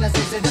the man that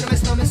say that I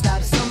know me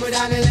start somewhere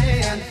down the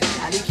lane,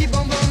 and they keep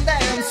on bum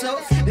down. So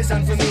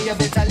listen for me, you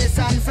better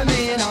listen for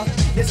me, you know.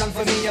 Listen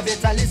for me, you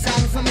better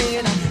listen for me,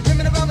 you know.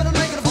 Bring me the rubber, the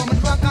microphone, the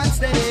rock and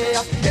steady.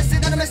 You say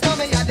that I know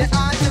me, you're the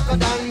art to go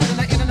down. When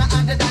I'm in and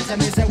out the dance, I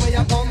may say where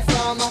you come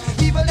from.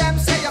 People them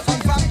say you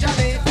come from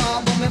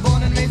Jamaica, but me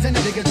born and raised in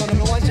the ghetto,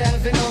 no one tell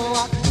me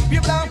no. You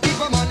black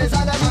people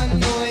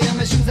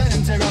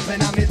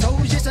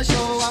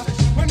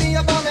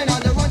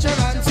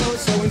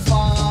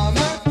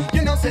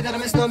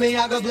me,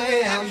 I go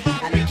blam.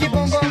 And he keep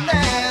on boom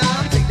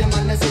down. Take the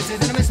man that says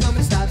that me slow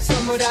me stop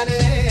somewhere down the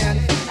lane.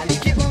 And he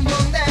keep on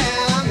boom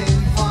down.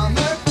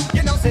 Informer,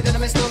 you know say that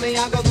me slow me,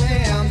 I go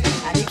blam.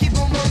 And he keep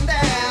on boom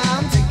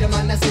down. Take the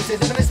man that says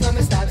that me slow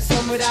me stop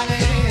somewhere down the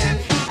lane.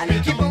 And he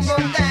keep on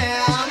boom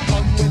down.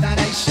 Come with a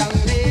nice young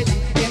lady,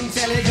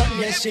 intelligent,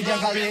 yes she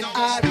juggling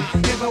hard.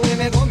 Never way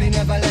me go, me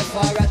never left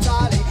for a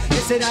tally. They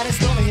say that it's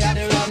slow me at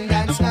the wrong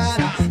dance man.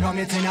 Now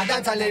me in a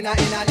dance in a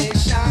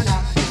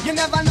nation. You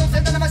never know,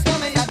 say that I'm a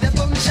stomach, I the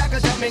boom shaka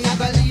drop me, I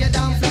go lay it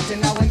down flat,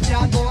 and now I'm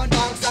cardboard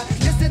box.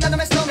 You say that I'm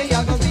a stomach,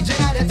 I go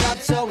reaching at the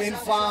top, so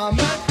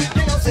informer.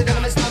 You know, say that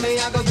I'm a stomach,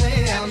 I go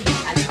blam,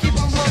 and you keep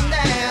on boom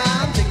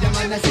down. Take the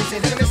man that say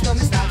that I'm a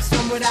stomach, stop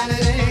somewhere down the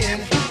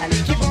lane, and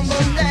you keep on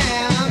boom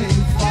down.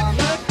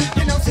 Informer,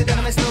 you know, say that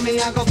I'm a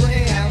stomach, I go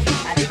blam,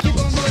 and you keep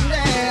on boom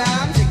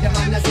down. Take the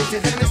man that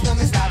say that I'm a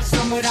stomach, stop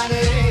somewhere down the lane.